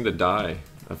got this thing to dye.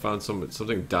 I found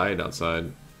something dyed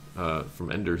outside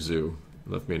from Ender Zoo.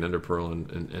 It left me an ender pearl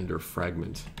and an ender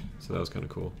fragment. So that was kind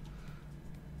of cool.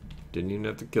 Didn't even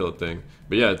have to kill a thing.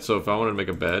 But yeah, so if I wanted to make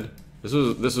a bed, this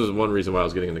was one reason why I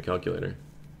was getting in the calculator.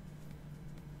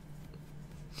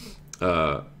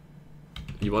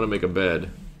 You want to make a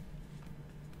bed.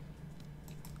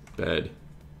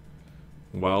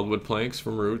 Wildwood planks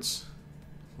from roots,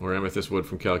 or amethyst wood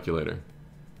from calculator.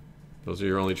 Those are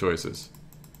your only choices.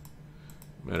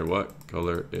 No matter what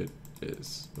color it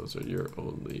is, those are your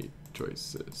only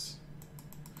choices.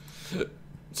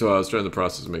 So I was trying the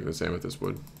process of making this amethyst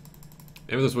wood.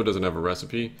 Amethyst wood doesn't have a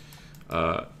recipe.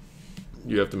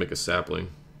 You have to make a sapling.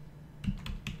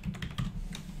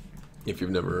 If you've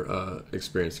never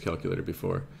experienced calculator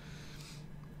before.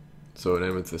 So an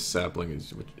amethyst sapling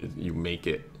is you make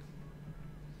it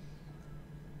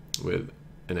with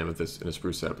an amethyst and a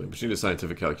spruce sapling. But you need a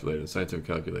scientific calculator, and scientific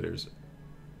calculators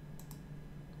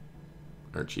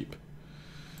aren't cheap.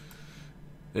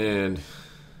 And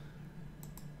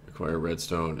require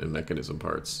redstone and mechanism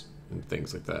parts and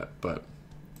things like that. But I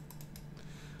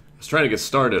was trying to get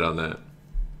started on that.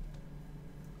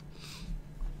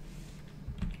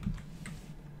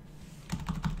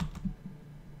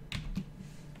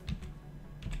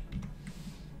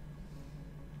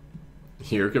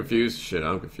 You're confused? Shit,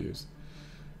 I'm confused.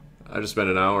 I just spent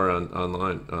an hour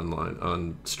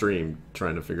on stream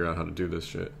trying to figure out how to do this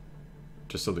shit.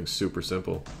 Just something super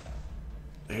simple.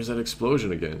 There's that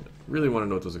explosion again. Really want to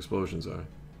know what those explosions are.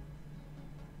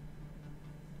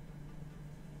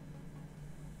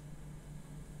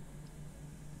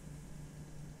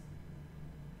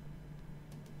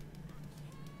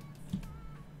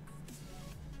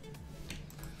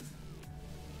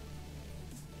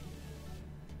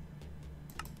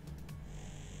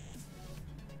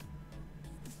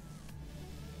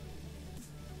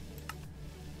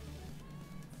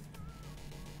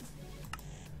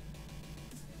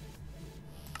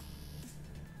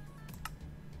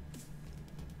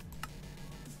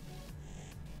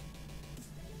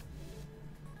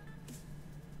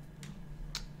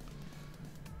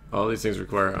 All these things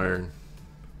require iron.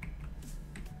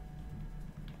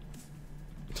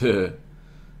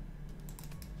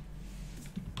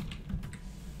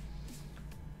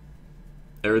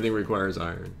 Everything requires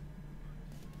iron.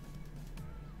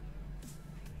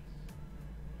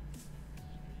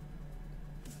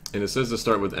 And it says to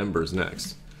start with embers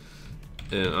next.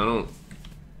 And I don't...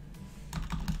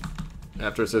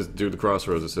 After it says do the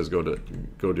crossroads, it says go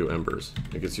do embers.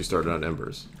 It gets you started on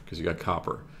embers, because you got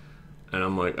copper. And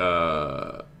I'm like,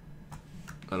 I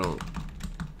don't...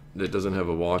 It doesn't have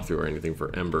a walkthrough or anything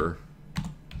for Ember.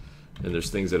 And there's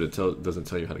things that it doesn't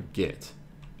tell you how to get.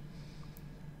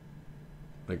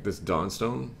 Like this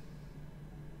Dawnstone.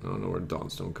 I don't know where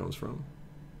Dawnstone comes from.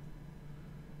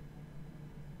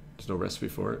 There's no recipe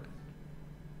for it.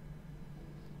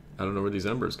 I don't know where these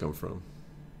embers come from.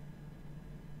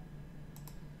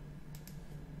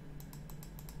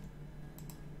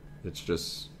 It's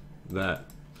just that.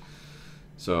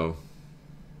 So,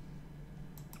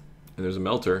 and there's a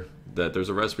melter that there's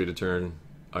a recipe to turn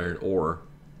iron ore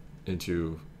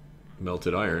into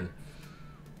melted iron.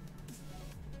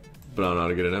 But I don't know how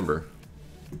to get an ember.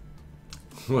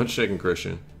 What's shaking,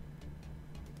 Christian?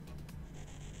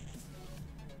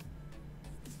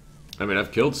 I mean,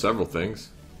 I've killed several things.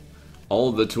 All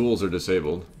of the tools are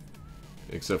disabled,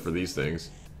 except for these things,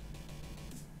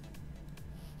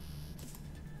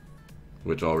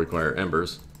 which all require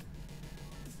embers.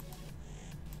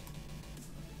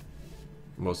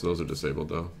 Most of those are disabled,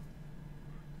 though.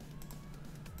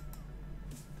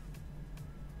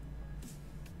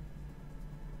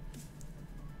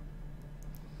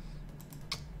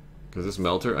 Because this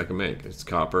melter I can make. It's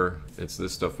copper. It's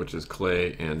this stuff which is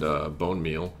clay and bone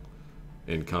meal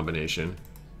in combination.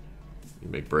 You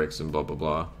make bricks and blah blah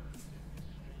blah.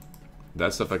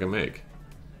 That stuff I can make.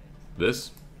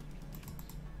 This?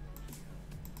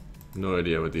 No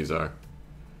idea what these are.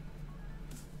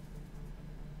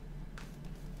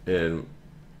 And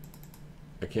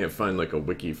I can't find like a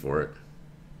wiki for it.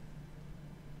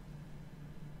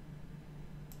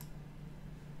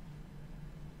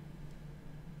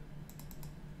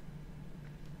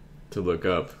 To look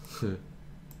up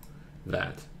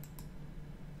that.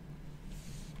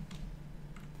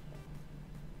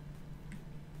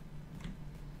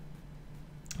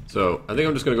 So, I think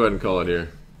I'm just going to go ahead and call it here.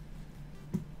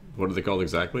 What are they called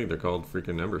exactly? They're called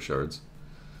freaking Ember Shards.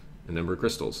 And Ember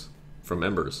Crystals. From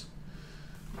Embers.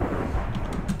 I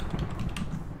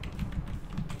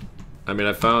mean,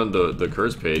 I found the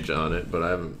curse page on it, but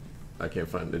I can't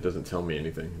find it. It doesn't tell me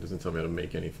anything. It doesn't tell me how to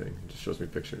make anything. It just shows me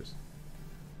pictures.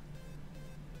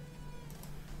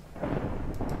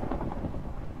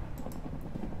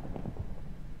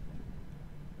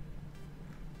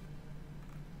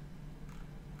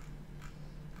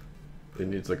 It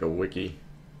needs like a wiki.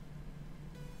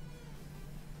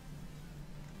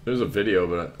 There's a video,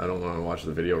 but I don't want to watch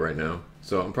the video right now.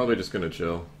 So I'm probably just going to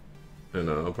chill. And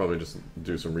I'll probably just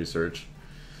do some research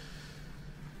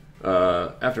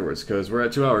afterwards, because we're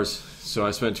at 2 hours. So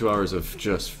I spent 2 hours of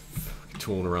just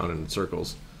tooling around in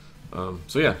circles.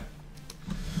 So yeah.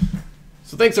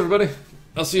 So thanks, everybody.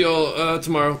 I'll see you all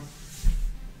tomorrow.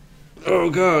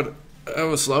 Oh, God. I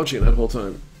was slouching that whole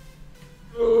time.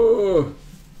 Oh.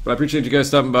 But I appreciate you guys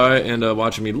stopping by and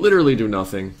watching me literally do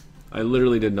nothing. I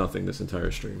literally did nothing this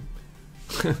entire stream.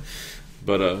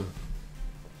 But,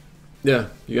 yeah,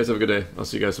 you guys have a good day. I'll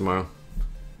see you guys tomorrow.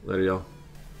 Later, y'all.